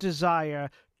explicit desire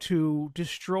to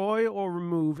destroy or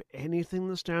remove anything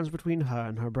that stands between her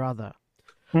and her brother.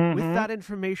 Mm-hmm. With that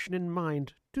information in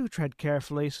mind, do tread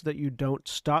carefully so that you don't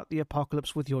start the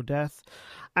apocalypse with your death.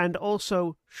 And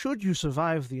also, should you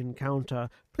survive the encounter,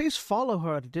 please follow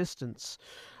her at a distance.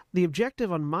 The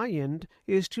objective on my end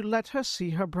is to let her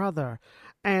see her brother.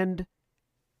 And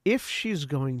if she's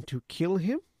going to kill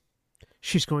him,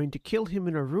 she's going to kill him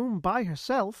in a room by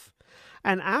herself.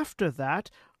 And after that,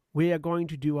 we are going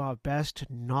to do our best to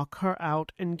knock her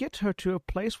out and get her to a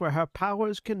place where her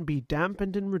powers can be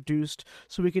dampened and reduced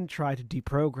so we can try to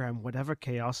deprogram whatever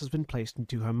chaos has been placed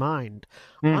into her mind.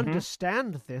 Mm-hmm.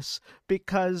 Understand this,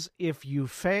 because if you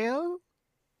fail,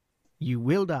 you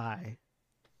will die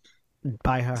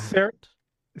by her hand.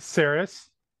 Saris,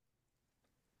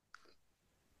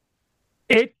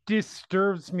 it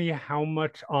disturbs me how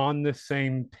much on the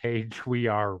same page we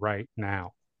are right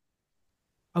now.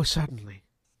 Oh, certainly.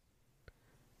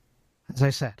 As I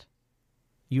said,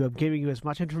 I'm giving you as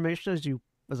much information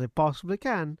as I possibly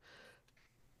can,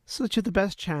 so that you have the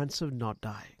best chance of not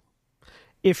dying.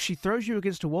 If she throws you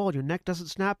against a wall and your neck doesn't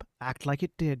snap, act like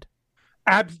it did.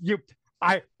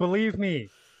 Believe me,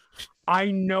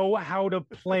 I know how to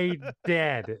play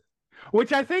dead.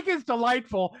 Which I think is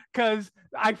delightful because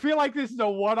I feel like this is a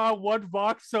one-on-one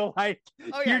box. So like,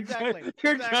 you're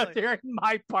just hearing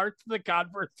my parts of the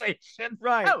conversation,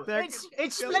 right? Oh, it's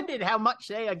splendid how much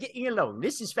they are getting along.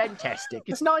 This is fantastic.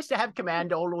 It's nice to have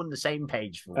command all on the same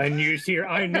page. And you see,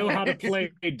 I know how to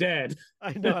play dead.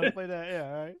 I know how to play that. Yeah,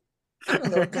 right. I'm a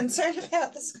little concerned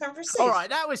about this conversation. All right,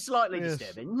 that was slightly Yes.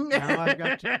 disturbing. Now I've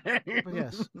got to... But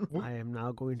yes, I am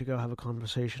now going to go have a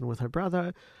conversation with her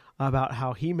brother about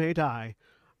how he may die,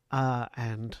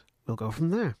 and we'll go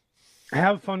from there.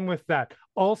 Have fun with that.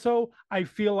 Also, I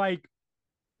feel like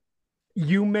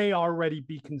you may already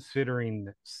be considering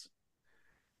this,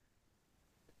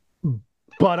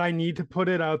 but I need to put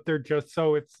it out there just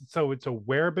so it's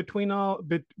aware between us.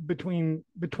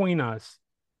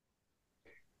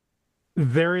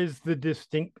 There is the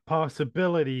distinct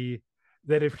possibility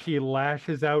that if she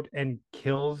lashes out and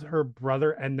kills her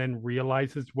brother and then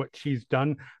realizes what she's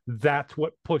done, that's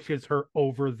what pushes her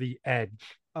over the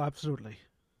edge. Absolutely.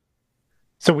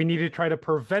 So we need to try to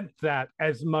prevent that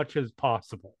as much as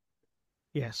possible.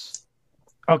 Yes.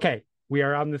 Okay, we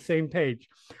are on the same page.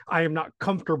 I am not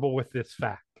comfortable with this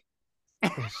fact.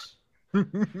 Yes.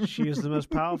 She is the most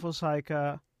powerful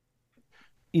psyker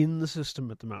in the system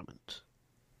at the moment.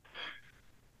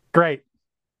 Great.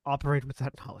 Operate with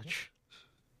that knowledge.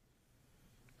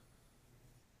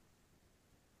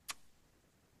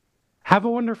 Have a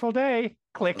wonderful day.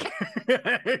 Click.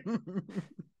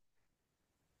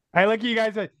 I look at you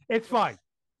guys. It's fine.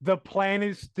 The plan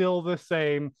is still the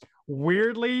same.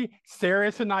 Weirdly,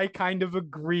 Saris and I kind of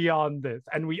agree on this,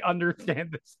 and we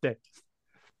understand the stakes.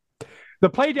 The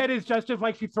play dead is just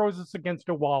like she throws us against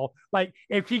a wall. Like,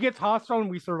 if she gets hostile and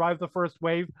we survive the first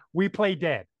wave, we play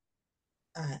dead.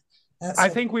 I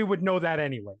think we would know that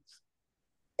anyways.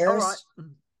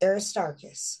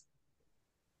 Aristarchus.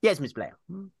 Yes, Miss Blair.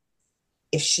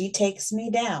 If she takes me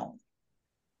down,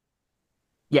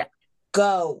 yeah,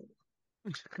 go.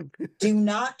 Do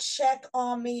not check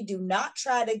on me. Do not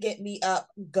try to get me up.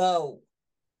 Go.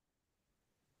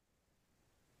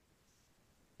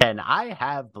 Can I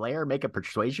have Blair make a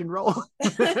persuasion roll?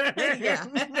 Yeah.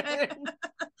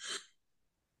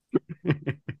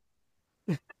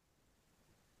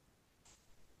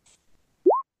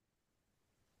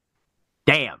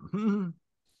 Damn.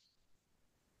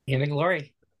 In the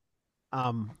glory.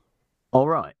 All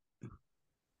right.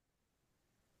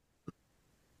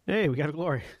 Hey, we got a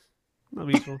glory. Not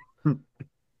useful.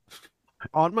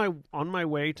 On my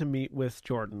way to meet with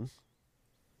Jordan,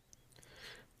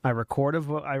 I record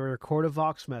a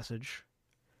Vox message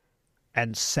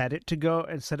and set it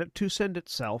to send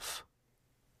itself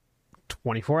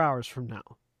 24 hours from now.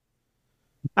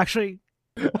 Actually,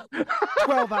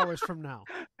 12 hours from now.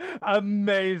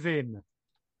 Amazing.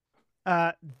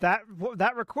 That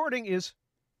recording is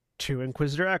to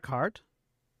Inquisitor Eckhart,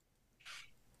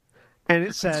 and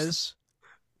it says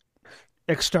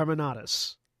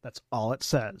 "Exterminatus." That's all it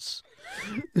says.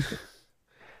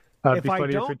 It'd be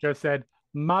funny if it just said,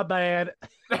 "My bad."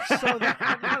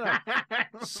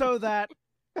 So that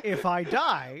if I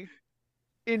die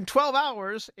in 12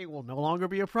 hours, it will no longer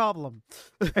be a problem.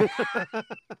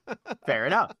 Fair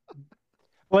enough.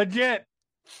 Legit.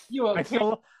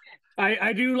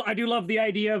 I do love the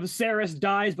idea of Saris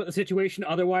dies, but the situation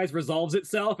otherwise resolves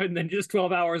itself, and then just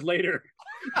 12 hours later,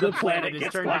 the planet is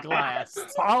gets turned to glass.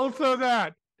 Also,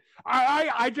 that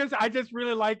I just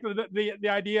really like the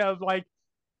idea of like,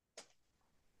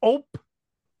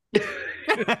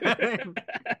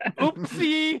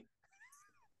 oopsie.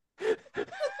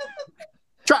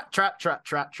 Trot.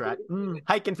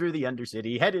 Hiking through the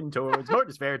Undercity, heading towards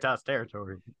Mortis Veritas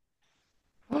territory.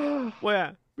 Well,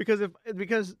 yeah, because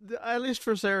at least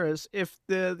for Saris, if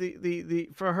the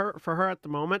for her at the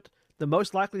moment, the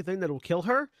most likely thing that will kill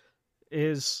her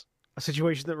is a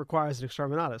situation that requires an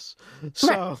exterminatus.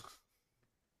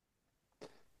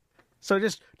 So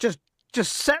just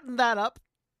setting that up.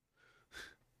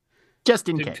 Just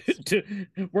in case.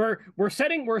 We're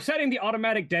setting the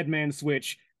automatic dead man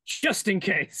switch just in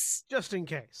case. Just in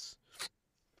case.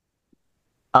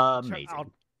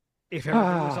 Amazing. If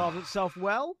everything resolves itself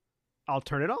well, I'll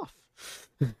turn it off.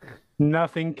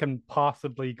 Nothing can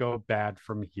possibly go bad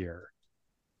from here.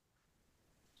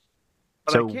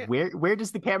 But so where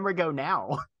does the camera go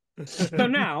now? So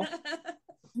now,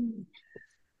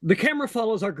 the camera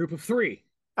follows our group of three.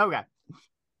 Okay.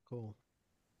 Cool.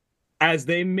 As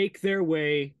they make their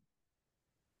way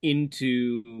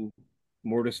into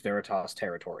Mortis Veritas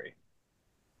territory.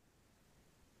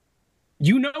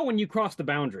 You know when you cross the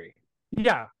boundary.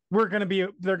 Yeah,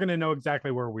 they're gonna know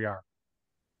exactly where we are.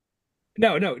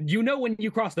 No, you know when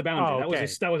you cross the boundary. Oh, okay.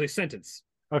 That was a sentence.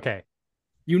 Okay.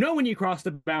 You know when you cross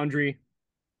the boundary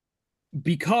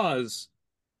because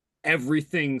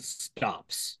everything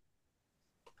stops.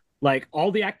 Like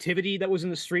all the activity that was in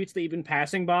the streets that you've been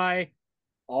passing by,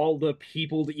 all the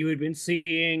people that you had been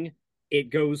seeing, it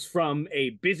goes from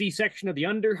a busy section of the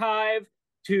Underhive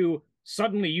to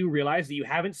suddenly you realize that you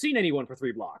haven't seen anyone for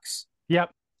 3 blocks.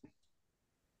 Yep.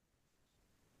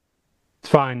 It's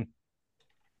fine.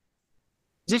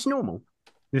 Is this normal?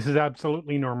 This is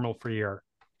absolutely normal for Yer.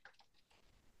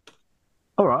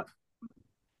 All right.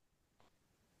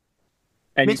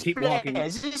 And Miss you keep Blair, walking.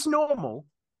 is this normal?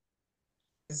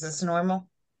 Is this normal?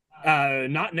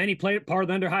 Not in any part of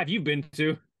the Underhive you've been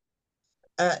to.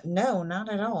 No, not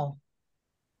at all.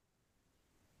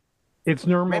 It's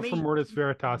normal Remy? for Mortis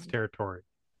Veritas territory.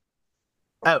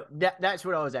 Oh, that's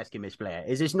what I was asking, Miss Blair.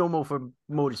 Is this normal for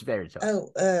Mortis Veritas? Oh,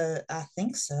 I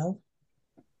think so.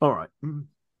 All right.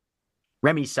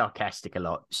 Remy's sarcastic a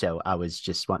lot, so I was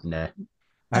just wanting to.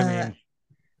 I mean,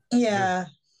 yeah.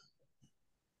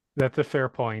 That's a fair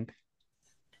point.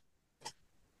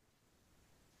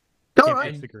 All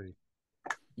right. Disagree.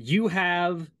 You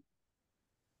have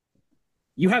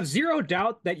zero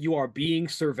doubt that you are being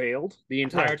surveilled the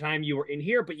entire time you were in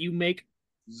here, but you make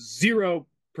zero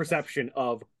perception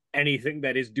of anything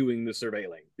that is doing the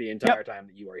surveilling the entire time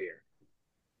that you are here.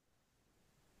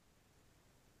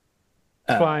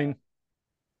 It's fine.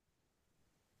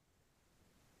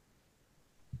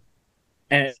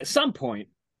 And at some point,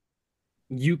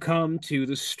 you come to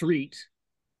the street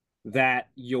that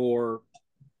your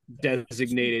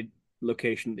designated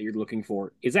location that you're looking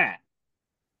for is at.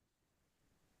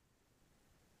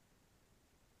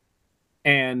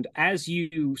 And as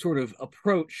you sort of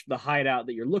approach the hideout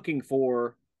that you're looking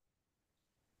for,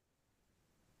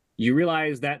 you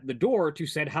realize that the door to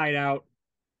said hideout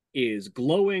is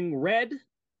glowing red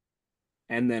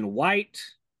and then white.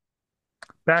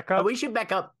 Back up. We should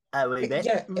back up a little bit.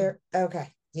 Yeah,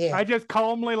 okay. Yeah. I just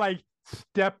calmly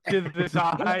step to the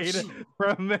side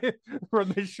from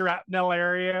the shrapnel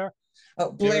area.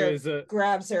 Oh, Blair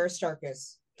grabs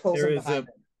Aristarchus, pulls him behind him.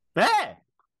 Hey!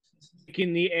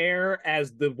 In the air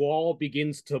as the wall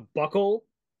begins to buckle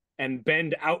and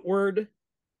bend outward,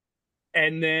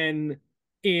 and then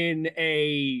in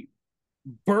a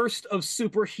burst of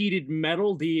superheated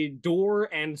metal, the door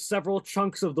and several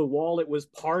chunks of the wall it was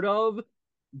part of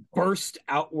burst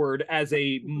outward as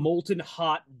a molten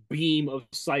hot beam of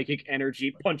psychic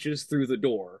energy punches through the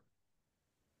door.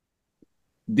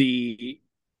 The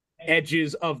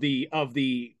edges of the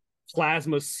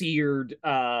plasma seared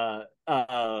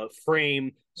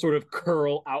frame sort of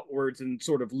curl outwards and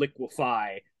sort of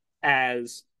liquefy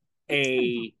as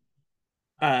a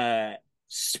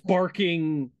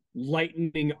sparking,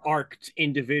 lightning arced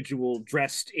individual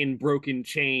dressed in broken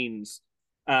chains,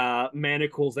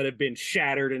 manacles that have been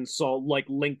shattered and saw like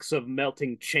links of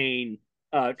melting chain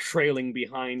trailing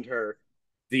behind her.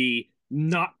 The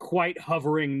not quite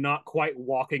hovering, not quite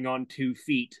walking on 2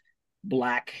 feet,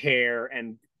 black hair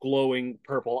and glowing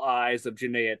purple eyes of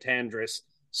Janaea Tandris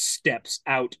steps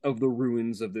out of the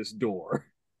ruins of this door.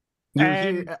 You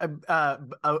hear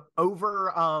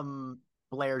over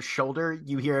Blair's shoulder,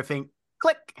 you hear a faint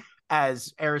click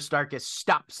as Aristarchus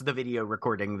stops the video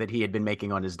recording that he had been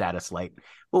making on his data slate.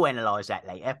 We'll analyze that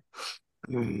later.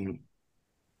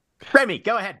 Remy,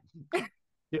 go ahead.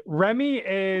 Remy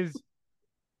is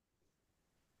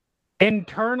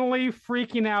internally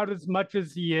freaking out as much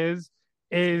as he is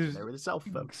there with himself,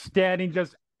 folks. Standing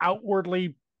just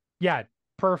outwardly,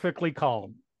 perfectly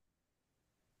calm.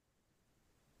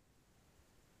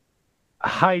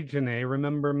 Hi, Janae,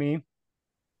 remember me?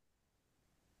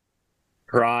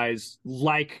 Her eyes,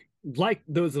 like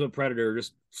those of a predator,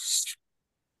 just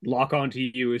lock onto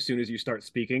you as soon as you start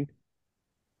speaking.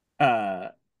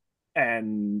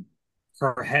 And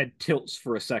her head tilts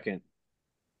for a second.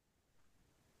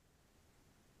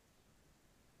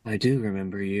 I do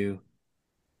remember you.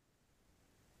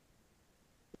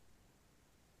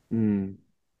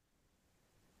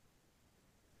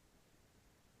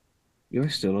 You're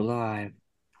still alive.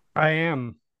 I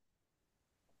am.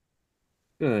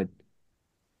 Good.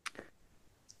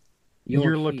 You're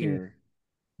here. looking.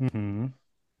 Mm-hmm.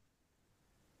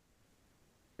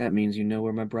 That means you know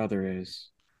where my brother is.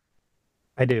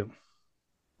 I do.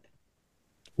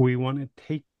 We want to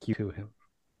take you to him.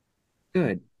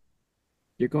 Good.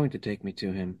 You're going to take me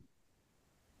to him.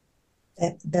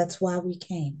 That's why we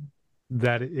came.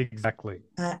 That exactly.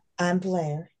 I'm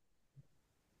Blair.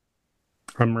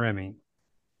 I'm Remy.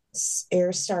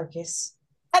 Aristarchus.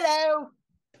 Hello.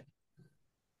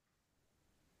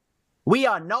 We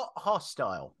are not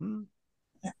hostile.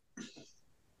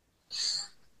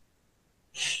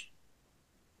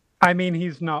 I mean,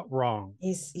 he's not wrong.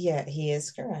 He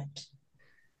is correct.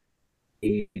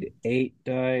 8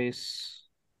 dice.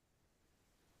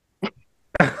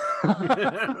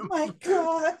 Oh my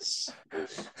gosh.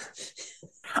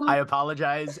 I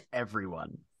apologize,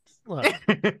 everyone. Look,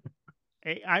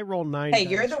 I roll 9. Hey,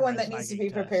 you're the one that needs to be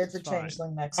prepared for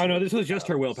Changeling next week. Oh no, this was just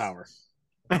her willpower.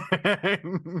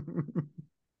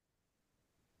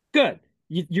 Good.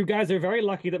 You guys are very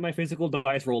lucky that my physical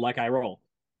dice roll like I roll.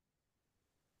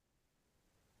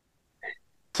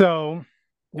 So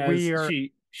As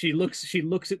she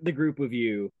looks at the group of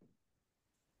you,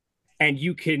 and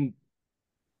you can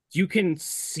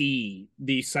see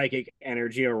the psychic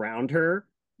energy around her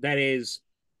that is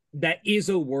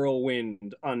a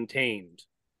whirlwind untamed.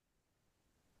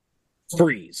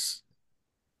 Freeze,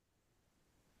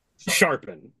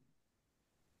 sharpen,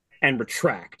 and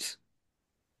retract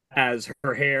as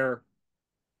her hair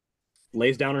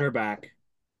lays down on her back.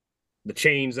 The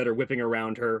chains that are whipping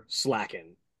around her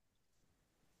slacken,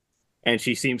 and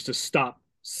she seems to stop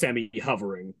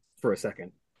semi-hovering for a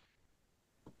second.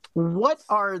 What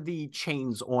are the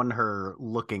chains on her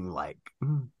looking like?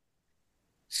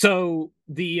 So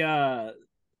the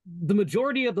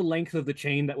majority of the length of the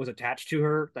chain that was attached to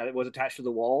her, that it was attached to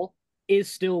the wall,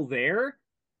 is still there,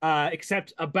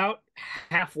 except about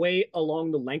halfway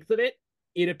along the length of it,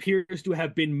 it appears to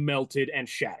have been melted and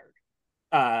shattered.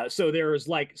 So there's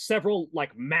like several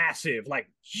like massive, like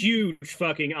huge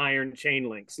fucking iron chain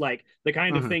links, like the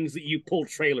kind of things that you pull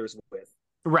trailers with.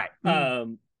 Right. But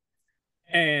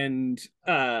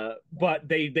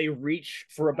they reach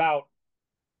for about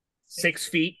 6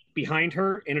 feet behind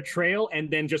her in a trail,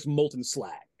 and then just molten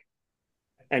slag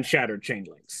and shattered chain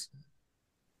links.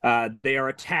 They are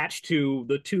attached to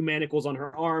the 2 manacles on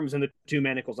her arms and the 2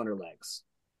 manacles on her legs.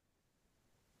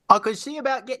 I could see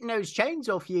about getting those chains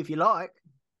off you if you like.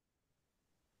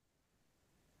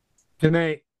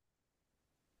 Janae,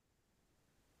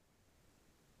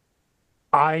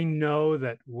 I know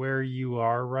that where you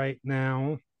are right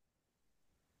now,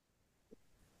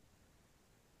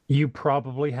 you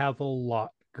probably have a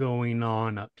lot going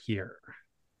on up here.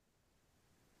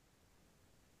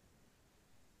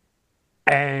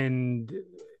 And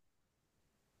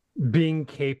being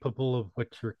capable of what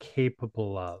you're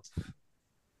capable of.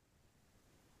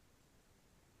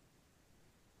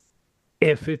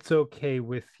 If it's okay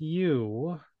with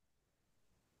you,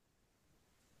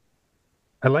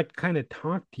 I'd like to kind of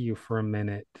talk to you for a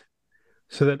minute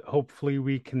so that hopefully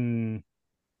you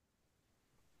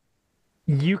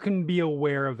can be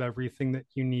aware of everything that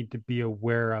you need to be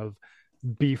aware of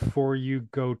before you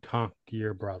go talk to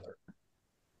your brother.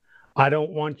 I don't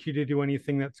want you to do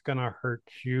anything that's going to hurt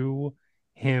you,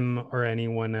 him, or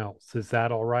anyone else. Is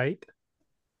that all right?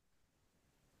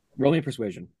 Roll me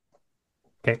persuasion.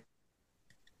 Okay.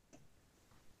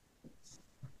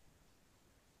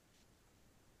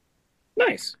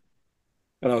 Nice.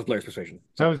 Oh, that was Blair's persuasion.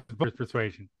 That was Blair's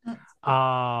persuasion.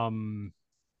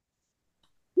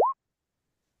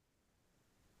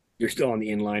 You're still on the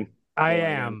inline. I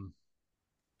am.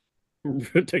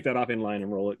 Take that off inline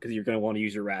and roll it, because you're going to want to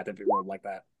use your wrath if it rolled like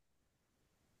that.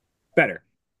 Better.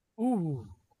 Ooh.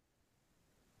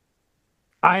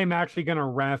 I am actually going to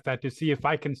wrath that to see if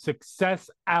I can success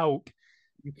out.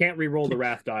 You can't re-roll the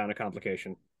wrath die on a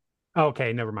complication.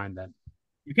 Okay, never mind then.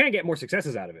 You can get more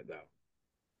successes out of it, though.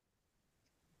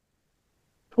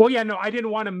 Well, yeah, no, I didn't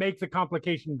want to make the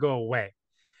complication go away.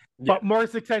 Yeah. But more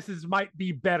successes might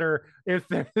be better if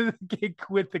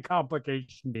with the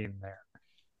complication being there.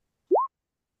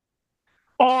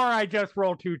 Or I just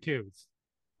roll 2 2s.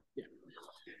 Yeah.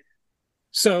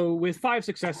 So with 5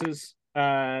 successes,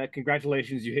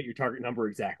 congratulations, you hit your target number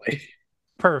exactly.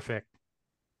 Perfect.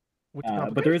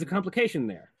 But there is a complication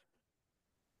there.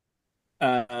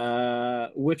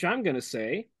 Which I'm going to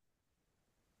say,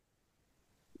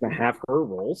 to have her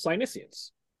roll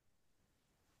Synesians.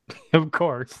 Of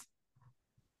course.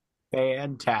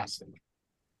 Fantastic.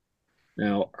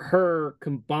 Now, her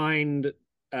combined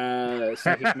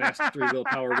psychic mastery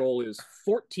willpower roll is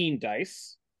 14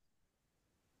 dice.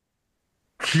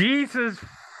 Jesus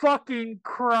fucking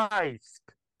Christ.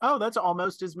 Oh, that's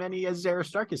almost as many as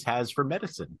Aristarchus has for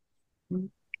medicine.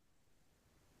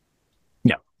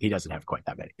 No, he doesn't have quite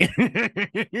that many.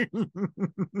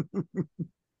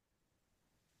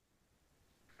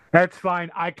 That's fine.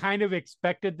 I kind of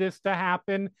expected this to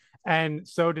happen, and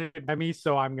so did Demi,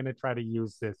 so I'm going to try to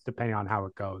use this depending on how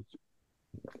it goes.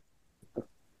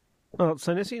 Well,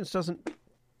 Synesians doesn't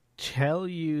tell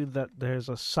you that there's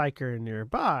a psyker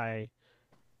nearby,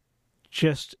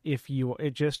 just if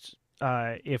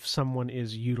someone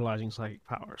is utilizing psychic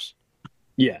powers.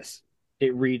 Yes.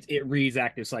 It reads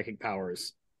active psychic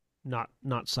powers. Not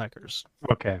psychers.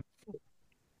 Okay.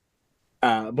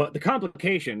 But the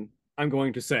complication, I'm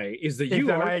going to say, is that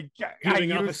you are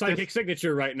giving off a psychic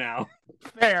signature right now.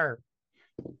 Fair.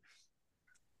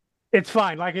 It's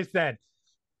fine. Like I said,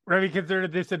 we consider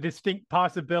this a distinct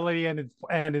possibility, and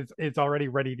it's already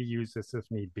ready to use this if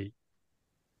need be.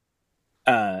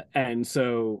 And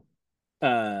so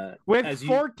With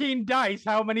 14 dice,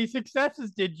 how many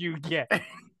successes did you get?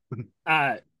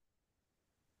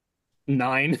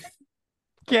 9.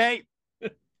 Okay.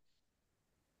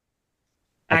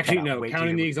 Actually, no.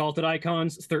 Counting the exalted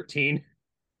icons, 13.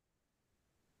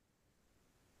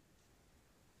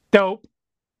 Dope.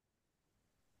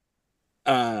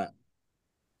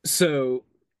 So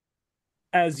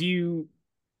as you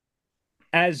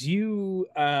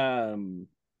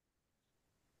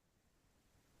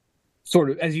sort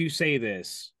of as you say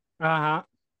this, Uh-huh.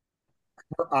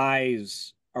 her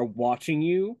eyes are watching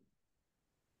you,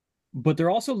 but they're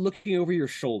also looking over your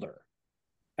shoulder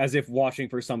as if watching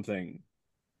for something.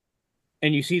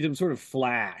 And you see them sort of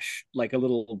flash like a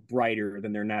little brighter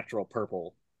than their natural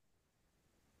purple.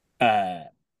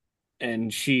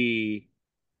 And she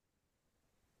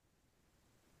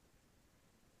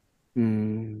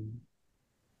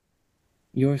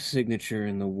your signature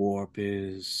in the warp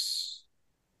is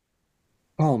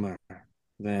calmer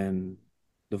than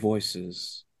the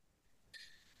voices.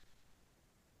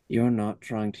 You're not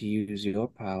trying to use your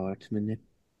power to manipulate,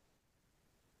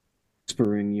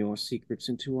 whispering your secrets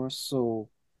into our soul.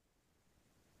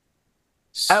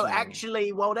 So,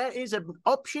 actually, well, that is an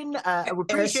option. We're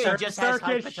pretty sure he just has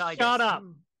hepatitis. Shut up.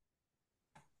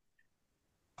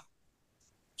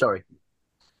 Sorry.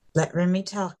 Let Remy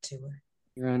talk to her.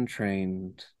 You're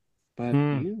untrained, but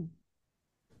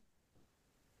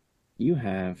you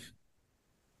have.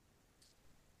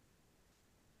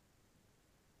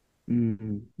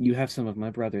 You have some of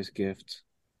my brother's gifts.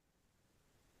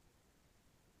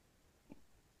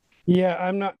 Yeah,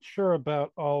 I'm not sure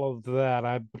about all of that.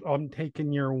 I'm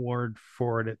taking your word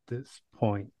for it at this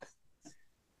point.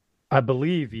 I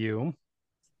believe you.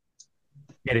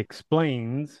 It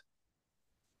explains.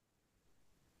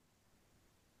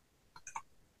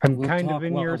 I'm kind of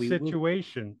in your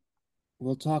situation.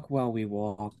 We'll talk while we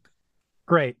walk.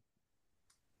 Great.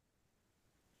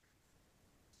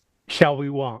 Shall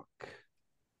we walk?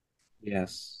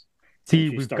 Yes. See,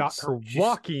 we've got her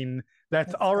walking.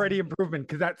 That's already improvement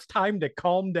because that's time to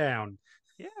calm down.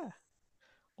 Yeah.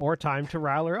 Or time to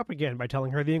rile her up again by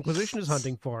telling her the Inquisition is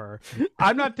hunting for her.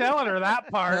 I'm not telling her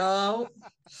that part. No.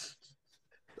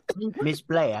 Miss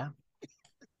Blair?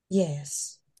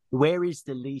 Yes. Where is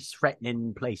the least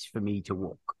threatening place for me to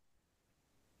walk?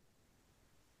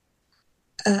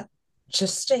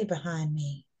 Just stay behind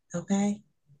me, okay?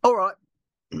 All right.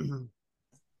 And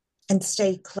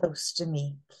stay close to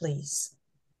me, please.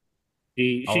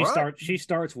 She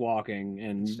starts walking,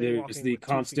 and there's the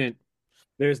constant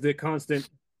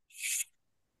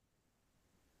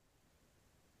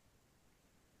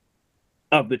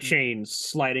of the chains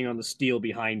sliding on the steel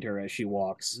behind her as she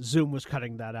walks. Zoom was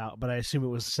cutting that out, but I assume it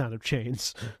was the sound of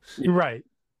chains. Right.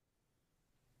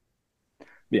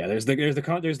 Yeah, there's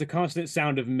the constant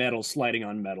sound of metal sliding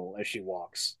on metal as she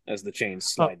walks, as the chains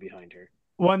slide behind her.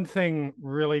 One thing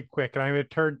really quick, and I'm going to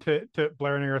turn to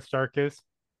Blair and Aristarchus.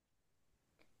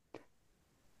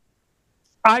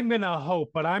 I'm going to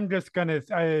hope, but I'm just going to,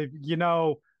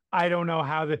 I don't know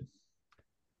how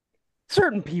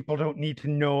certain people don't need to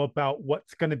know about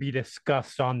what's going to be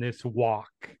discussed on this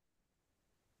walk.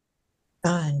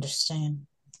 I understand.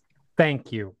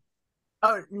 Thank you.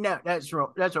 Oh, no, that's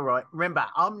all right. Remember,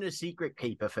 I'm the secret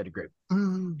keeper for the group.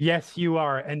 Yes, you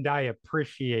are, and I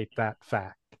appreciate that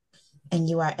fact. And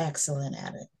you are excellent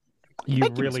at it. You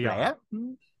really are.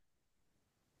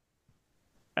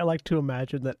 I like to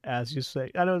imagine that as you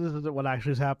say, I know this isn't what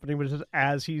actually is happening, but it's just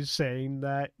as he's saying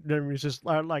that, Remy's just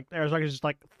like, there's like just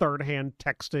like third hand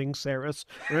texting Saris.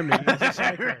 Remy,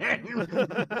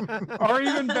 or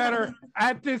even better,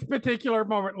 at this particular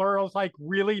moment, Laurel's like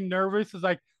really nervous. Is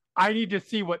like, I need to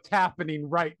see what's happening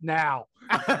right now.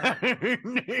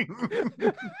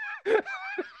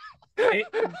 Hey,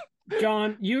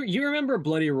 John, you remember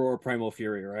Bloody Roar Primal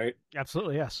Fury, right?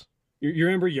 Absolutely, yes. You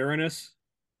remember Uranus?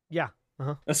 Yeah.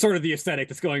 Uh-huh. That's sort of the aesthetic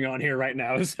that's going on here right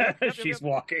now as she's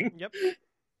walking. Yep.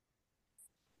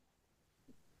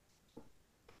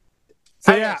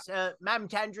 So yes, Ma'am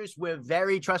Tandris, we're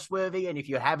very trustworthy, and if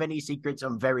you have any secrets,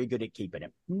 I'm very good at keeping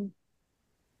them.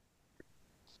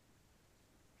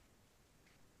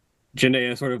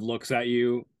 Janaea sort of looks at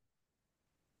you,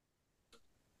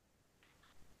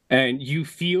 and you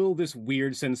feel this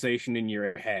weird sensation in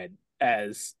your head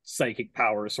as psychic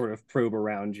powers sort of probe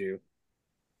around you.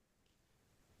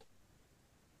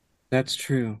 That's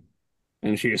true.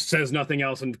 And she just says nothing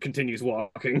else and continues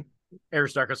walking.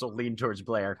 Aristarchus will lean towards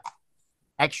Blair.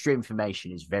 Extra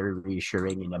information is very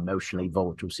reassuring in emotionally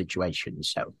volatile situations,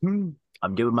 so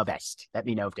I'm doing my best. Let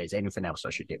me know if there's anything else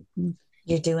I should do.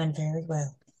 You're doing very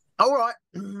well. All right.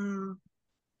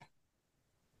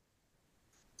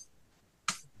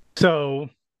 So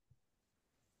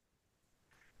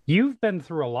you've been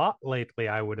through a lot lately,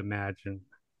 I would imagine.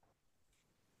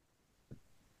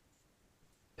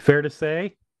 Fair to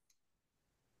say?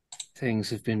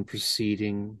 Things have been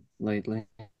proceeding lately.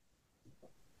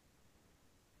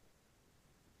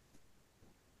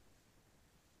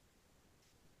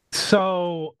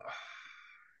 So,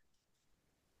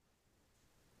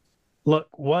 look,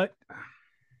 what?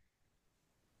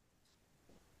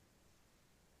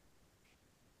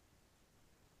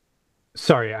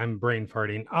 Sorry, I'm brain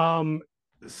farting.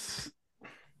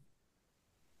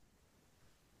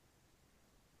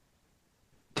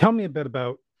 Tell me a bit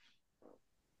about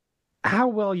how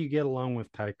well you get along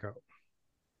with Tycho.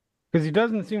 Because he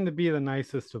doesn't seem to be the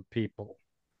nicest of people.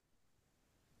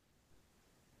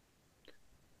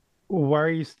 Why are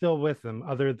you still with him,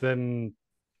 other than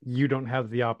you don't have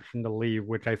the option to leave,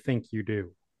 which I think you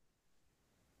do?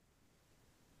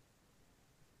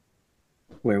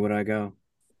 Where would I go?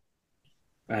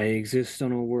 I exist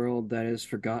on a world that is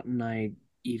forgotten I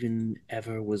even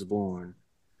ever was born.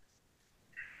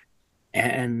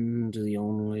 And the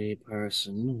only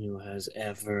person who has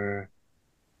ever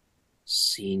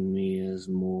seen me as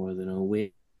more than a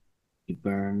witch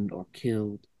burned or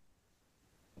killed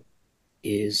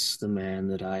is the man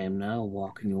that I am now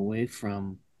walking away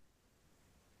from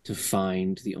to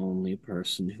find the only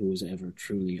person who has ever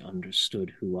truly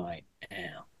understood who I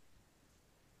am.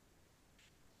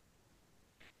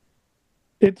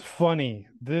 It's funny.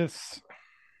 This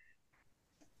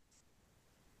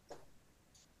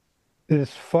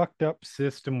fucked up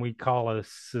system we call a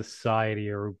society,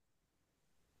 or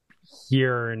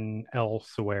here and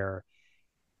elsewhere,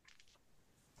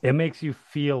 it makes you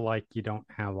feel like you don't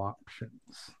have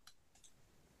options.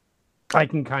 I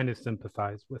can kind of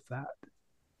sympathize with that.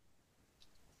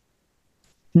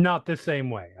 Not the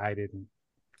same way. I didn't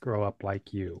grow up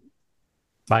like you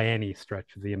by any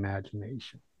stretch of the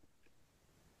imagination.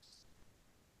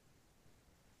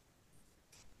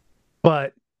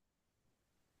 But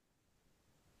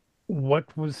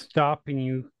what was stopping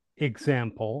you,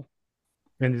 example,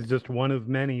 and it's just one of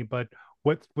many, but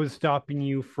what was stopping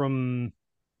you from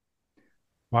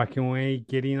walking away,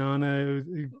 getting on a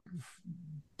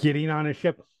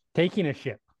ship, taking a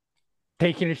ship,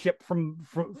 from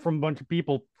a bunch of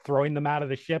people, throwing them out of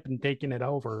the ship and taking it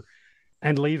over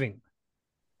and leaving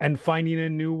and finding a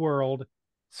new world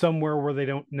somewhere where they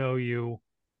don't know you,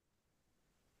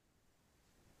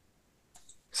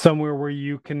 somewhere where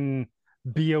you can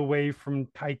be away from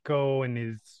Tycho and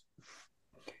his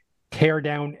tear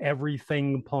down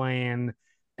everything plan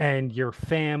and your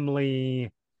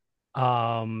family,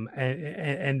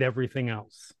 and everything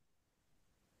else.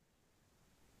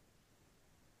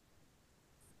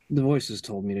 The voices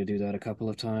told me to do that a couple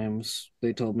of times.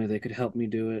 They told me they could help me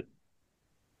do it.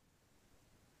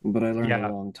 But I learned a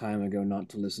long time ago not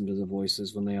to listen to the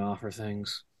voices when they offer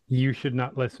things. You should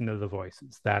not listen to the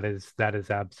voices. That is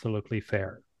absolutely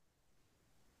fair.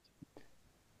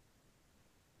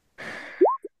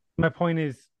 My point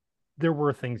is, there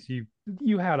were things you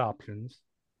had options,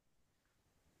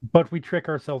 but we trick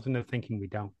ourselves into thinking we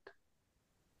don't.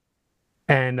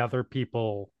 And other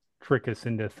people trick us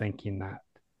into thinking that.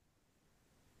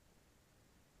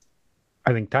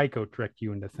 I think Tycho tricked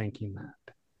you into thinking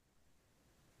that.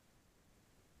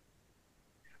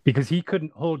 Because he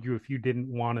couldn't hold you if you didn't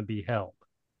want to be held.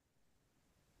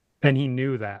 And he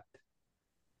knew that.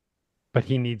 But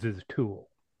he needs his tool.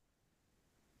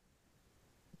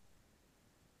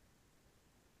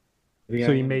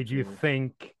 So he made you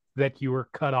think that you were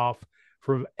cut off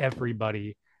from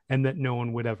everybody and that no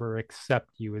one would ever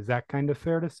accept you. Is that kind of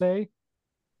fair to say?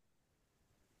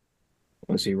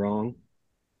 Was he wrong?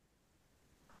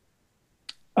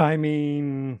 I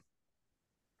mean,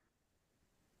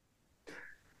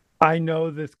 I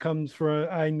know this comes from,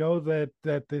 I know that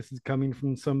this is coming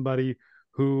from somebody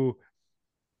who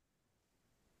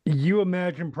you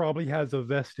imagine probably has a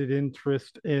vested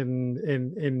interest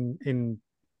in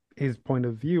his point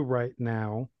of view right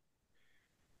now.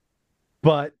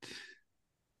 But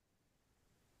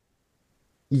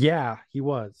yeah, he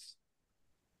was.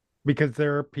 Because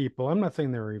there are people, I'm not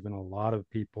saying there are even a lot of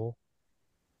people,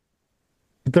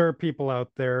 but there are people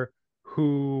out there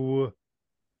who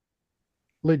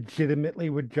legitimately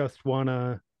would just want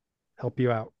to help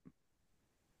you out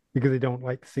because they don't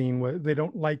like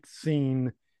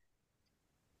seeing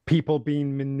people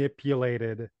being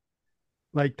manipulated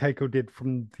like Tycho did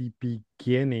from the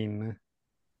beginning,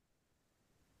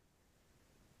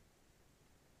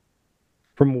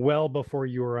 from well before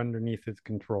you were underneath his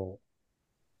control.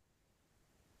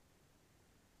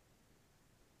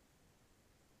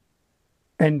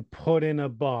 And put in a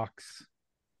box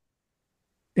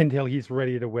until he's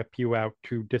ready to whip you out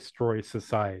to destroy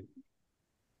society.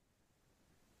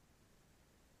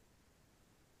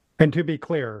 And to be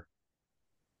clear,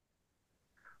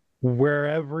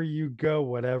 wherever you go,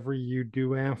 whatever you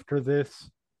do after this,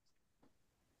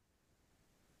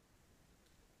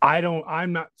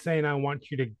 I'm not saying I want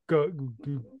you to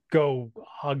go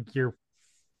hug your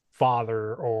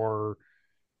father or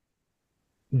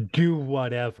do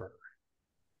whatever.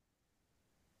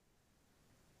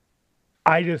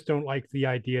 I just don't like the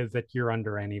idea that you're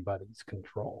under anybody's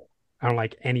control. I don't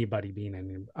like anybody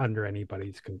being under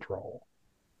anybody's control.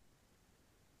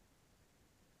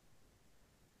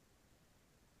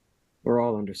 We're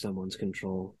all under someone's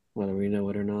control, whether we know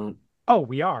it or not. Oh,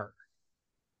 we are.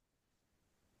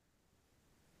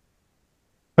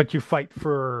 But you fight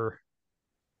for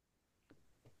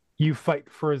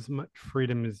as much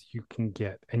freedom as you can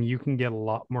get, and you can get a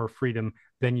lot more freedom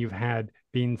than you've had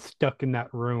being stuck in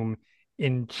that room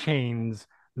in chains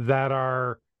that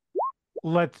are,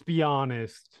 let's be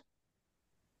honest,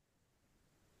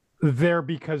 there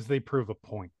because they prove a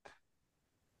point.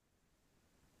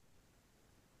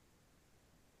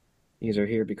 These are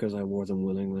here because I wore them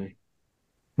willingly.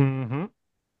 Mm-hmm.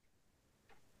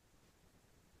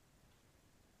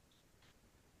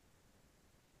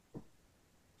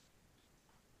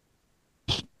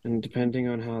 And depending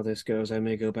on how this goes, I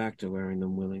may go back to wearing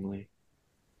them willingly.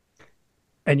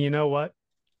 And you know what?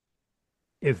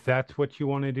 If that's what you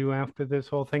want to do after this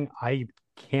whole thing, I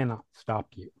cannot stop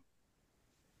you.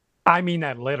 I mean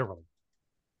that literally.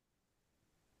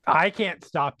 I can't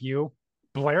stop you.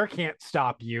 Blair can't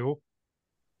stop you.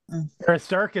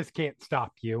 Aristarchus can't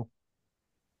stop you.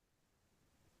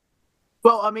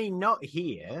 Well, I mean, not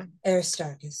here.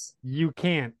 Aristarchus. You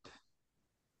can't.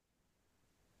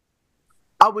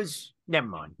 Never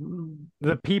mind.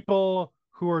 The people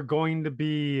who are going to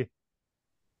be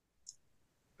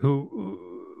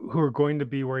who are going to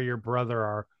be where your brother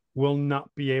are will not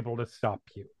be able to stop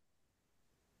you.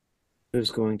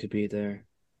 Who's going to be there?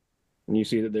 And you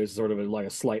see that there's sort of like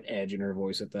a slight edge in her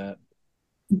voice at that.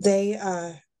 They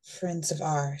are friends of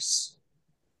ours.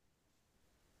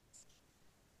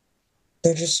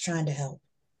 They're just trying to help.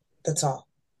 That's all.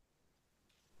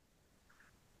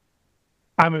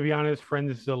 I'm gonna be honest,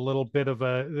 friends is a little bit of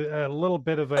a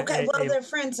okay. Well, they're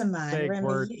friends of mine. Remy,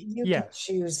 word. you can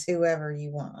choose whoever you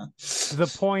want. The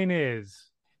point is,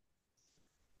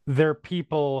 they're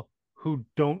people who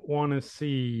don't want to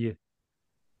see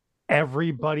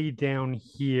everybody down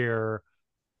here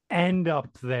end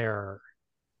up there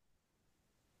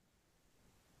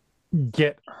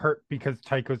get hurt because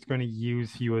Tycho's going to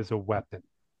use you as a weapon.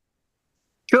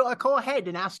 Sure, I go ahead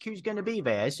and ask who's going to be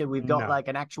there, so we've got like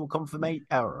an actual confirmation.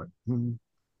 Oh,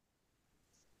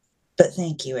 But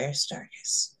thank you,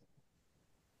 Aristarchus.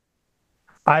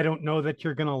 I don't know that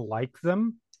you're going to like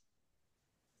them.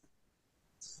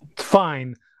 It's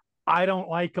fine. I don't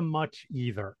like them much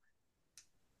either.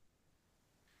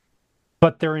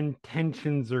 But their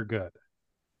intentions are good.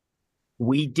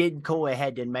 We did go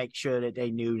ahead and make sure that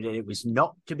they knew that it was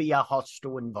not to be a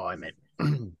hostile environment.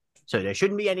 So there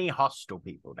shouldn't be any hostile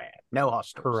people there. No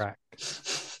hostiles.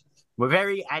 Correct. We're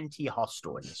very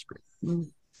anti-hostile in this group.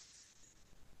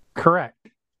 Correct.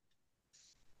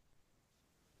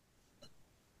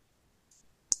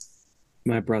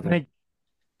 My brother.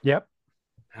 Yep.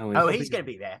 He's going to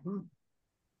be there.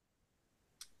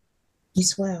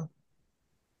 He's well.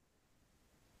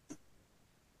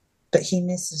 But he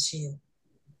misses you.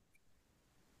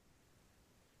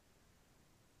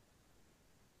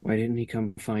 Why didn't he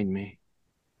come find me?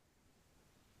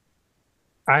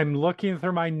 I'm looking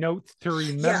through my notes to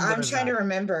remember. Yeah, I'm trying to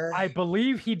remember. I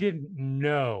believe he didn't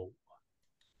know.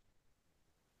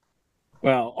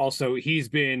 Well, also, he's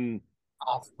been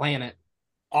off planet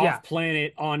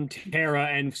on Terra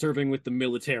and serving with the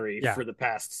military for the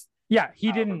past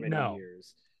he didn't know.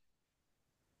 Years.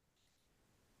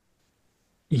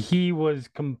 He was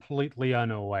completely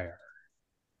unaware.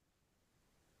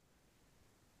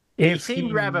 He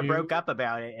seemed rather broke up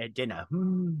about it at dinner.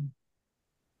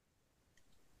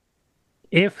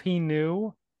 If he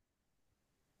knew,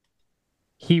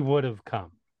 he would have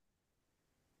come.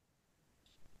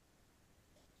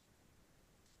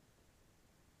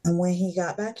 And when he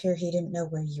got back here, he didn't know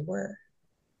where you were.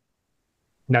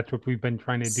 That's what we've been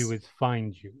trying to do, is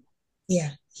find you.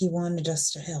 Yeah, he wanted us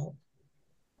to help.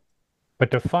 But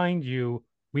to find you,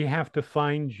 we have to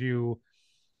find you,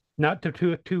 not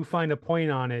to find a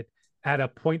point on it, at a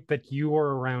point that you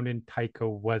were around and Tycho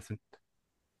wasn't.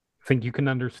 I think you can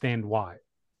understand why.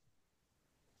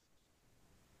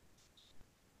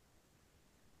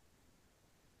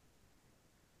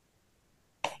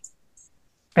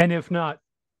 And if not,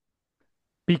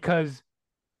 Because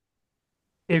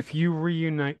if you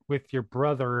reunite with your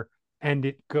brother and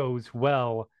it goes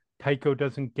well, Tycho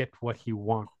doesn't get what he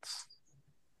wants.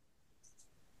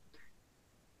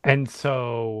 And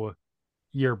so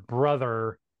your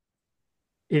brother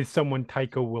is someone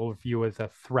Tycho will view as a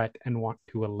threat and want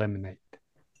to eliminate.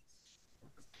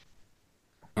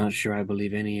 Not sure I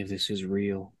believe any of this is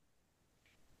real.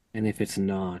 And if it's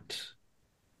not...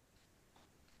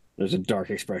 There's a dark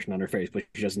expression on her face, but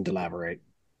she doesn't elaborate.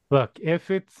 Look, if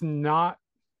it's not,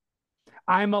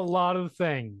 I'm a lot of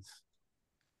things.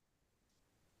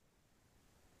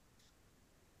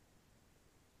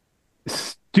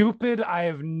 Stupid, I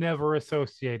have never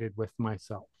associated with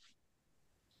myself.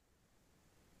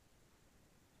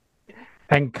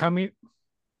 And coming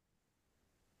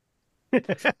to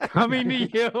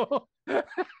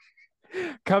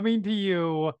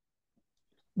you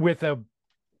with a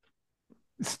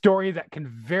story that can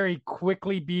very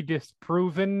quickly be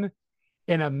disproven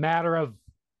in a matter of...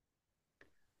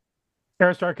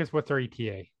 Aristarchus, what's our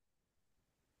ETA?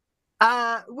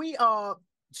 We are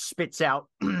spits out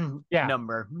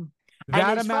number.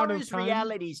 That and as amount far of as time?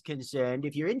 reality is concerned,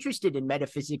 if you're interested in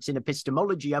metaphysics and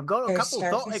epistemology, I've got a couple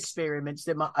thought experiments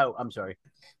that might... Oh, I'm sorry.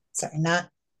 Sorry,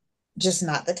 not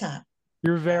the time.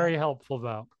 You're very helpful,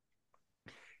 though.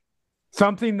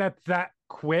 Something that's that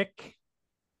quick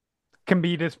can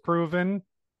be disproven.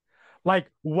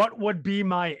 Like, what would be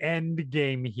my end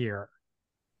game here?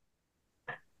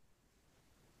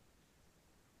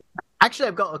 Actually,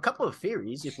 I've got a couple of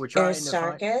theories if we're trying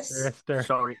Aristarchus? to find...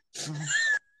 Sorry.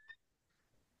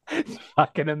 It's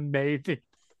fucking amazing.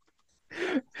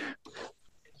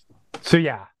 So,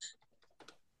 yeah.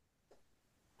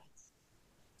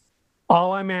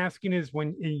 All I'm asking is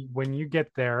when you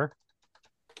get there,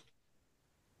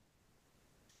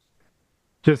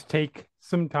 just take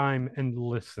some time and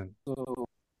listen. I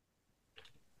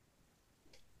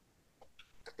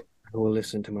will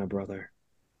listen to my brother.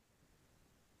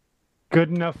 Good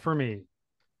enough for me.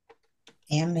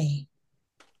 And me.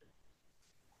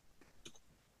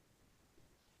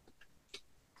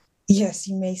 Yes,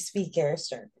 you may speak,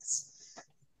 Aristarchus.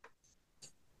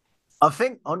 I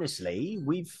think, honestly,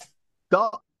 we've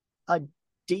got a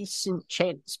decent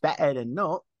chance, better than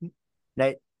not,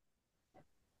 that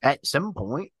at some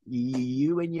point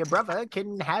you and your brother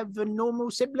can have a normal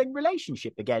sibling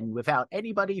relationship again without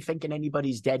anybody thinking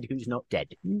anybody's dead who's not dead.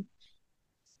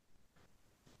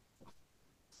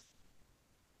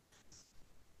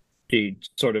 She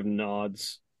sort of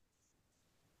nods.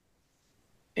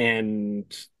 And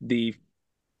the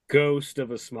ghost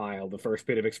of a smile, the first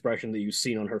bit of expression that you've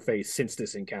seen on her face since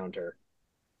this encounter,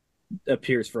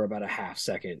 appears for about a half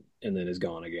second and then is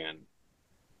gone again.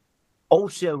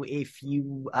 Also, if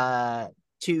you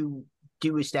two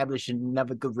do establish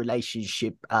another good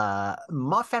relationship,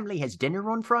 my family has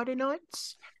dinner on Friday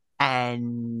nights,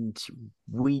 and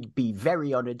we'd be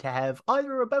very honored to have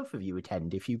either or both of you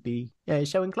attend if you'd be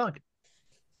so inclined.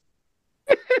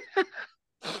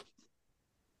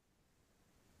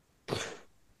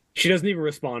 She doesn't even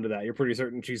respond to that. You're pretty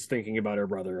certain she's thinking about her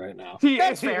brother right now.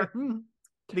 That's fair.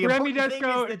 The important just thing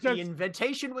go, is that the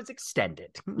invitation was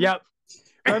extended. Yep.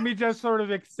 Let me just sort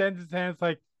of extend his hands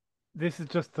like, this is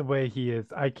just the way he is.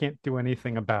 I can't do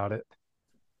anything about it.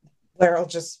 Blair will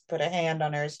just put a hand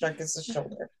on Aristarchus'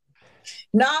 shoulder.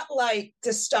 Not like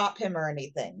to stop him or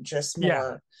anything, just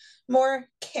more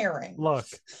caring. Look,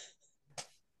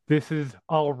 this is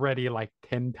already like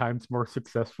 10 times more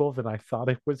successful than I thought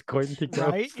it was going to go.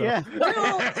 Right? So. Yeah.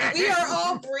 We are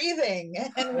all breathing,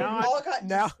 and we've all gotten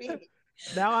to speak.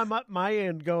 Now I'm at my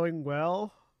end going,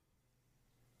 well...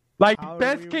 Like,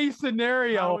 best case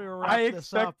scenario, I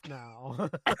expect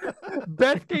now.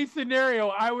 best case scenario,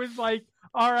 I was like,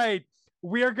 all right,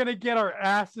 we are gonna get our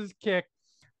asses kicked,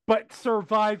 but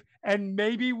survive, and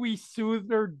maybe we soothe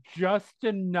her just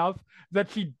enough that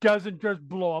she doesn't just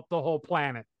blow up the whole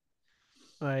planet.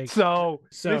 Like, so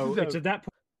it's at that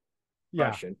point.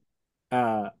 Question.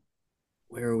 Where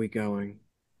are we going?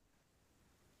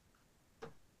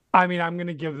 I mean, I'm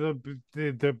gonna give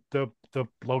the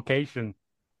location.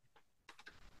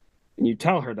 And you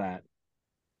tell her that.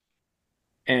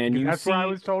 And that's where I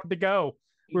was told to go.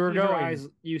 We were going.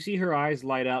 You see her eyes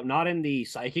light up, not in the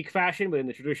psychic fashion, but in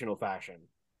the traditional fashion.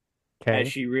 Okay. As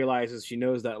she realizes she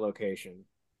knows that location.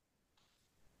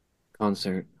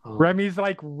 Concert. Oh. Remy's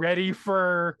like ready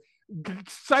for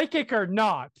psychic or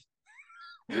not.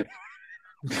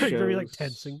 Very like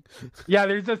tensing. Yeah,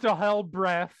 there's just a held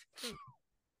breath.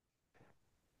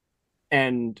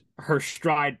 And her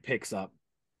stride picks up.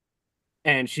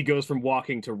 And she goes from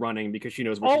walking to running because she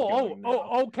knows where she's going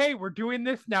now. Okay, we're doing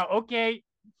this now. Okay.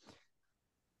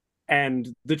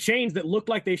 And the chains that look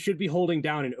like they should be holding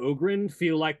down an Ogren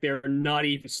feel like they're not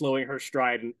even slowing her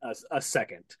stride a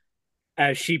second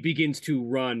as she begins to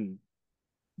run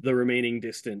the remaining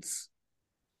distance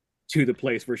to the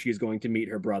place where she's going to meet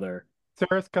her brother.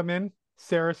 Saris, come in.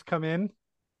 Saris, come in.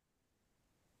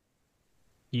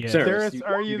 Yeah. Saris,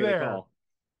 are you there? Call.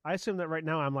 I assume that right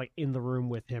now I'm like in the room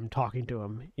with him, talking to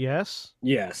him. Yes?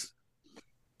 Yes.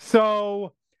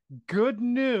 So, good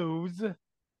news.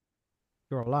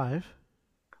 You're alive.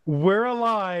 We're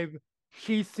alive.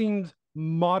 She seems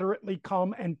moderately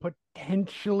calm and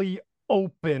potentially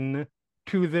open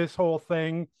to this whole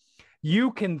thing.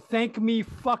 You can thank me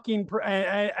fucking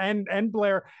and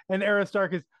Blair and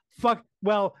Aristarchus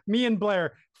me and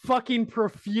Blair fucking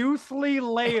profusely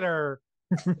later.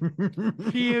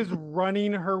 She is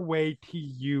running her way to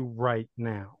you right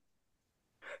now.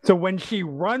 So when she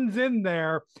runs in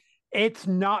there, it's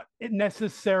not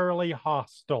necessarily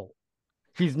hostile.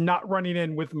 She's not running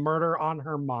in with murder on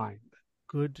her mind.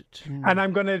 Good to know. And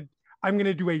I'm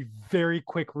gonna do a very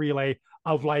quick relay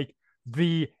of like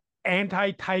the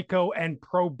anti-Tycho and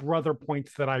pro-brother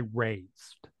points that I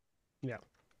raised. Yeah.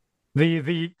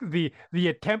 The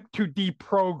attempt to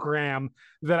deprogram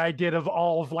that I did of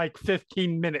all of like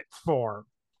 15 minutes for.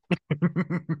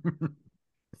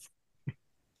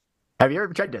 Have you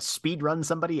ever tried to speed run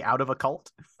somebody out of a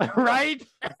cult? Right?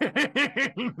 Piece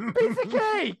of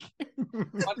cake.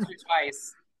 Once or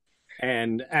twice.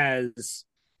 And as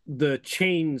the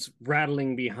chains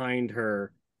rattling behind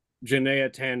her, Janaea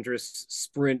Tandris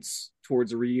sprints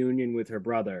towards a reunion with her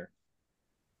brother.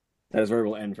 That is where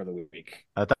we'll end for the week.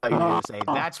 I thought you were going to say,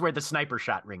 that's where the sniper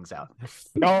shot rings out.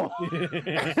 No. Get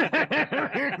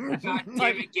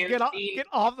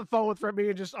off the phone with Remy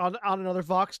and just on another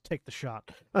Vox, take the shot.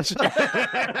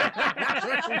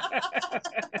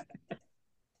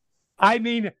 I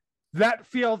mean, that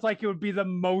feels like it would be the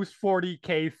most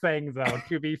 40K thing, though,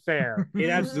 to be fair. It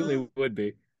absolutely would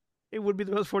be. It would be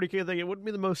the most 40K thing. It wouldn't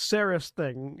be the most Saris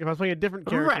thing. If I was playing a different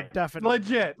character, Right. definitely.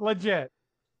 Legit.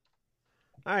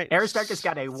 All right. Aristarchus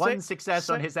got a one success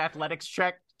on his athletics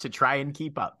check to try and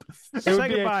keep up. Say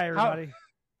goodbye, everybody.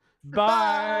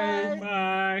 Bye.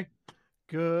 Bye.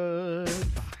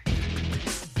 Goodbye.